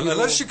 Or the unless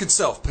people- you can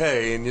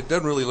self-pay, and it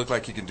doesn't really look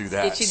like you can do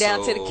that. Get you down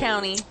to the so,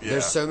 county. Yeah.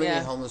 There's so many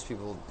Yeah. homeless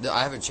people.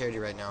 I have a charity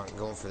right now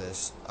going for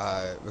this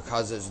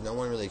because there's no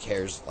one really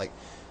cares. Like,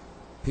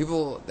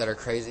 people that are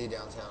crazy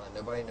downtown and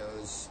nobody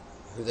knows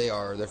who they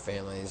are, their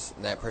families,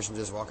 and that person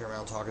just walking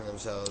around talking to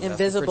themselves, asking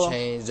Invisible. for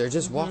change. They're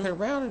just walking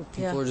around, and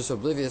people Yeah. are just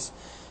oblivious.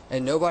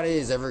 And nobody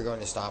is ever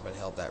going to stop and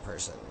help that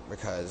person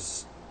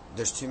because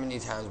there's too many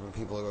times when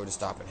people go to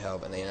stop and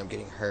help and they end up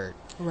getting hurt.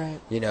 Right.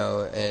 You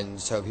know, and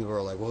so people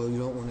are like, well, you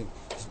don't want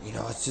to, you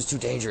know, it's just too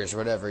dangerous or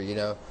whatever, you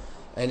know.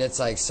 And it's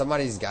like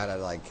somebody's got to,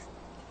 like,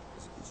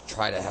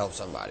 try to help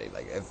somebody.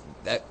 Like, if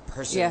that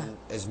person Yeah.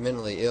 is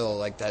mentally ill,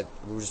 like that,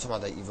 we were just talking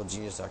about that Evil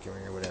Genius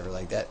documentary or whatever,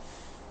 like that.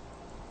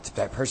 If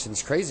that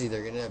person's crazy,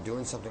 they're going to end up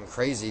doing something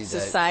crazy.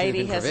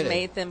 Society that has prevented.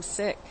 made them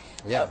sick.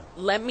 Yeah.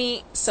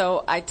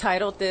 So I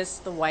titled this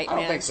The White I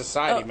Man. don't think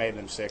society Oh, made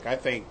them sick. I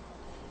think,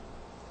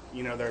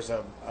 you know, there's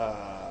a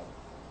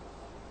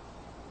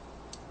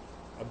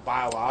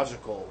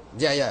biological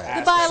Yeah, yeah.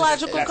 aspect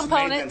biological that's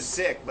component. made them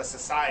sick, but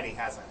society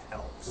hasn't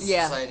helped.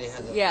 Yeah. Society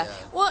hasn't- yeah. yeah.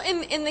 Well,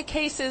 in the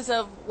cases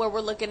of where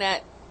we're looking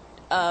at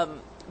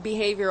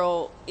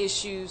behavioral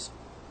issues,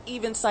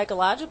 even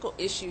psychological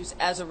issues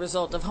as a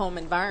result of home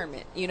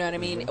environment, you know what I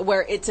mean?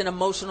 Where it's an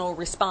emotional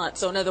response.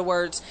 So in other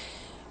words,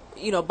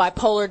 you know,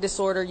 bipolar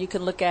disorder, you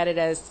can look at it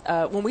as,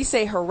 when we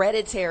say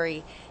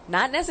hereditary,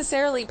 not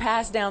necessarily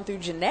passed down through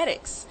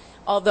genetics,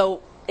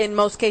 although in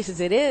most cases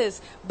it is.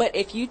 But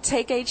if you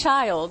take a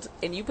child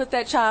and you put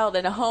that child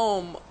in a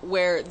home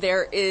where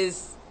there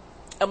is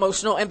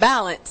emotional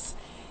imbalance,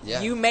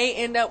 Yeah. you may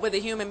end up with a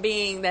human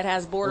being that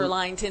has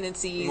borderline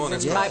tendencies Well, and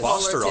and it's gonna bipolar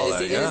foster all that,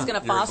 tendencies. yeah. And it's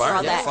going to Your foster all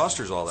environment that.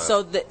 fosters all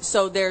that.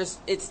 So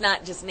it's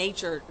not just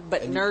nature,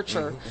 but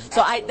nurture.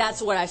 So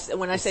that's what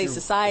when I say If you're-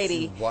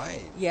 society. if you're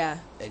white, Yeah.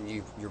 and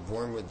you're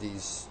born with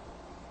these,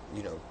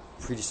 you know,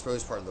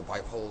 predisposed part of the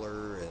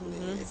bipolar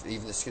and if,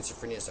 even the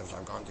schizophrenia stuff.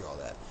 I've gone through all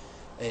that,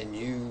 and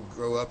you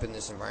grow up in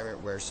this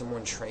environment where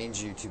someone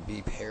trains you to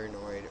be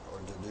paranoid or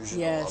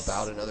delusional Yes.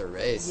 about another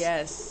race.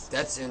 Yes.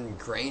 That's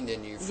ingrained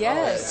in you.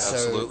 Yes. So,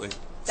 Absolutely.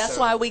 That's so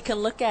why we can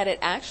look at it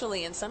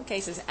actually in some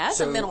cases as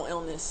a So mental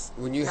illness.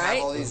 when you right?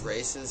 have all these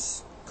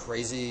races,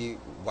 crazy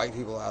white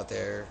people out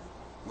there,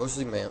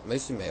 mostly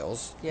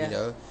males, Yeah. you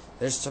know,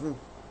 there's some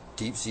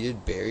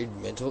deep-seated, buried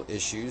mental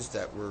issues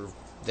that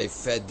they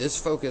fed this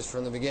focus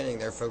from the beginning.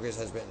 Their focus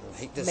has been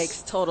hate this.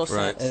 Makes total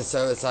Right. sense. And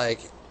so it's like,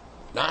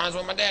 nah, that's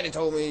what my daddy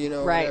told me, you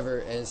know, Right. whatever.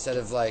 And instead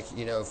of like,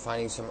 you know,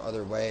 finding some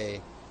other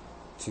way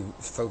to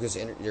focus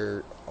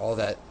your all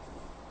that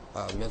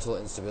mental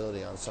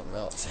instability on something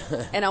else.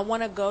 And I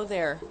want to go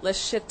there. Let's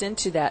shift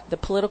into that. The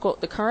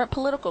current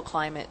political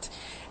climate.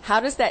 How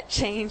does that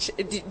change?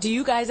 Do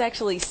you guys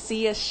actually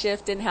see a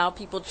shift in how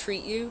people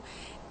treat you?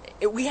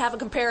 We have a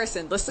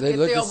comparison. Let's look They at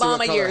look the to see what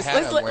Obama color years. hat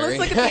Let's I'm look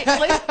wearing.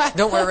 at the,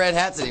 Don't wear red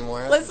hats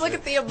anymore. let's look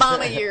at the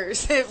Obama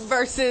years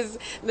versus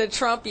the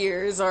Trump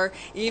years, or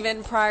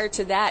even prior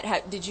to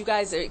that. Did you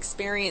guys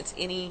experience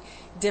any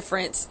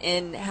difference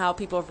in how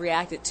people have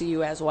reacted to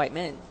you as white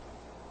men?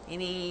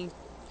 Any?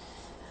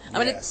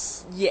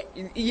 Yes. Yeah,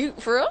 you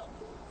for real?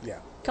 Yeah.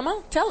 Come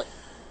on, tell it.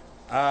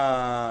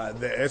 I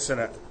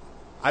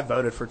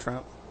voted for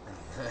Trump,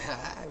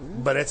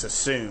 but it's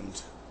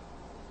assumed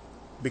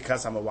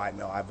because I'm a white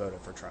male, I voted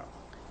for Trump.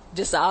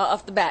 Just all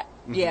off the bat.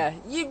 Yeah,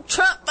 you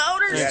Trump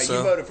voters. Yeah, so.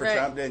 you voted for Right.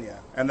 Trump, didn't you?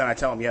 And then I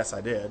tell them, yes, I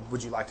did.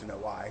 Would you like to know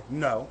why?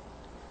 No.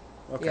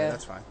 Okay, Yeah.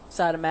 that's fine. It's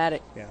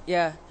automatic.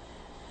 Yeah.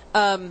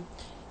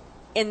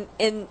 In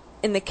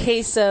the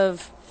case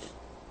of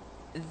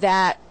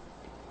that,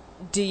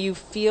 do you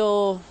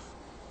feel?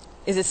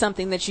 Is it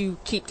something that you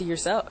keep to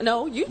yourself?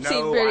 No, you No,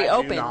 seem very I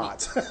do open.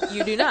 not.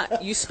 You do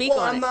not. You speak Well,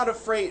 on I'm it. not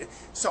afraid.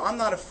 So I'm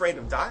not afraid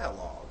of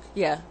dialogue.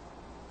 Yeah,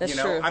 that's you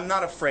know, true. I'm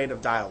not afraid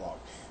of dialogue.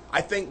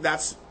 I think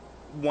that's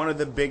one of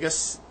the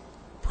biggest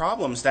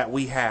problems that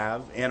we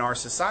have in our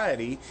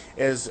society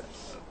is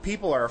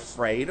people are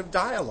afraid of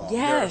dialogue. They're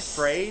Yes.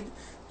 afraid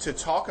to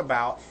talk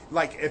about,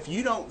 like, if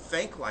you don't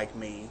think like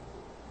me,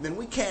 then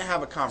we can't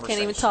have a conversation.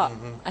 Can't even talk.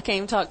 I can't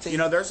even talk to you. You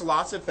know, there's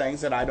lots of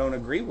things that I don't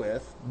agree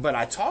with, but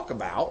I talk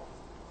about.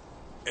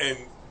 And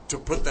to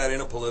put that in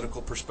a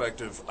political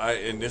perspective,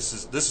 and this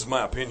is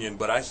my opinion,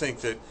 but I think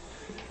that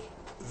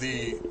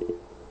the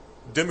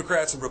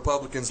Democrats and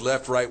Republicans,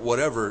 left, right,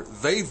 whatever,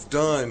 they've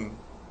done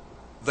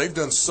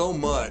so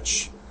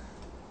much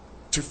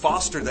to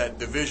foster that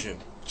division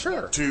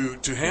Sure.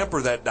 to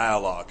hamper that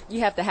dialogue.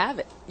 You have to have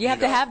it. You have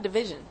to have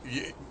division.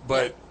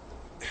 But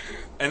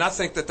and I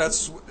think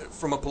that's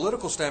from a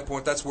political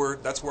standpoint, that's where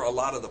a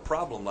lot of the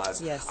problem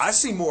lies. Yes. I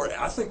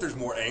think there's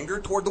more anger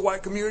toward the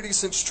white community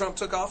since Trump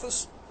took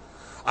office.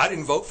 I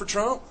didn't vote for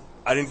Trump.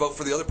 I didn't vote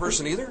for the other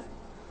person either.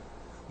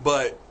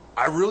 But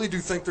I really do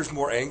think there's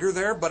more anger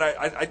there. But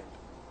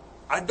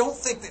I don't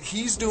think that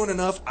he's doing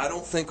enough. I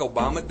don't think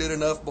Obama did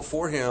enough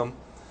before him,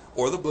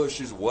 or the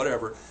Bushes,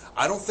 whatever.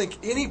 I don't think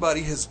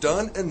anybody has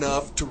done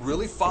enough to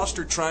really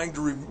foster trying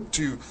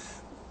to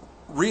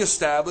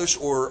reestablish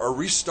or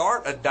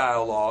restart a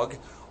dialogue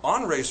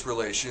on race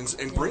relations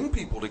and bring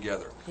people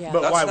together. Yeah.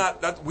 But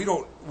why- We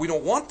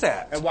don't want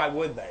that. And why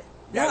would they?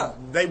 Yeah.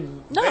 They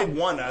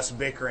want us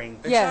bickering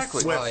Yes.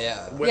 with, Oh,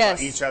 yeah. with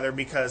Yes. each other,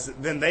 because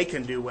then they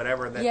can do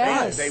whatever that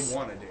Yes. they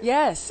want to do.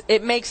 Yes,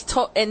 it makes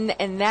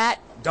and that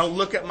Don't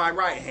look at my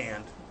right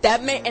hand.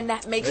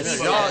 makes It's-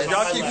 people. yeah,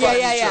 Y'all keep Yeah,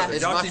 fighting yeah, each yeah. other.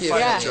 It's Y'all keep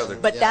Machiavellian. fighting each other.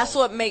 But Yeah. that's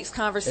what makes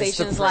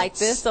conversations like prince.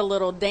 this a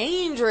little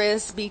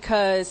dangerous,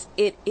 because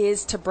it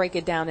is to break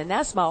it down, and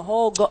that's my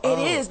whole goal. It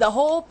is the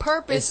whole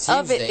purpose It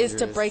of seems it is to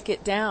dangerous. break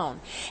it down,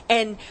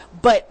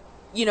 but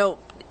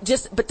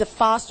to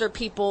foster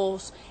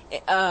people's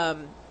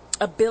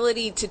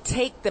ability to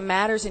take the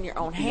matters in your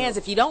own hands.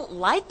 If you don't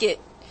like it,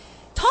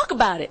 talk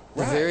about it.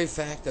 The very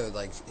fact of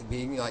like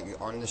being like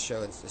on the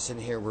show and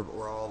sitting here,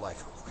 we're all like,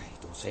 okay,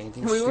 don't say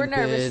anything We stupid. were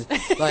nervous.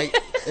 Like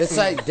it's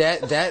like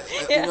that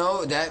you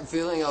know, that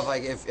feeling of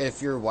like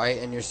if you're white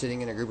and you're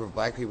sitting in a group of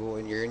black people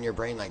and you're in your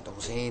brain like,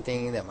 don't say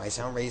anything that might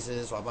sound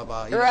racist, blah blah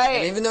blah. You know? Right.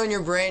 And even though in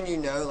your brain you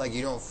know like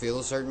you don't feel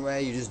a certain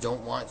way, you just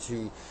don't want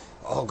to.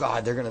 Oh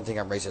God, they're gonna think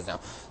I'm racist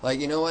now. Like,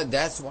 you know what?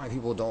 That's why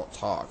people don't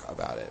talk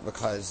about it,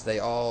 because they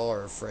all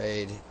are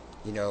afraid.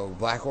 You know,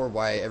 black or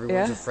white,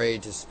 everyone's Yeah.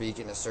 afraid to speak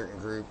in a certain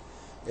group.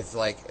 If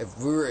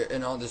we were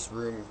in all this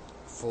room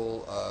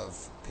full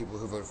of people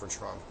who voted for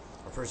Trump,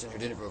 a person who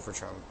didn't vote for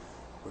Trump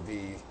would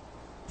be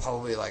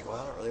probably like, well,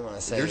 I don't really want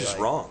to say. You're just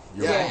like, wrong.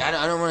 You're yeah, wrong.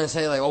 I don't want to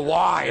say like, well,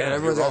 why? Yeah, And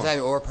everyone's you're gonna wrong.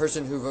 tell me, or a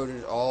person who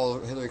voted all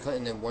Hillary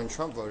Clinton and one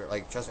Trump voter.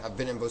 Like, trust me, I've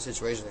been in both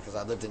situations because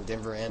I lived in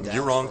Denver and Dallas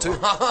You're wrong for a too.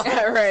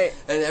 while. Right.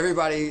 And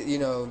everybody, you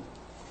know,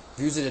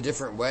 views it a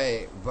different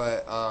way,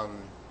 but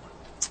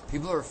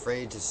people are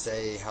afraid to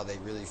say how they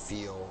really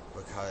feel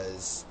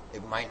because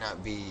it might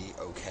not be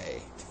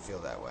okay to feel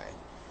that way.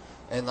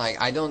 And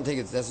like, I don't think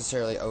it's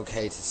necessarily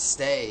okay to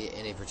stay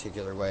in a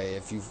particular way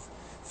if you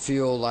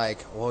feel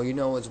like, well, you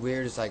know what's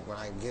weird? It's like when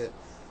I get,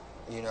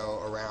 you know,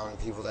 around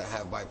people that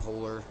have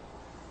bipolar,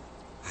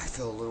 I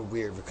feel a little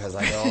weird because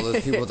I know all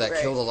those people that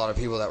Right. killed a lot of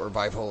people that were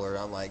bipolar.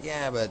 I'm like,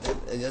 yeah, but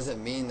it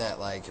doesn't mean that,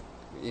 like,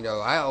 you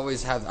know, I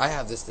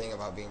have this thing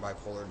about being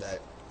bipolar that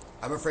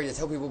I'm afraid to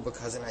tell people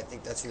because then I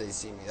think that's who they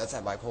see me. That's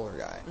that bipolar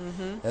guy.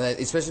 Mm-hmm. And that,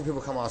 especially when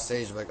people come off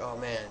stage, they're like, oh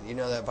man, you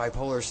know that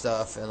bipolar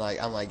stuff. And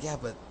like, I'm like, yeah,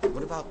 but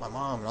what about my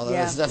mom and all that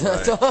Yeah.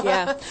 other stuff?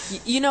 Yeah.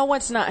 You know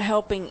what's not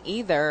helping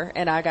either,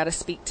 and I got to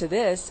speak to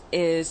this,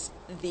 is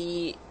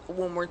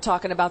when we're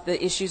talking about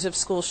the issues of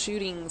school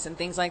shootings and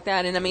things like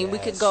that. And I mean, we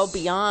could go Yes.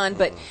 beyond,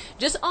 but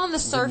just on the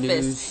news.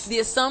 surface, the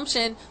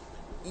assumption,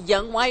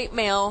 young white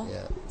male,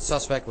 Yeah.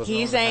 Suspect was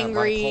He's known to have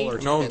angry.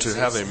 bipolar Known to have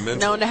a tendencies.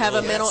 mental known to have a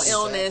illness. mental Yes,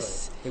 illness.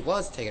 exactly. He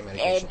was taking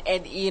medication.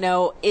 And you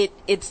know,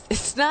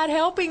 it's not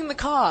helping the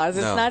cause.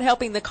 It's No. not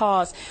helping the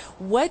cause.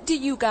 What do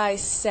you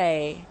guys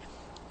say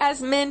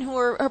as men who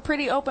are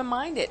pretty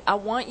open-minded? I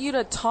want you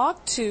to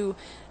talk to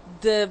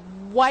the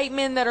white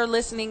men that are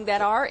listening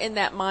that are in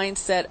that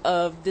mindset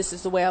of, this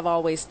is the way I've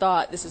always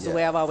thought, this is the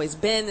way Yeah. I've always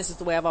been, this is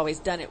the way I've always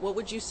done it. What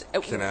would you say?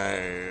 Can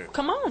I?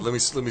 Come on. Let me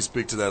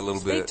speak to that a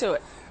little bit. Speak to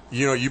it.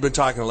 You know, you've been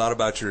talking a lot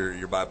about your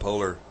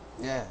bipolar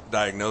Yeah.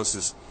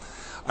 diagnosis.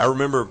 I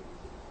remember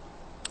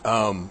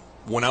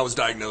when I was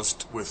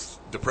diagnosed with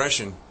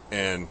depression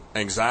and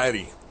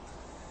anxiety,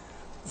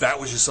 that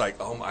was just like,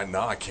 oh my,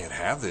 no, I can't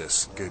have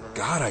this. Good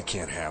God, I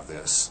can't have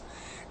this.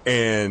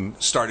 And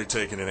started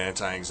taking an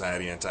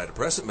anti-anxiety,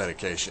 antidepressant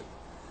medication.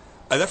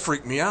 And that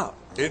freaked me out.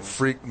 It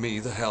freaked me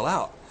the hell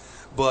out.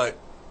 But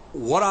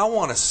what I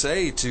want to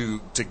say to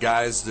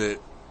guys that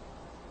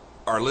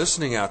are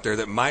listening out there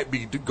that might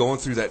be going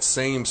through that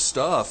same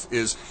stuff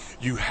is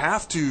you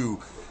have to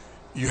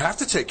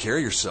take care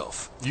of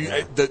yourself.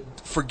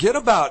 Forget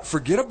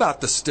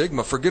about the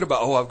stigma. Forget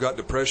about, oh, I've got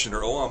depression,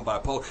 or oh, I'm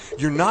bipolar.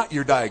 You're not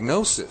your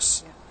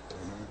diagnosis.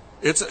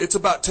 It's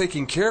about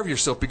taking care of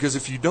yourself, because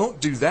if you don't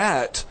do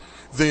that,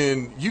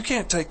 then you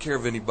can't take care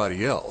of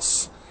anybody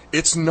else.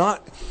 It's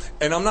not,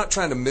 and I'm not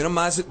trying to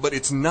minimize it, but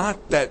it's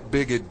not that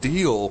big a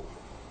deal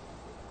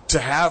to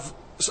have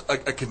a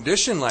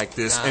condition like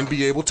this and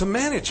be able to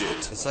manage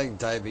it. It's like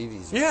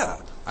diabetes. Yeah.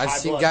 I've High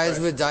seen blood guys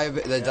pressure.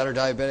 with that are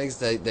diabetics.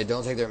 They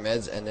don't take their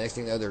meds, and the next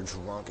thing you know, they're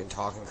drunk and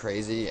talking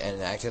crazy and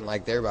acting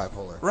like they're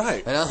bipolar.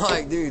 Right. And I'm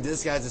like, dude,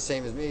 this guy's the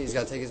same as me. He's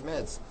got to take his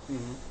meds.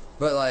 Mm-hmm.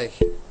 But like,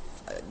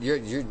 you're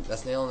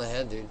that's nail on the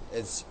head, dude.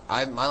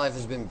 My life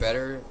has been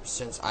better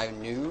since I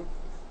knew,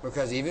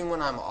 because even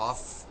when I'm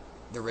off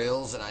the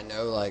rails, and I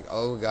know, like,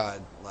 oh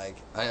God, like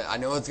I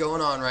know what's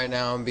going on right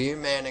now. I'm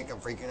being manic. I'm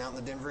freaking out in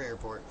the Denver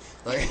airport.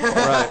 Like,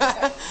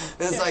 Right.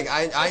 it's like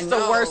I It's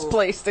know the worst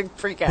place to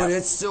freak out. but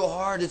it's still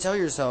hard to tell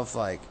yourself,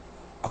 like,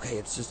 okay,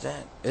 it's just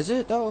that. Is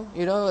it though?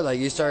 You know, like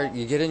you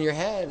get in your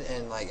head,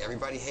 and like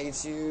everybody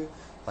hates you.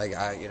 Like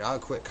I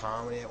quit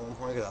comedy at one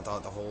point because I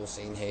thought the whole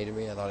scene hated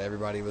me. I thought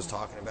everybody was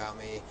talking about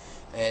me,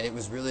 and it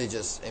was really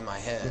just in my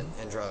head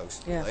and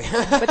drugs. Yeah.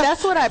 Like, But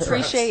that's what I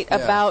appreciate Yeah.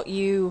 about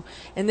you,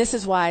 and this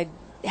is why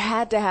I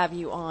had to have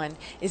you on,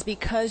 is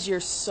because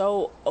you're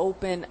so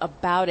open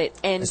about it,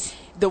 and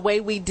the way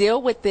we deal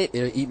with it.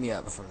 it'll eat me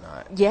up if I'm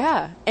not.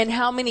 Yeah, and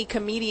how many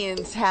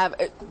comedians have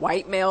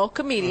white male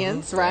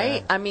comedians,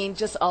 right? Yeah. I mean,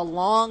 just a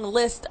long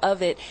list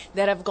of it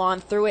that have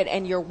gone through it,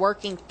 and you're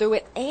working through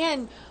it,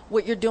 and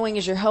what you're doing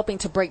is you're helping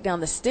to break down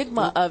the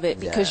stigma of it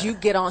because Yeah. you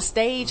get on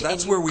stage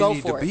That's and where you we go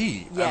need for to it.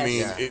 be. Yes. I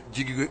mean,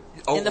 Yeah.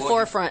 In the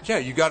forefront. Yeah,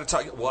 you got to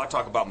talk. Well, I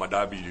talk about my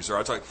diabetes, or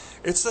I talk.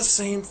 It's the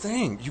same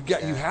thing. You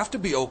have to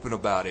be open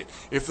about it.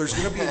 If there's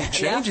going to be any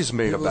changes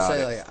made People about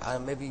say it,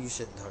 like, maybe you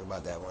shouldn't talk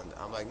about that one.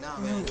 I'm like, nah,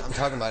 man, I'm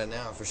talking about it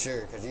now for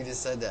sure because you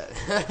just said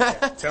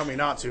that. Tell me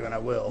not to, and I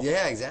will.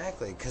 Yeah,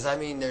 exactly. Because I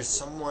mean, there's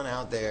someone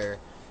out there,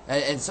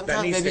 and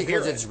sometimes needs maybe to hear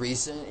because it. it's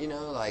recent, you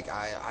know, like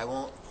I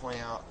won't point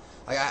out.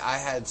 Like I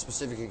had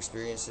specific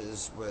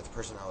experiences with the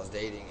person I was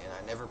dating, and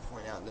I never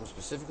point out them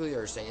specifically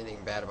or say anything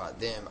bad about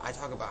them. I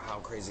talk about how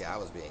crazy I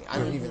was being. I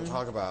don't even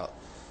talk about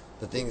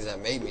the things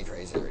that made me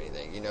crazy or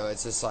anything. You know,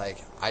 it's just like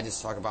I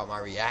just talk about my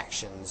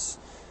reactions.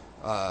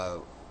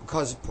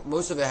 Because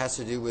most of it has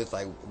to do with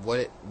like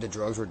the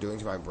drugs were doing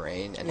to my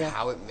brain and Yeah.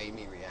 how it made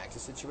me react to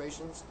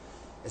situations.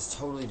 It's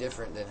totally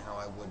different than how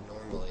I would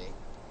normally,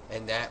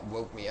 and that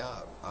woke me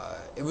up.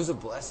 It was a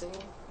blessing,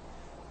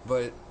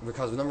 but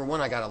because number one,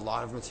 I got a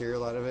lot of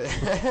material out of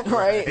it,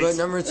 Right. But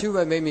number two,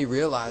 it made me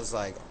realize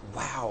like,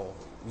 wow,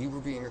 you were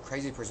being a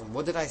crazy person.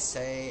 What did I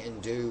say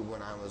and do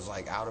when I was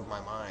like out of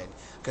my mind?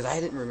 Because I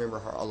didn't remember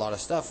a lot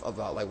of stuff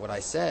about like what I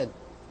said,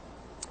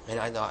 and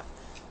I thought.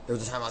 There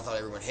was a time I thought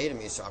everyone hated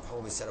me, so I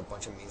probably said a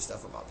bunch of mean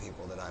stuff about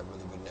people that I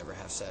really would never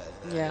have said,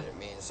 and Yeah. I didn't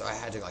mean. So I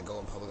had to like go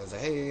in public and say,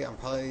 "Hey, I'm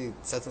probably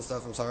said some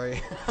stuff. I'm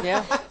sorry."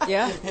 Yeah,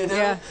 yeah, You know?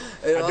 yeah.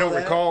 And I all don't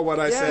that. recall what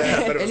I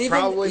said, but it And was even,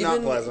 probably not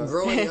even pleasant.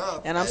 Growing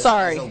up, And I'm as,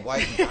 sorry. as a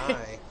white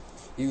guy,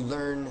 you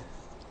learn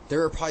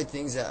there are probably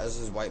things that us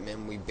as white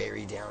men we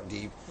bury down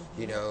deep.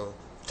 You know,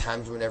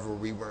 times whenever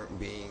we weren't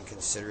being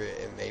considerate,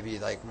 and maybe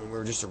like when we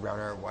were just around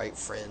our white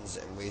friends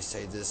and we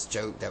say this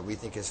joke that we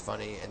think is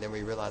funny, and then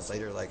we realize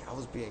later like I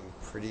was being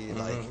pretty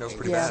like That was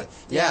pretty inconsistent.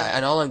 bad. Yeah,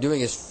 and all I'm doing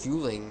is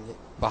fueling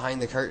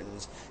behind the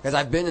curtains because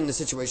I've been in the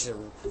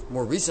situation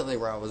more recently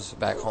where I was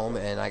back home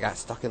and I got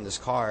stuck in this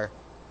car.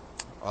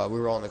 We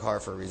were all in the car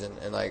for a reason,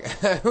 and like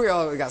we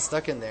all got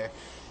stuck in there,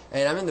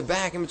 and I'm in the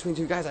back in between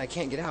two guys and I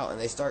can't get out, and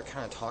they start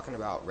kind of talking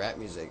about rap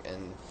music,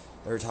 and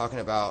they were talking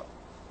about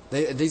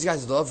these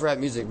guys love rap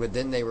music, but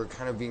then they were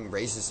kind of being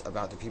racist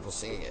about the people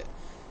singing it.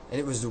 And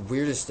it was the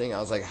weirdest thing. I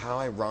was like, how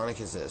ironic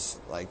is this?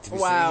 Like, to be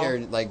Wow. sitting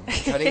here, like,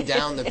 cutting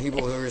down the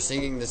people who are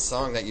singing this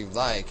song that you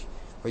like,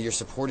 but you're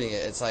supporting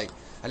it. It's like,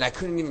 and I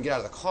couldn't even get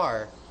out of the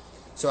car,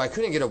 so I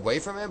couldn't get away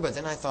from it, but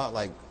then I thought,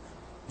 like,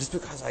 just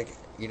because, like,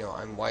 you know,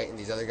 I'm white and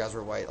these other guys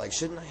were white, like,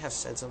 shouldn't I have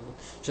said something?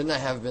 Shouldn't I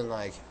have been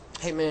like,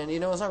 hey, man, you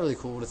know, it's not really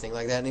cool to think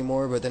like that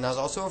anymore, but then I was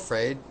also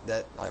afraid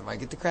that I might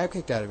get the crap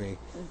kicked out of me.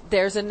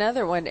 There's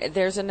another one.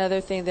 There's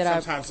another thing that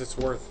Sometimes it's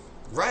worth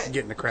Right.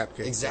 getting the crap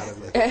kicked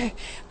Exactly. out of you.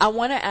 I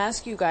want to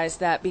ask you guys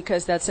that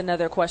because that's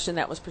another question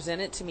that was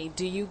presented to me.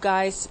 Do you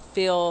guys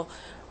feel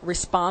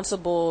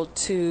responsible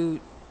to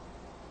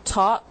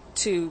talk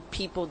to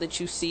people that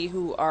you see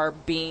who are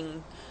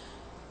being,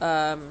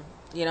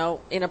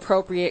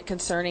 inappropriate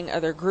concerning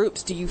other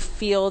groups? Do you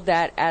feel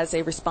that as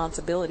a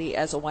responsibility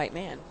as a white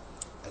man?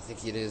 I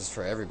think it is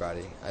for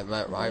everybody.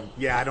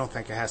 Yeah, I don't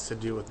think it has to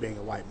do with being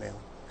a white male.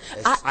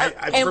 it's-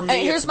 For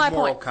me, here's it's my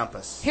moral point.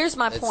 compass. Here's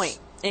my It's- point.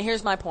 And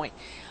here's my point.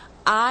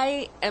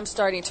 I am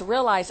starting to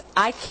realize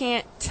I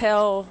can't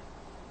tell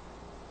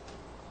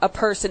a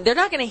person, they're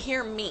not going to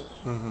hear me,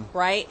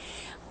 right?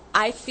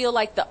 I feel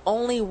like the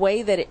only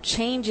way that it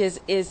changes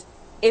is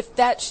if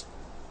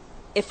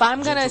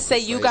I'm going to Gentle say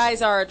you persuasion.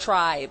 guys are a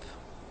tribe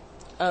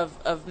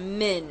of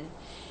men,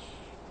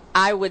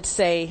 I would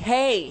say,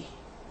 hey,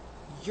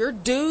 your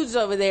dudes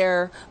over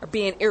there are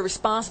being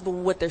irresponsible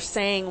with what they're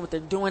saying, what they're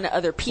doing to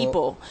other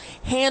people.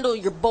 Handle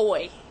your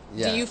boy.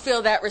 Yeah. Do you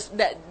feel that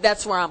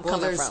that's where I'm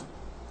coming there's- from?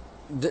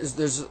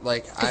 There's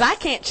like 'Cause I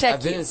can't check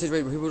I've been you. in a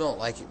situation where people don't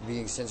like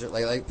being censored.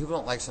 Like people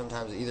don't like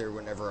sometimes either.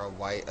 Whenever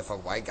if a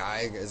white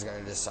guy is going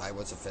to decide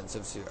what's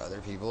offensive to other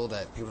people,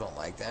 that people don't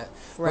like that.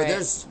 Right. But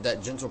there's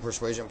that gentle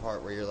persuasion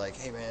part where you're like,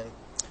 hey man,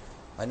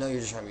 I know you're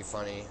just trying to be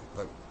funny,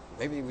 but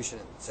maybe we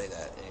shouldn't say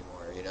that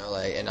anymore. You know,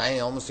 like, and I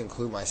almost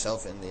include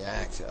myself in the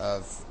act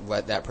of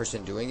what that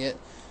person doing it.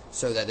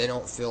 so that they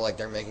don't feel like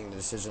they're making the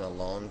decision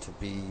alone to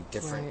be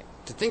different, Right.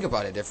 to think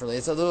about it differently.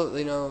 It's a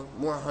little,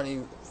 more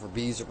honey for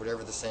bees or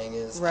whatever the saying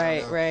is. I Right,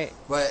 don't know. right.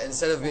 But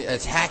instead of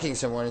attacking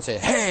someone and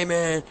saying, "Hey,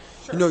 man,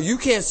 you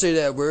can't say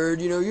that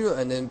word,"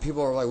 and then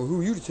people are like, "Well,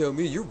 who are you to tell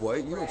me? You're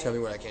white. You don't tell me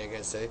what I can and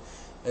can't say."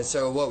 And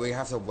so we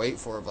have to wait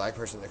for a black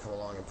person to come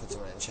along and put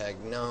someone in check.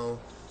 No,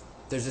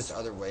 there's just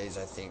other ways,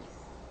 I think,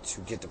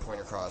 to get the point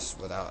across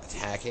without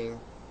attacking.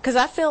 Because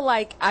I feel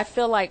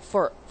like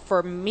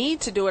for me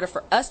to do it or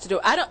for us to do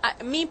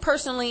it, me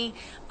personally,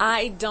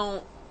 I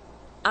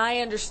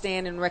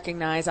understand and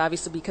recognize,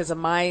 obviously because of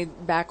my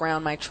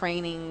background, my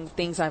training,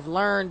 things I've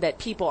learned, that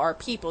people are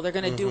people. They're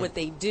going to do what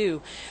they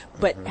do.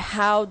 But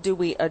how do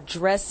we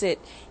address it,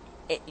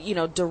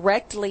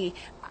 directly?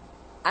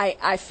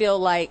 I feel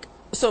like,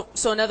 so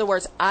in other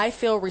words, I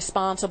feel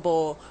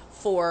responsible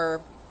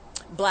for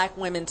black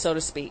women, so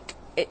to speak.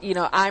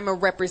 I'm a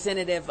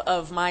representative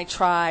of my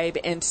tribe,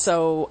 and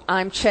so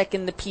I'm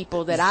checking the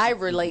people that I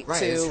relate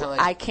Right, it's to. kinda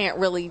like- I can't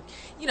really,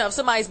 if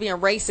somebody's being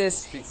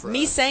racist, Speak for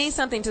me us. saying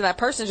something to that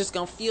person is just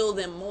going to fuel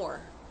them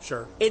more.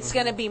 Sure. It's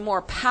going to be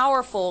more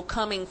powerful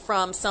coming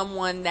from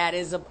someone that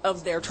is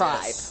of their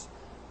tribe. Yes.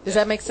 Does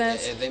that make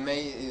sense? They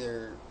may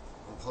either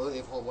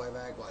completely pull way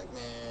back, like,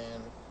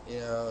 man,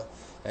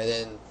 and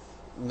then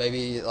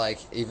maybe like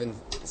even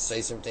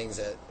say some things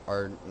that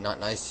are not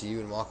nice to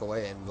you and walk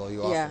away and blow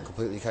you off Yeah. and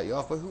completely cut you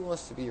off. But who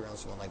wants to be around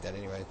someone like that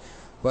anyway?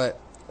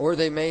 Or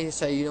they may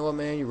say, "You know what,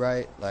 man, you're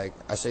right. Like,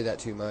 I say that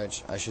too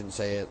much. I shouldn't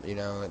say it."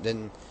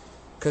 Then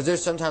because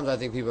there's sometimes I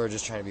think people are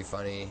just trying to be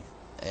funny,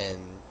 and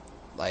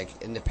like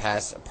in the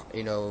past,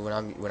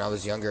 when I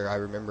was younger, I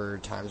remember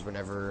times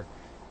whenever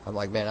I'm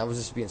like, man, I was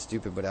just being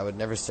stupid, but I would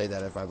never say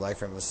that if my black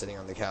friend was sitting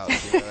on the couch.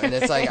 And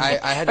it's like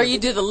I had Or to, you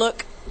do the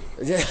look.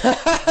 yeah.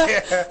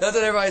 That's what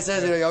everybody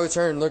says. You always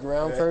turn and look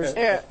around first.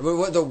 Yeah. But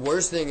what the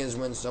worst thing is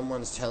when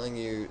someone's telling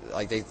you,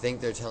 like, they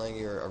think they're telling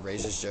you a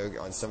racist joke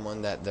on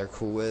someone that they're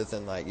cool with,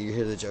 and like you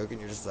hear the joke and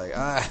you're just like,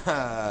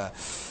 Yeah.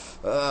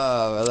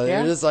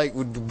 You're just like,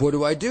 what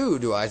do I do?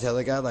 Do I tell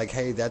the guy like,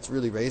 hey, that's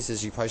really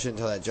racist, you probably shouldn't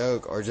tell that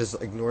joke, or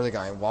just ignore the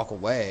guy and walk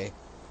away?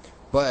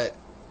 But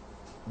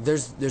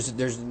there's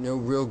no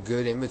real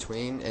good in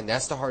between, and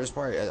that's the hardest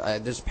part.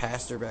 This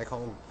pastor back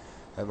home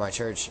at my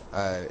church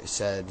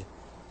said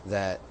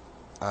that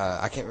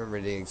I can't remember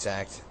the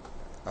exact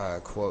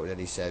quote that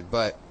he said,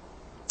 but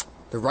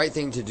the right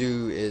thing to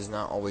do is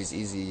not always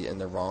easy,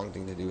 and the wrong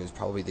thing to do is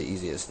probably the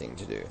easiest thing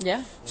to do.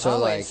 Yeah. So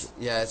always. like,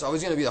 yeah, it's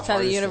always going to be the That's how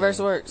the hardest universe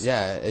thing. works.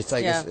 Yeah, it's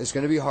like Yeah. it's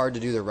going to be hard to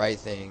do the right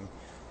thing,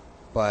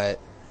 but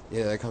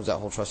there comes that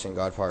whole trust in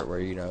God part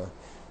where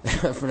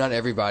for not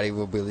everybody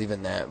will believe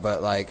in that,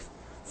 but like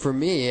for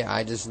me,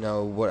 I just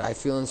know what I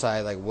feel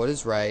inside, like what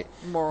is right.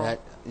 Moral.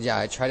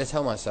 I try to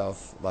tell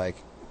myself like,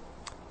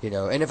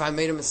 and if I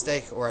made a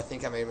mistake or I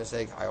think I made a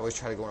mistake, I always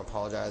try to go and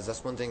apologize.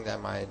 That's one thing that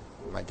my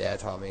dad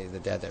taught me, the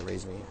dad that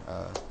raised me.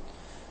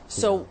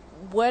 So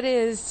what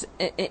is,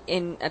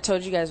 and I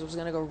told you guys I was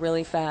going to go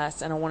really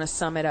fast, and I want to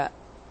sum it up.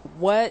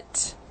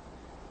 What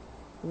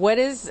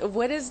is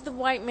the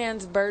white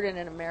man's burden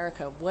in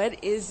America?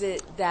 What is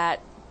it that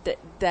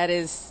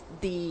is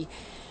the,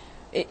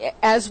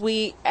 as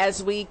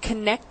we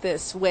connect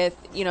this with,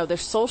 the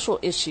social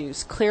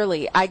issues,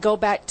 clearly, I go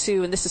back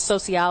to, and this is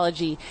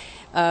sociology,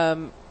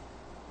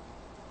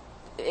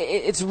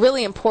 it's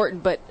really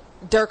important, but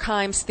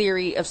Durkheim's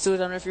theory of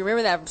suicide, I don't know if you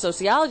remember that from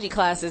sociology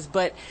classes,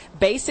 but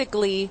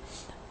basically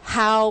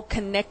how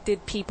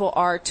connected people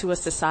are to a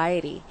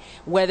society,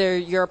 whether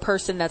you're a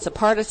person that's a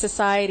part of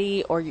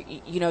society or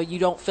you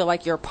don't feel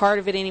like you're a part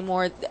of it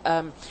anymore.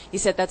 He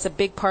said that's a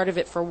big part of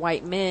it for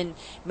white men,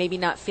 maybe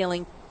not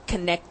feeling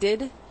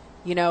connected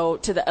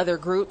to the other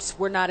groups.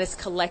 We're not as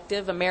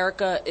collective.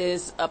 America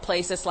is a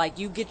place that's like,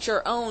 you get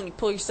your own, you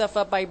pull yourself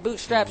up by your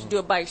bootstraps, you do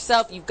it by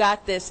yourself, you've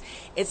got this.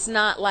 It's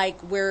not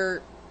like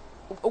we're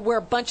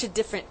a bunch of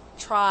different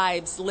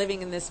tribes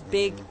living in this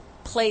big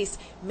place.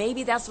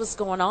 Maybe that's what's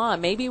going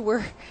on. Maybe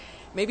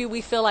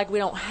we feel like we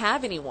don't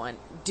have anyone.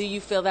 Do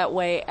you feel that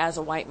way as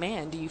a white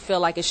man? Do you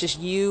feel like it's just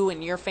you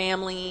and your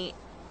family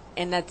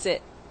and that's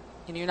it?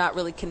 And you're not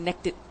really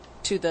connected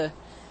to the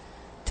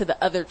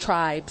other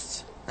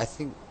tribes? I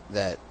think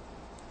that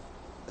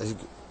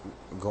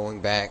going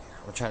back,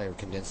 I'm trying to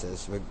condense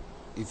this, but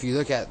if you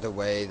look at the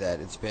way that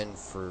it's been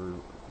for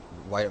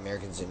white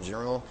Americans in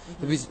general,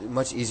 it'd be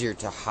much easier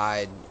to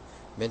hide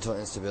mental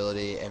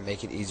instability and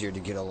make it easier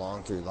to get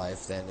along through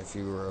life than if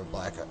you were a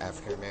black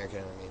African American.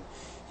 I mean,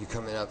 you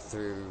coming up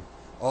through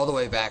all the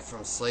way back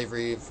from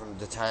slavery, from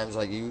the times,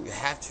 like, you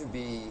have to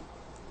be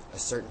a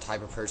certain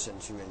type of person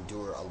to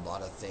endure a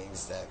lot of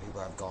things that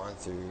people have gone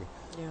through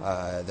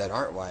that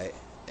aren't white.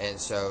 And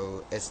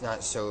so it's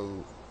not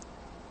so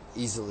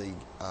easily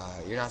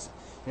you're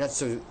not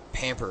so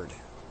pampered,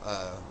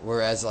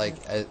 whereas like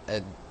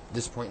at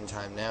this point in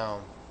time now,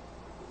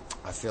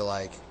 I feel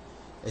like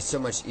it's so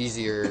much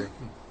easier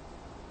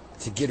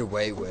to get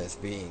away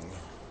with being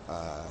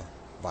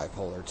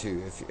bipolar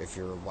too if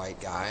you're a white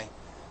guy.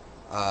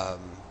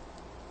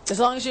 As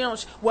long as you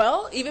don't.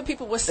 Well, even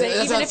people were saying,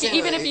 That's even what if I'm saying,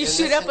 even if you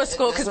shoot up a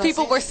school, that's because what I'm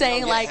people were if you don't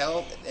saying get like,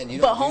 help and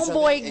you but don't do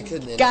something, it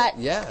could homeboy end got, up-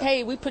 yeah.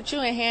 hey, we put you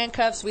in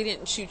handcuffs, we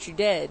didn't shoot you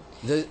dead.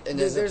 There's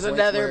a point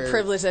another where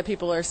privilege that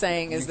people are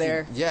saying is you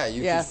there. could- Yeah,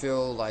 you could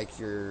feel like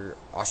you're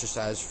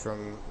ostracized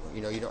from,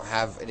 you don't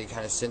have any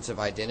kind of sense of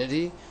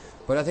identity.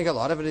 But I think a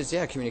lot of it is,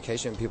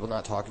 communication, people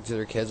not talking to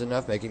their kids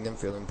enough, making them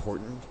feel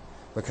important.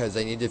 Because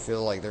they need to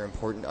feel like they're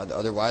important.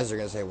 Otherwise, they're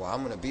going to say, well, I'm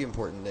going to be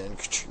important then,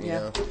 you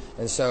know?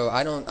 And so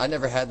I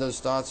never had those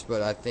thoughts,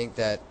 but I think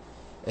that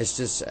it's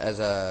just as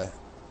a,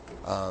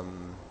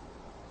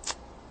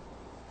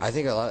 I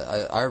think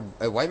a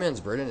white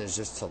man's burden is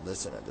just to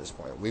listen at this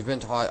point. We've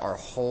been taught our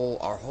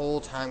whole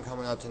time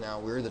coming up to now,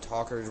 we're the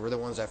talkers, we're the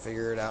ones that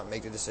figure it out,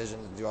 make the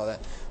decisions, and do all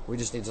that. We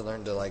just need to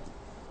learn to, like,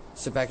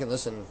 sit back and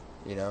listen,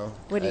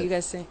 What do you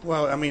guys think?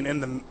 Well, I mean, in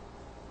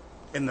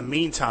the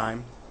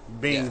meantime,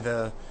 being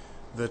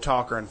the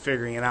talker and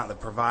figuring it out, the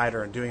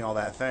provider and doing all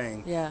that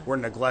thing, we're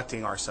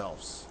neglecting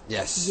ourselves.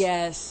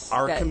 Yes.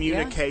 Our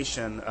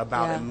communication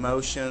about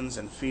emotions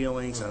and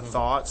feelings and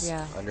thoughts,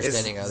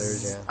 understanding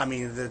others, I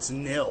mean, that's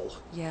nil.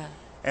 Yeah.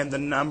 And the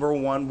number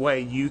one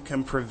way you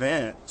can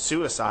prevent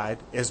suicide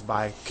is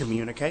by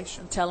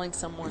communication. Telling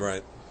someone.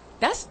 Right.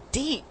 That's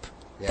deep.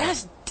 Yeah.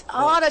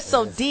 That's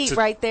so deep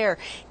right there.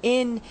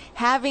 In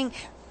having,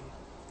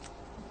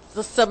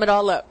 let's sum it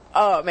all up.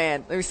 Oh,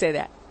 man, let me say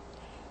that.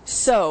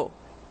 So,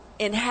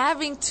 in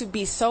having to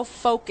be so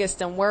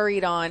focused and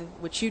worried on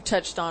what you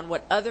touched on,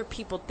 what other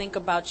people think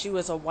about you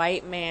as a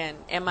white man,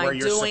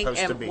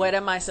 what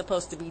am I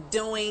supposed to be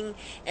doing?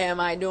 Am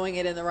I doing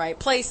it in the right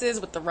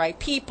places with the right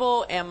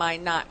people? Am I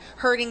not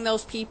hurting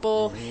those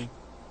people? Mm-hmm.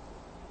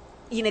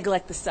 You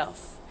neglect the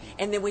self.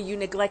 And then when you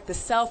neglect the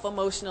self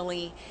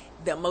emotionally,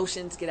 the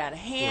emotions get out of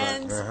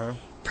hand. Right. Uh-huh.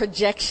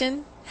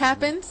 Projection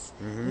happens.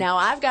 Mm-hmm. Now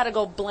I've got to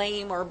go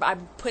blame, or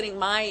I'm putting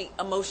my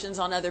emotions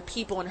on other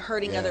people and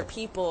hurting other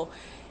people.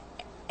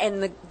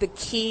 And the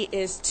key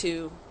is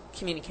to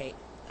communicate,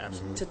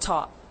 to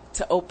talk,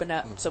 to open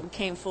up. Mm-hmm. So we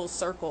came full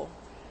circle.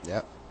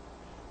 Yep.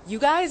 You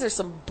guys are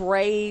some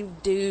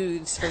brave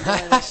dudes for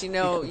doing this. You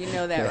know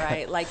that,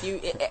 right? Like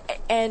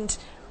and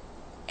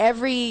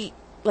every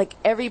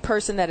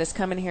person that has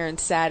come in here and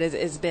sat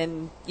has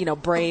been,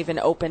 brave and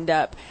opened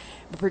up.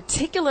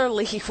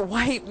 Particularly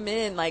white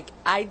men. Like,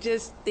 I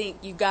just think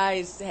you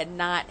guys had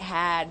not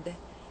had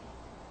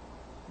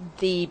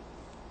the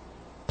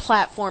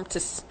platform to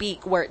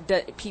speak where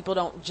people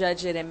don't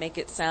judge it and make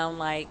it sound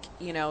like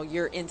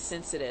you're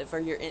insensitive or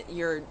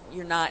you're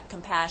not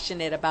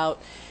compassionate about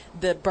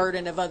the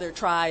burden of other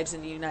tribes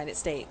in the United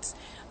States.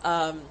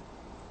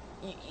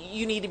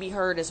 You need to be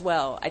heard as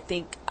well. I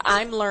think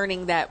I'm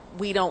learning that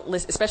we don't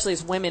listen, especially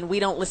as women, we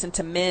don't listen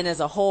to men as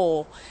a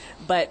whole,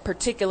 but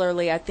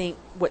particularly I think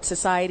what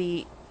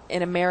society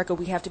in America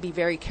we have to be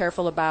very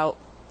careful about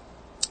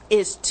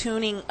is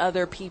tuning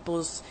other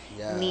people's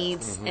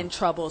needs and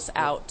troubles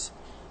out.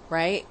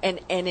 Right? And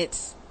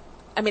it's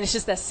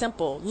just that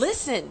simple.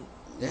 Listen.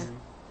 Yeah.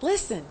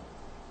 Listen.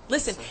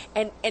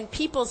 And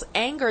people's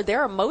anger,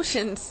 their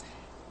emotions,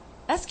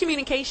 that's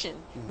communication.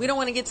 Mm-hmm. We don't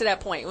want to get to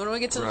that point. We don't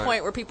want to get to the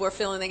point where people are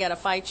feeling they got to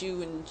fight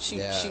you and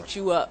shoot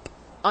you up.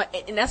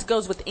 And that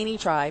goes with any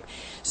tribe.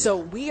 So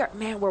we're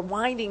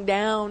winding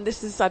down.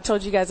 I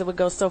told you guys it would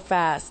go so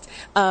fast.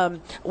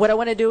 What I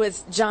want to do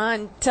is,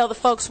 John, tell the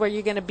folks where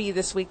you're going to be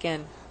this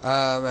weekend.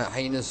 At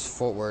Hyenas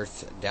Fort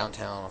Worth,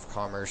 downtown of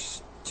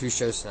Commerce. 2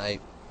 shows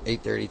tonight,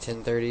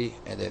 8:30, 10:30,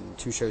 and then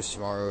 2 shows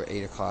tomorrow,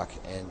 8 o'clock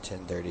and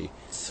 10:30.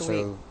 Sweet.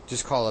 So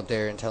just call up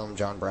there and tell them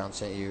John Brown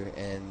sent you,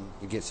 and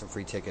you get some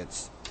free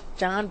tickets.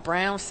 John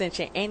Brown sent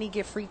you, and you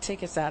get free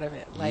tickets out of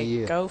it.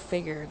 Go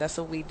figure. That's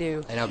what we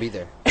do. And I'll be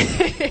there.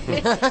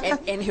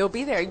 and he'll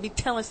be there. He'll be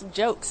telling some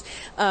jokes.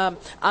 I'm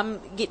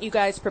getting you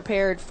guys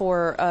prepared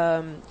for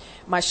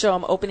my show.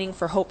 I'm opening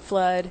for Hope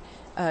Flood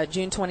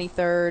June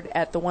 23rd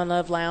at the One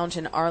Love Lounge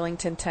in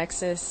Arlington,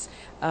 Texas.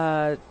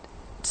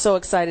 So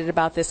excited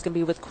about this. Going to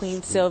be with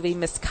Queen Sylvie,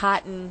 Miss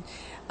Cotton.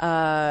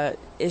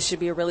 It should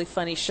be a really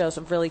funny show.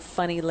 Some really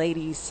funny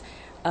ladies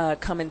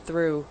coming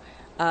through.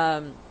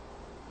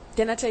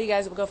 Didn't I tell you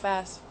guys it would go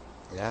fast?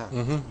 Yeah.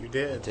 You did.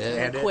 It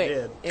did.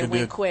 It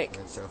went quick. It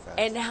went so fast.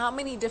 And how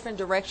many different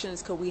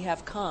directions could we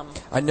have come?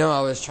 I know.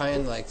 I was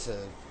trying to.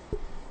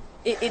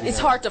 It's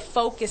hard to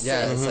focus.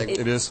 Yeah, it's like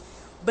it is.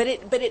 But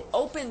it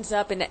opens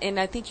up, and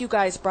I think you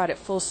guys brought it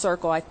full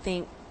circle. I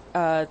think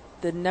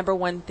the number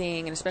one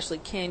thing, and especially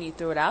Ken, you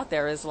threw it out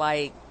there, is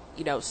like,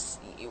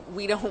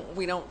 we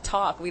don't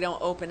talk, we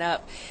don't open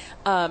up.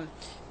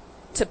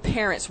 To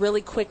parents, really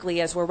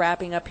quickly as we're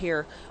wrapping up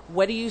here,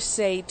 what do you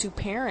say to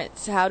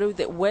parents? How do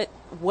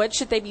what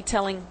should they be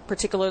telling,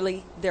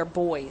 particularly their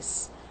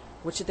boys?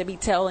 What should they be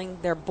telling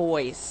their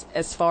boys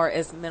as far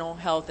as mental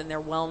health and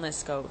their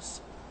wellness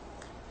goes?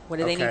 What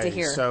do they need to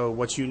hear? So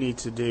what you need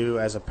to do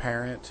as a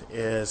parent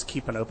is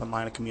keep an open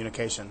line of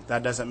communication.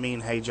 That doesn't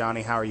mean, hey,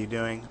 Johnny, how are you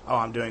doing? Oh,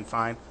 I'm doing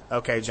fine.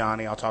 Okay,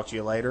 Johnny, I'll talk to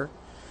you later.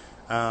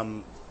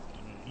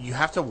 You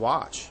have to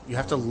watch. You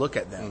have to look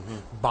at them.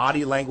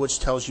 Body language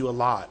tells you a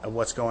lot of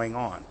what's going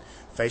on.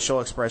 Facial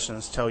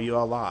expressions tell you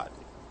a lot.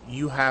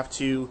 You have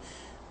to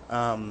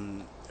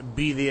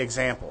be the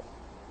example.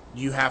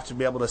 You have to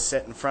be able to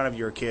sit in front of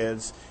your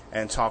kids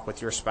and talk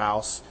with your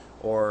spouse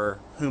or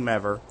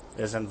whomever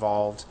is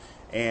involved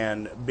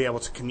and be able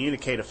to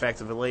communicate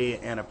effectively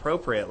and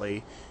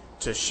appropriately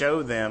to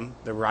show them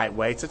the right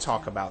way to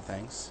talk about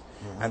things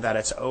and that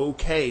it's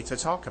okay to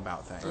talk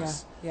about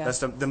things. Yeah. That's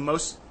the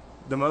most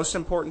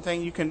important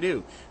thing you can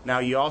do. Now,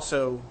 you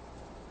also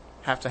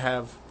have to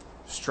have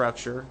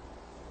structure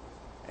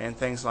and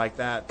things like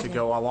that to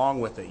go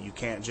along with it. You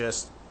can't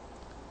just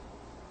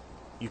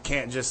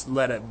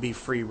let it be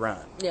free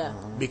run. Yeah.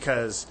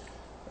 Because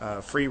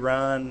free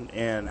run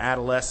in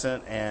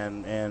adolescent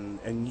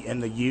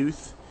and the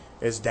youth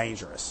is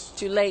dangerous.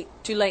 Too late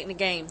in the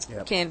game.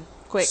 Yep. Ken,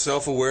 quick.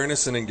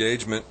 Self-awareness and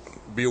engagement.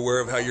 Be aware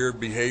of how your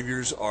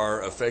behaviors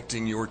are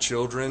affecting your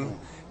children,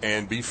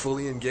 and be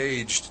fully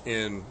engaged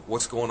in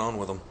what's going on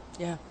with them.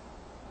 Yeah.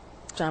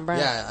 John Brown.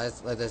 Yeah,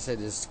 like I said,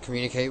 just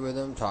communicate with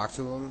them, talk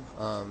to them.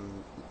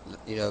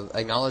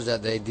 Acknowledge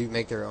that they do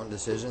make their own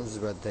decisions,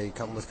 but they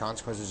come with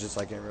consequences just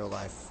like in real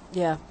life.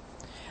 Yeah.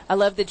 I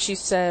love that you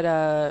said,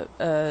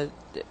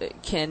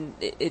 Ken,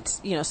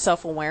 it's,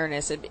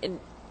 self-awareness. And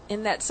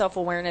in that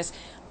self-awareness,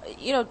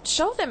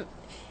 show them,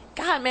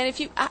 God, man,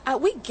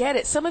 we get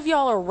it. Some of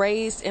y'all are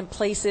raised in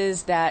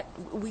places that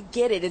we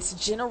get it. It's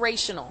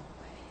generational.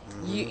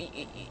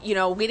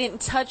 Mm-hmm. We didn't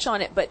touch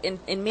on it, but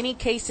in many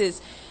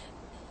cases,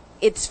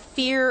 it's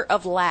fear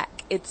of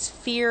lack. It's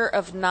fear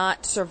of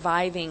not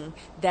surviving.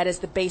 That is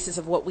the basis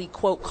of what we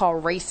quote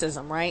call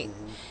racism, right?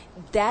 Mm-hmm.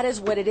 That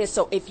is what it is.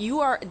 So if you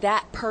are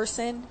that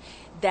person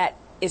that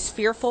is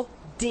fearful,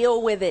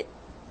 deal with it,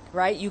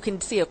 right? You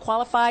can see a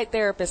qualified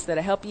therapist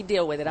that'll help you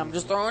deal with it. I'm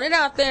just throwing it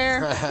out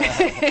there.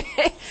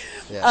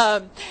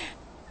 Yeah.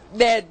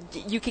 That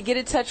you can get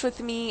in touch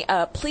with me.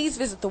 Please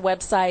visit the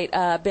website.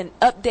 I've been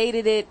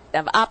updated it.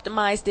 I've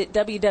optimized it.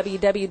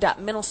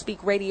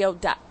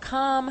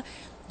 www.mentalspeakradio.com.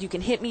 You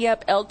can hit me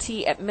up,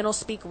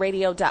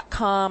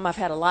 lt@mentalspeakradio.com. I've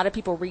had a lot of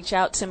people reach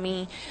out to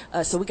me.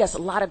 So we got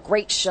a lot of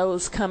great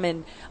shows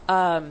coming.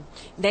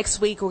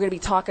 Next week, we're going to be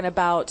talking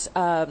about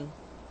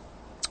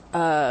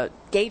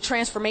gay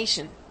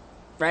transformation,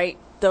 right?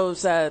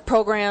 Those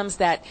programs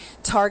that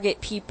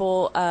target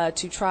people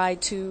to try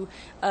to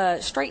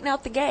straighten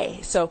out the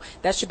gay. So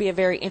that should be a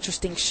very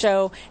interesting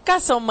show.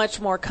 Got so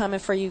much more coming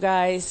for you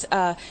guys.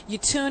 You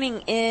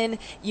tuning in.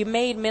 You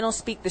made Mental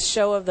Speak the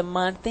show of the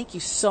month. Thank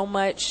you so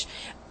much.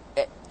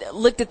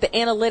 Looked at the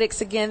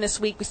analytics again this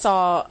week. We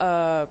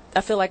saw,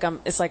 I feel like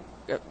it's like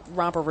a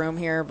romper room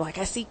here. Like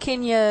I see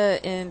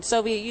Kenya and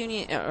Soviet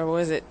Union, or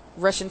was it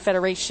Russian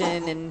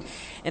Federation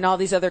and all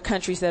these other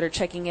countries that are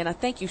checking in. I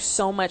thank you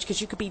so much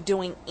because you could be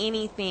doing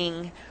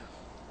anything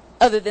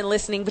other than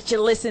listening, but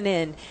you're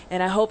listening.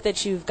 And I hope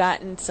that you've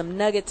gotten some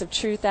nuggets of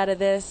truth out of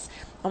this.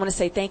 I want to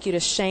say thank you to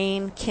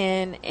Shane,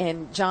 Ken,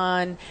 and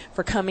John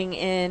for coming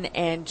in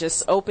and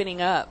just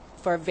opening up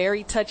for a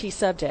very touchy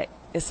subject.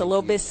 It's a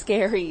little bit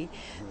scary.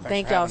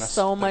 Thank y'all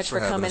so much for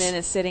coming in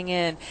and sitting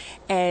in.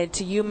 And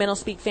to you, Mental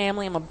Speak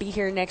family, I'm going to be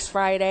here next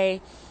Friday.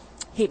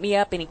 Hit me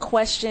up. Any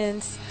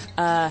questions?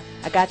 I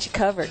got you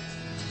covered.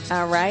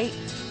 All right.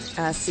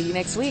 See you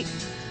next week.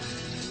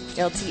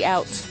 LT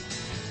out.